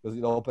because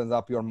it opens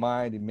up your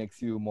mind, it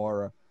makes you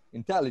more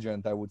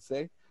intelligent, I would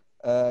say,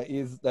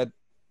 is that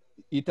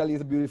Italy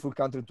is a beautiful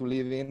country to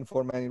live in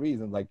for many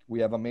reasons. Like we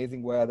have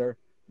amazing weather,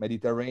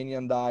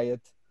 Mediterranean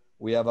diet,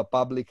 we have a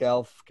public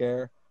health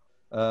care,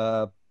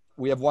 uh,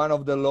 we have one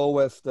of the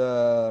lowest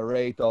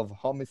rate of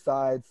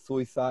homicides,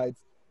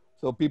 suicides.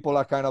 So people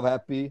are kind of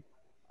happy.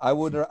 I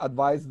would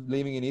advise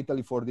living in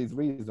Italy for this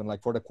reason,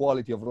 like for the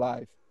quality of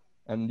life.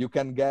 And you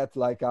can get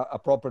like a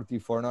property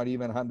for not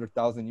even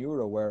 100,000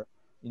 euro, where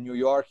in New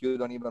York you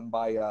don't even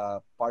buy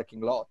a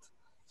parking lot.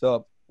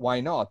 So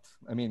why not?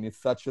 I mean,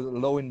 it's such a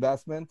low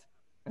investment,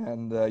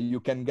 and you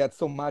can get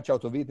so much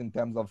out of it in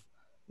terms of,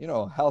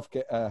 health,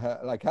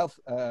 like health,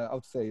 I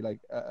would say,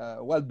 like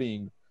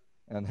well-being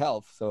and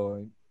health.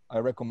 So I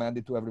recommend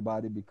it to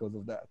everybody because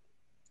of that.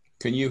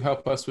 Can you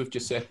help us with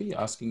Giuseppe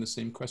asking the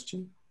same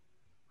question?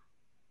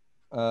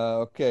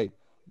 Ok,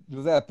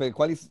 Giuseppe,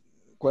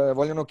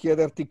 vogliono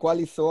chiederti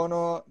quali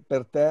sono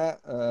per te,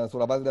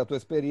 sulla base della tua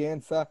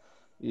esperienza,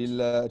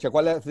 cioè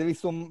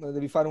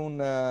devi fare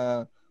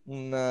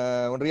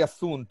un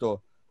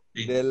riassunto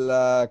Sì.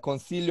 del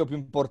consiglio più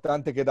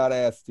importante che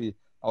daresti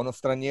a uno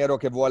straniero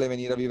che vuole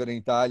venire a vivere in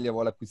Italia,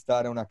 vuole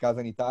acquistare una casa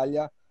in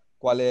Italia,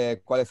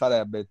 quale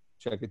sarebbe?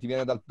 Cioè, che ti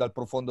viene dal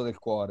profondo del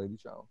cuore,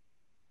 diciamo.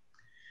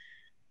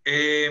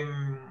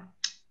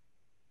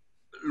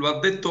 Lo ha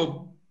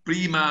detto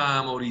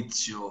prima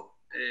Maurizio,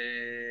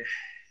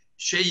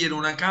 scegliere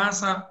una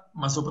casa,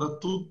 ma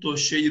soprattutto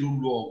scegliere un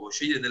luogo,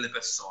 scegliere delle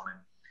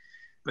persone,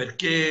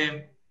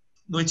 perché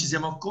noi ci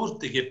siamo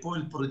accorti che poi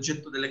il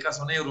progetto delle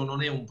case euro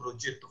non è un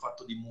progetto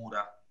fatto di mura,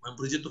 ma è un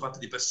progetto fatto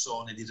di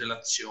persone, di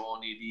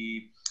relazioni,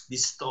 di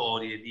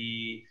storie,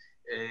 di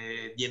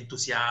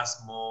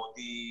entusiasmo,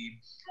 di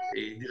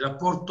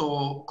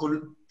rapporto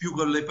più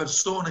con le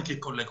persone che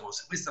con le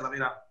cose. Questa è la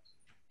vera,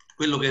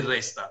 quello che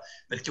resta,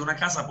 perché una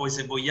casa poi,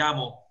 se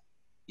vogliamo,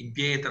 in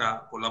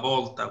pietra, con la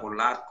volta, con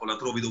l'arco, la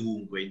trovi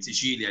dovunque, in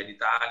Sicilia, in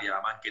Italia,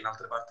 ma anche in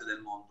altre parti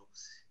del mondo.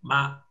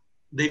 Ma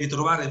devi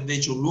trovare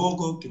invece un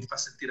luogo che ti fa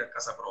sentire a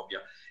casa propria,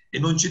 e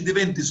non ci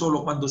diventi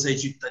solo quando sei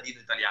cittadino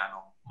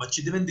italiano, ma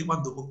ci diventi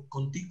quando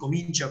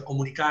cominci a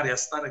comunicare, a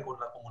stare con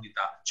la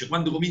comunità, cioè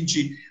quando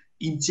cominci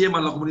insieme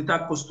alla comunità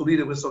a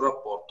costruire questo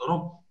rapporto,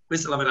 no?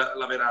 Questa è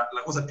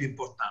la cosa più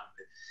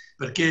importante,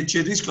 perché c'è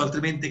il rischio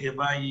altrimenti che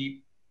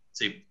vai...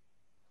 Sì.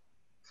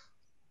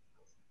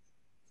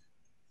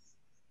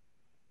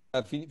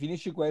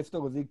 Finisci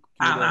questo così chiudo.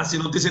 Ah, sì,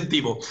 non ti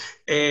sentivo.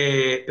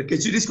 Perché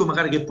c'è il rischio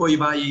magari che poi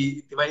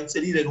ti vai a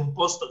inserire in un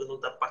posto che non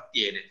ti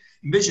appartiene.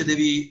 Invece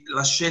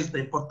la scelta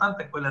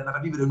importante è quella di andare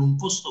a vivere in un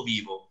posto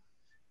vivo.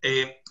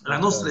 La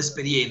nostra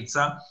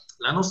esperienza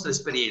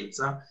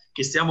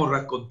che stiamo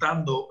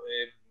raccontando,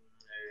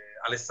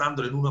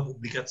 Alessandro, in una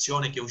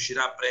pubblicazione che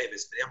uscirà a breve,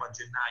 speriamo a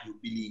gennaio,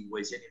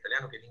 bilingue, sia in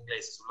italiano che in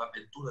inglese,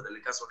 sull'avventura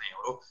delle case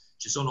euro.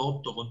 Ci sono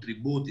 8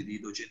 contributi di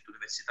docenti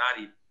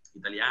universitari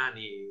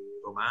italiani,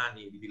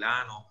 romani, di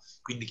Milano,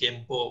 quindi che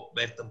un po'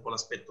 verte un po'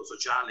 l'aspetto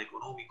sociale,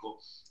 economico,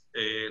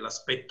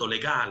 l'aspetto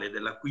legale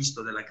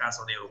dell'acquisto della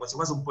casa euro, quasi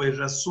quasi un po' il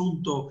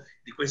riassunto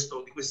di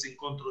questo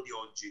incontro di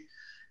oggi.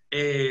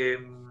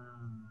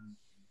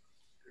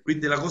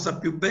 Quindi la cosa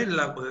più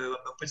bella,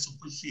 ho perso un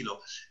po' il filo,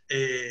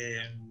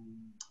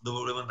 dove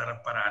volevo andare a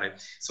parare.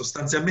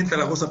 Sostanzialmente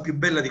la cosa più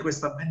bella di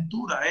questa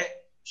avventura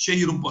è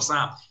scegliere un po'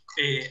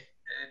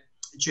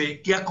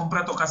 cioè, chi ha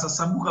comprato casa a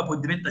Sambuca poi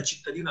diventa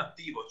cittadino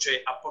attivo, cioè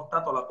ha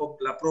portato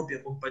la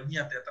propria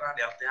compagnia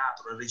teatrale al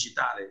teatro, a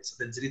recitare, è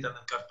stata inserita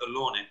nel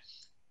cartellone.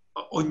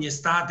 Ogni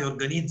estate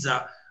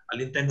organizza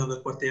all'interno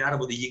del quartiere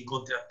arabo degli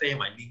incontri a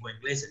tema in lingua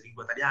inglese e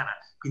lingua italiana,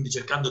 quindi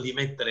cercando di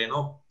mettere,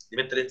 no? Di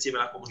mettere insieme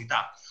la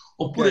comunità.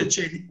 Oppure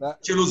c'è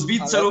lo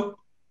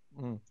svizzero,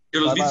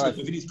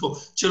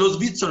 c'è lo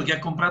svizzero che ha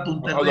comprato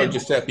un terreno,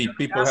 Giuseppe,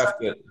 people have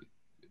to...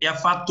 e ha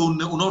fatto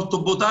un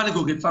orto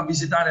botanico che fa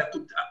visitare a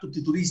tutti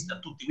i turisti, a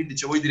tutti. Quindi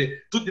vuoi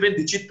dire, tu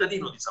diventi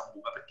cittadino di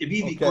Sambuca perché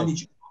vivi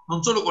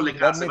non solo con le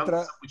case, ma con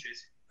i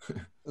sambucesi.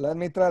 Let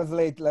me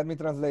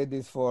translate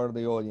this for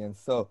the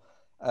audience. So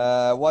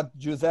what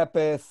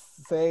Giuseppe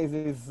says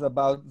is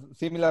about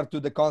similar to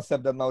the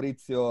concept that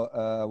Maurizio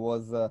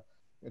was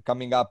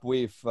coming up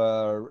with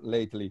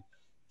lately.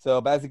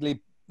 So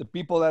basically, the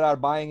people that are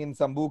buying in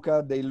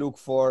Sambuca, they look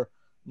for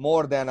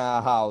more than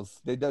a house.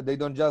 They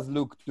don't just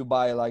look to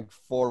buy like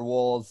 4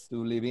 walls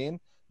to live in.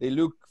 They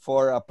look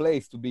for a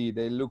place to be.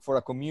 They look for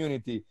a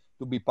community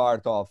to be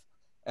part of.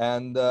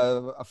 And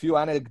a few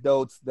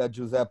anecdotes that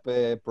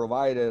Giuseppe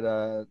provided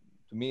to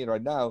me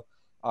right now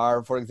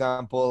are, for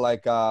example,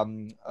 like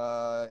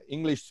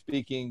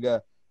English-speaking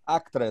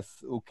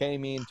actress who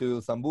came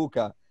into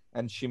Sambuca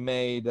and she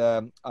made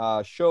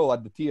a show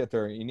at the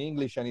theater in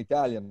English and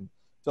Italian.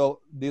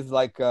 So this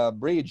like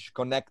bridge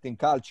connecting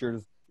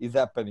cultures is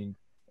happening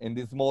in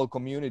these small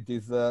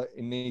communities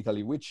in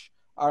Italy, which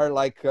are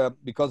like,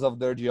 because of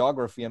their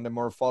geography and the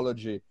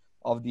morphology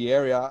of the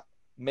area,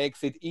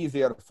 makes it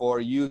easier for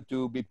you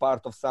to be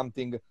part of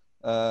something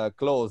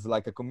close,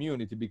 like a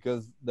community,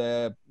 because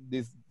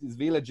these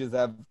villages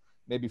have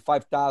maybe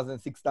 5,000,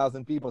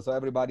 6,000 people, so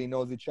everybody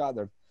knows each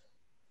other.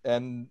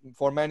 And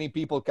for many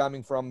people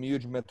coming from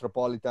huge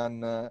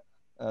metropolitan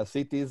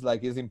cities,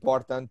 like, it's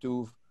important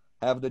to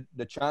have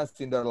the chance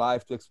in their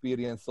life to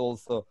experience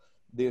also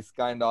this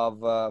kind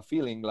of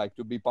feeling, like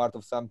to be part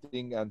of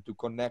something and to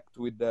connect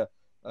with the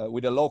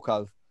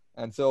locals.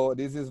 And so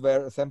this is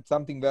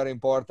something very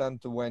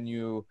important when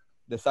you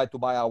decide to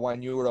buy a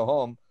 €1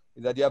 home,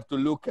 is that you have to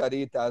look at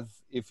it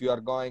as if you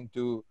are going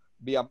to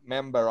be a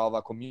member of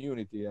a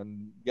community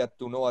and get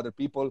to know other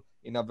people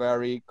in a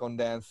very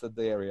condensed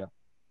area.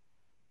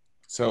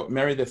 So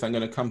Meredith, I'm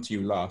going to come to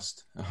you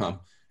last.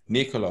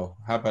 Nicolo,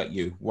 how about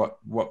you?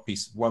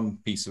 One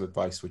piece of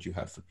advice would you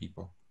have for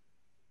people?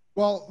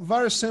 Well,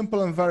 very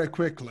simple and very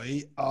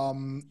quickly,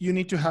 you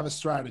need to have a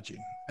strategy.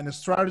 And a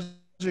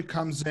strategy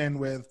comes in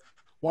with,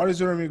 what is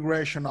your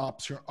immigration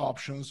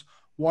options?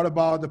 What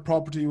about the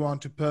property you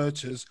want to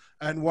purchase?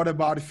 And what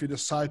about if you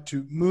decide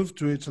to move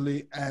to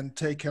Italy and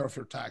take care of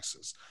your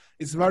taxes?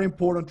 It's very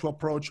important to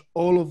approach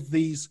all of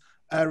these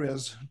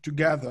areas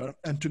together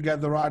and to get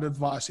the right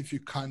advice if you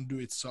can't do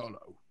it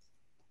solo.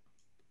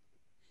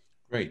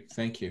 Great,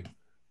 thank you.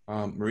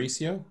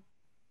 Mauricio?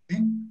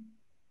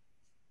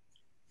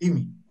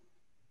 Dimmi.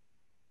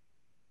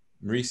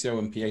 Mauricio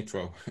and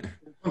Pietro.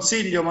 Un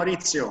consiglio,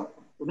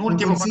 Maurizio, un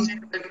ultimo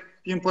consiglio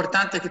più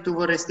importante che tu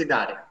vorresti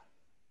dare.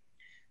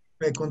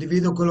 Beh,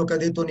 condivido quello che ha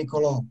detto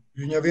Nicolò,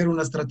 bisogna avere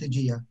una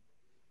strategia,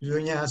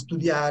 bisogna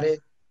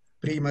studiare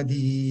prima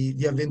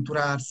di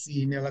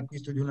avventurarsi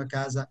nell'acquisto di una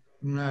casa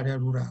in un'area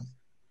rurale.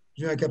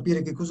 Bisogna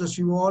capire che cosa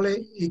si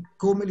vuole e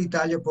come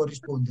l'Italia può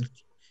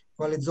risponderci,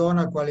 quale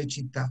zona, quale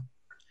città.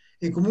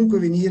 E comunque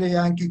venire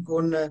anche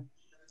con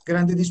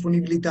grande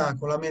disponibilità,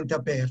 con la mente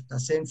aperta,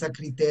 senza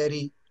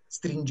criteri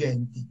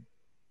stringenti.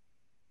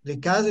 Le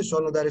case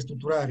sono da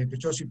ristrutturare,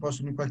 perciò si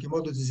possono in qualche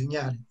modo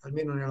disegnare,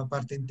 almeno nella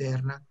parte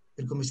interna,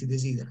 per come si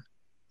desidera.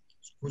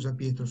 Scusa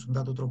Pietro, sono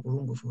andato troppo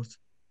lungo forse.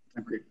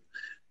 Tranquillo.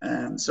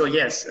 So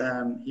yes,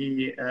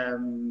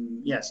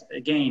 yes,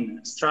 again,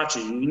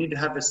 strategy. You need to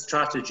have a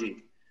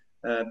strategy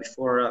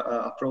before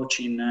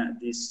approaching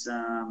this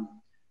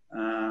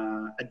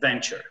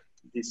adventure,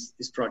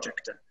 this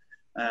project.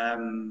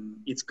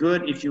 It's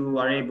good if you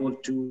are able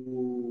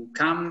to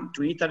come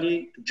to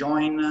Italy, to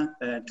join,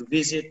 to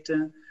visit,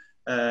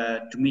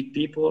 to meet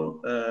people,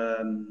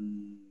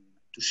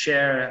 to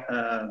share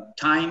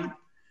time.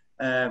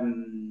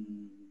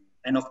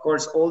 And of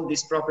course, all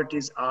these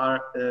properties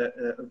are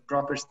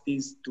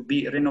properties to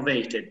be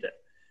renovated.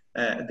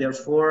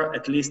 Therefore,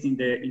 at least in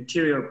the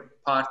interior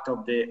part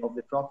of the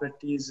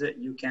properties,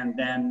 you can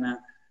then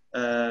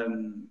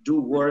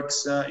do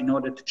works in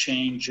order to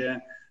change,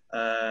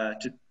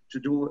 to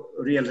do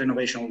real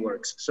renovation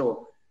works.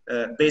 So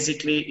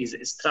basically, is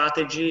a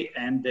strategy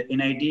and an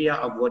idea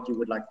of what you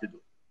would like to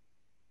do.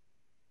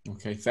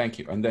 Okay, thank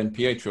you. And then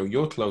Pietro,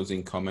 your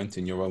closing comment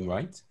in your own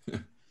right.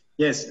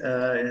 Yes,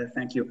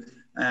 thank you.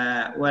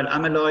 Well,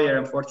 I'm a lawyer,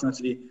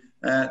 unfortunately.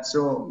 Why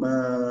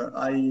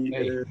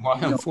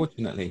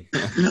unfortunately?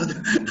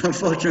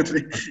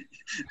 Unfortunately.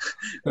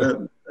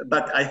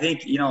 But I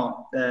think,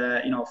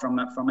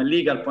 from a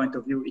legal point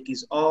of view, it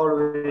is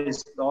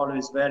always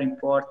very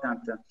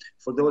important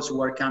for those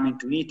who are coming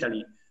to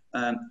Italy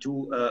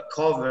to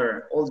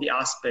cover all the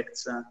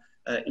aspects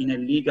in a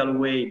legal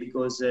way,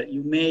 because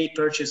you may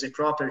purchase a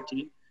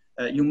property,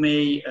 you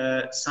may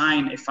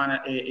sign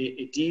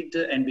a deed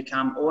and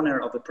become owner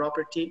of the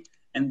property,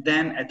 and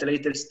then at a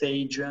later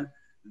stage,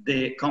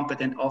 the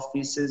competent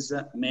offices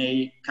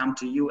may come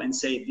to you and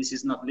say, this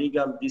is not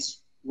legal,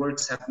 these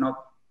works have not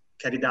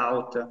carried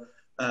out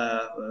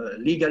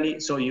legally,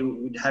 so you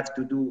would have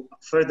to do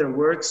further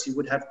works, you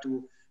would have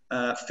to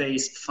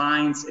face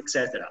fines,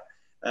 etc.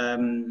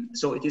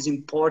 So it is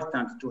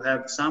important to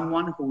have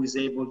someone who is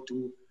able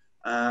to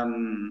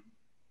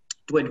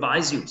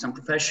advise you, some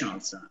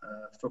professionals,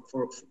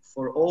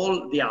 for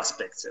all the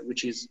aspects,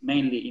 which is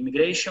mainly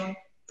immigration,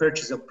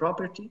 purchase of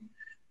property,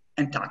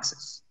 and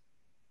taxes.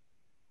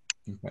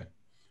 Okay.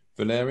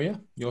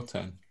 Valeria, your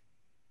turn.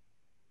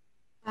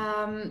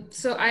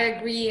 So I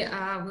agree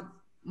with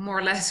more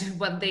or less with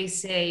what they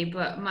say,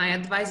 but my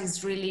advice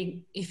is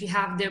really, if you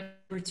have the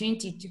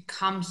opportunity to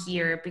come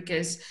here,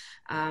 because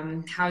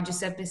how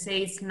Giuseppe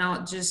says, it's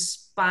not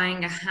just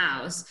buying a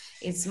house,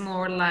 it's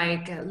more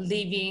like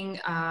living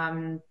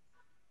a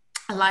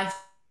life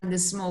in the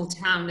small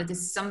town. That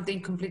is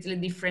something completely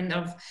different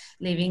of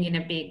living in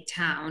a big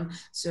town.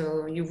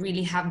 So you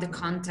really have the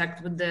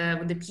contact with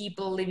the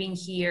people living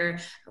here,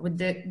 with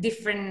the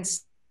different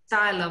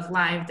style of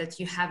life that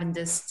you have in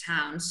this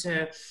town.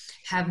 So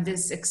have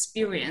this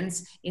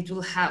experience, it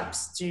will help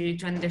to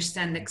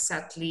understand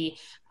exactly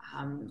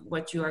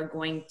what you are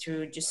going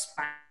through just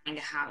buying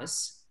a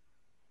house.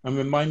 And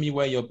remind me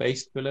where you're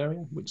based,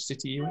 Valeria. Which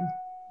city are you in?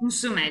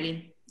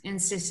 Musumeli in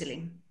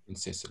Sicily. In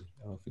Sicily.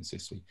 Oh, in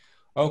Sicily.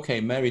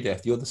 Okay,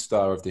 Meredith, you're the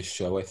star of this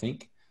show, I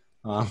think.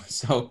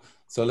 So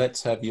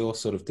let's have your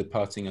sort of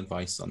departing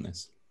advice on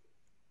this.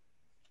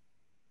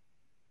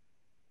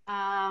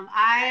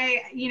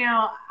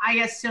 I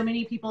guess so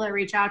many people that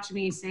reach out to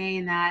me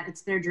saying that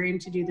it's their dream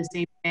to do the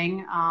same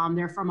thing.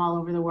 They're from all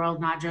over the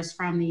world, not just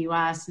from the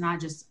US,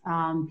 not just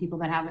people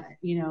that have,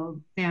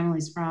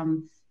 families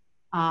from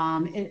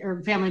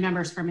or family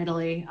members from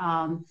Italy.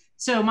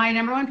 So my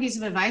number one piece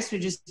of advice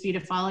would just be to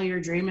follow your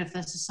dream. If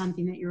this is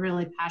something that you're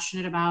really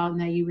passionate about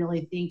and that you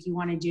really think you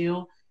want to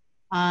do,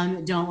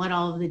 don't let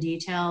all of the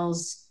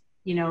details,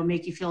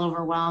 make you feel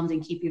overwhelmed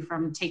and keep you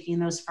from taking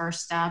those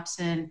first steps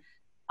and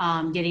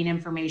getting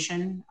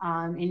information.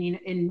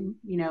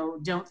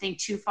 Don't think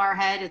too far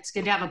ahead. It's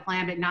good to have a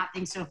plan, but not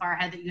think so far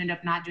ahead that you end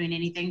up not doing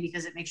anything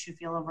because it makes you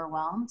feel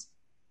overwhelmed.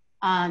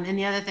 And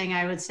the other thing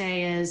I would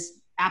say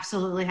is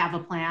absolutely have a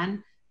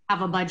plan,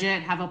 have a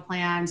budget, have a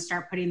plan,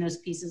 start putting those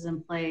pieces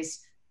in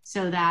place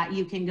so that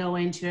you can go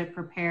into it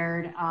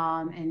prepared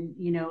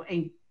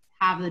and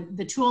have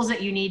the tools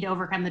that you need to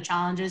overcome the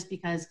challenges,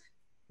 because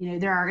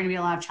there are going to be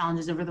a lot of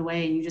challenges over the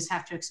way, and you just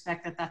have to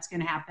expect that that's going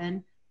to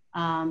happen.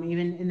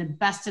 Even in the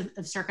best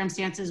of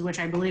circumstances, which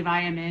I believe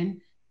I am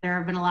in, there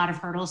have been a lot of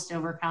hurdles to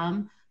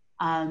overcome.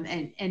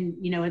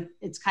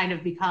 It's kind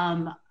of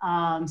become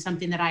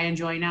something that I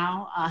enjoy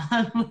now.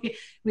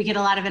 We get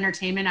a lot of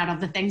entertainment out of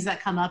the things that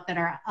come up that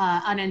are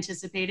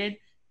unanticipated.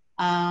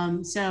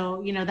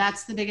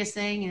 That's the biggest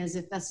thing, is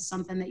if this is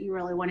something that you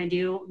really want to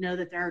do, know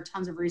that there are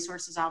tons of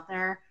resources out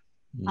there.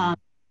 Those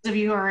of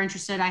you who are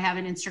interested, I have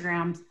an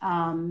Instagram,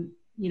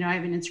 I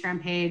have an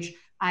Instagram page.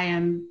 I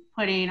am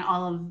putting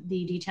all of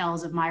the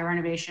details of my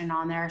renovation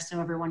on there so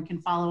everyone can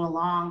follow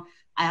along.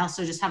 I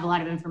also just have a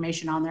lot of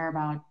information on there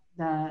about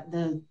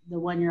the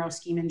 1 euro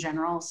scheme in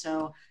general.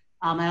 So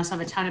I also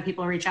have a ton of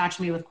people reach out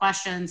to me with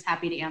questions,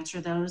 happy to answer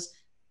those.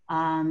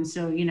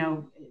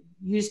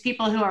 Use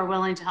people who are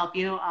willing to help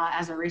you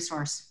as a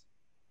resource.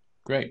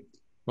 Great.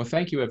 Well,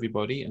 thank you,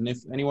 everybody. And if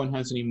anyone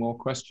has any more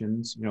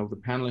questions,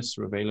 the panelists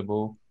are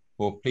available,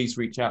 or please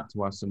reach out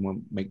to us and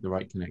we'll make the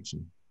right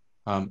connection.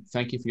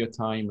 Thank you for your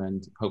time,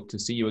 and hope to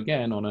see you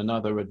again on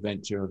another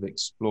adventure of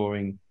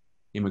exploring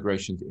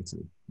immigration to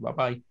Italy.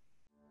 Bye-bye.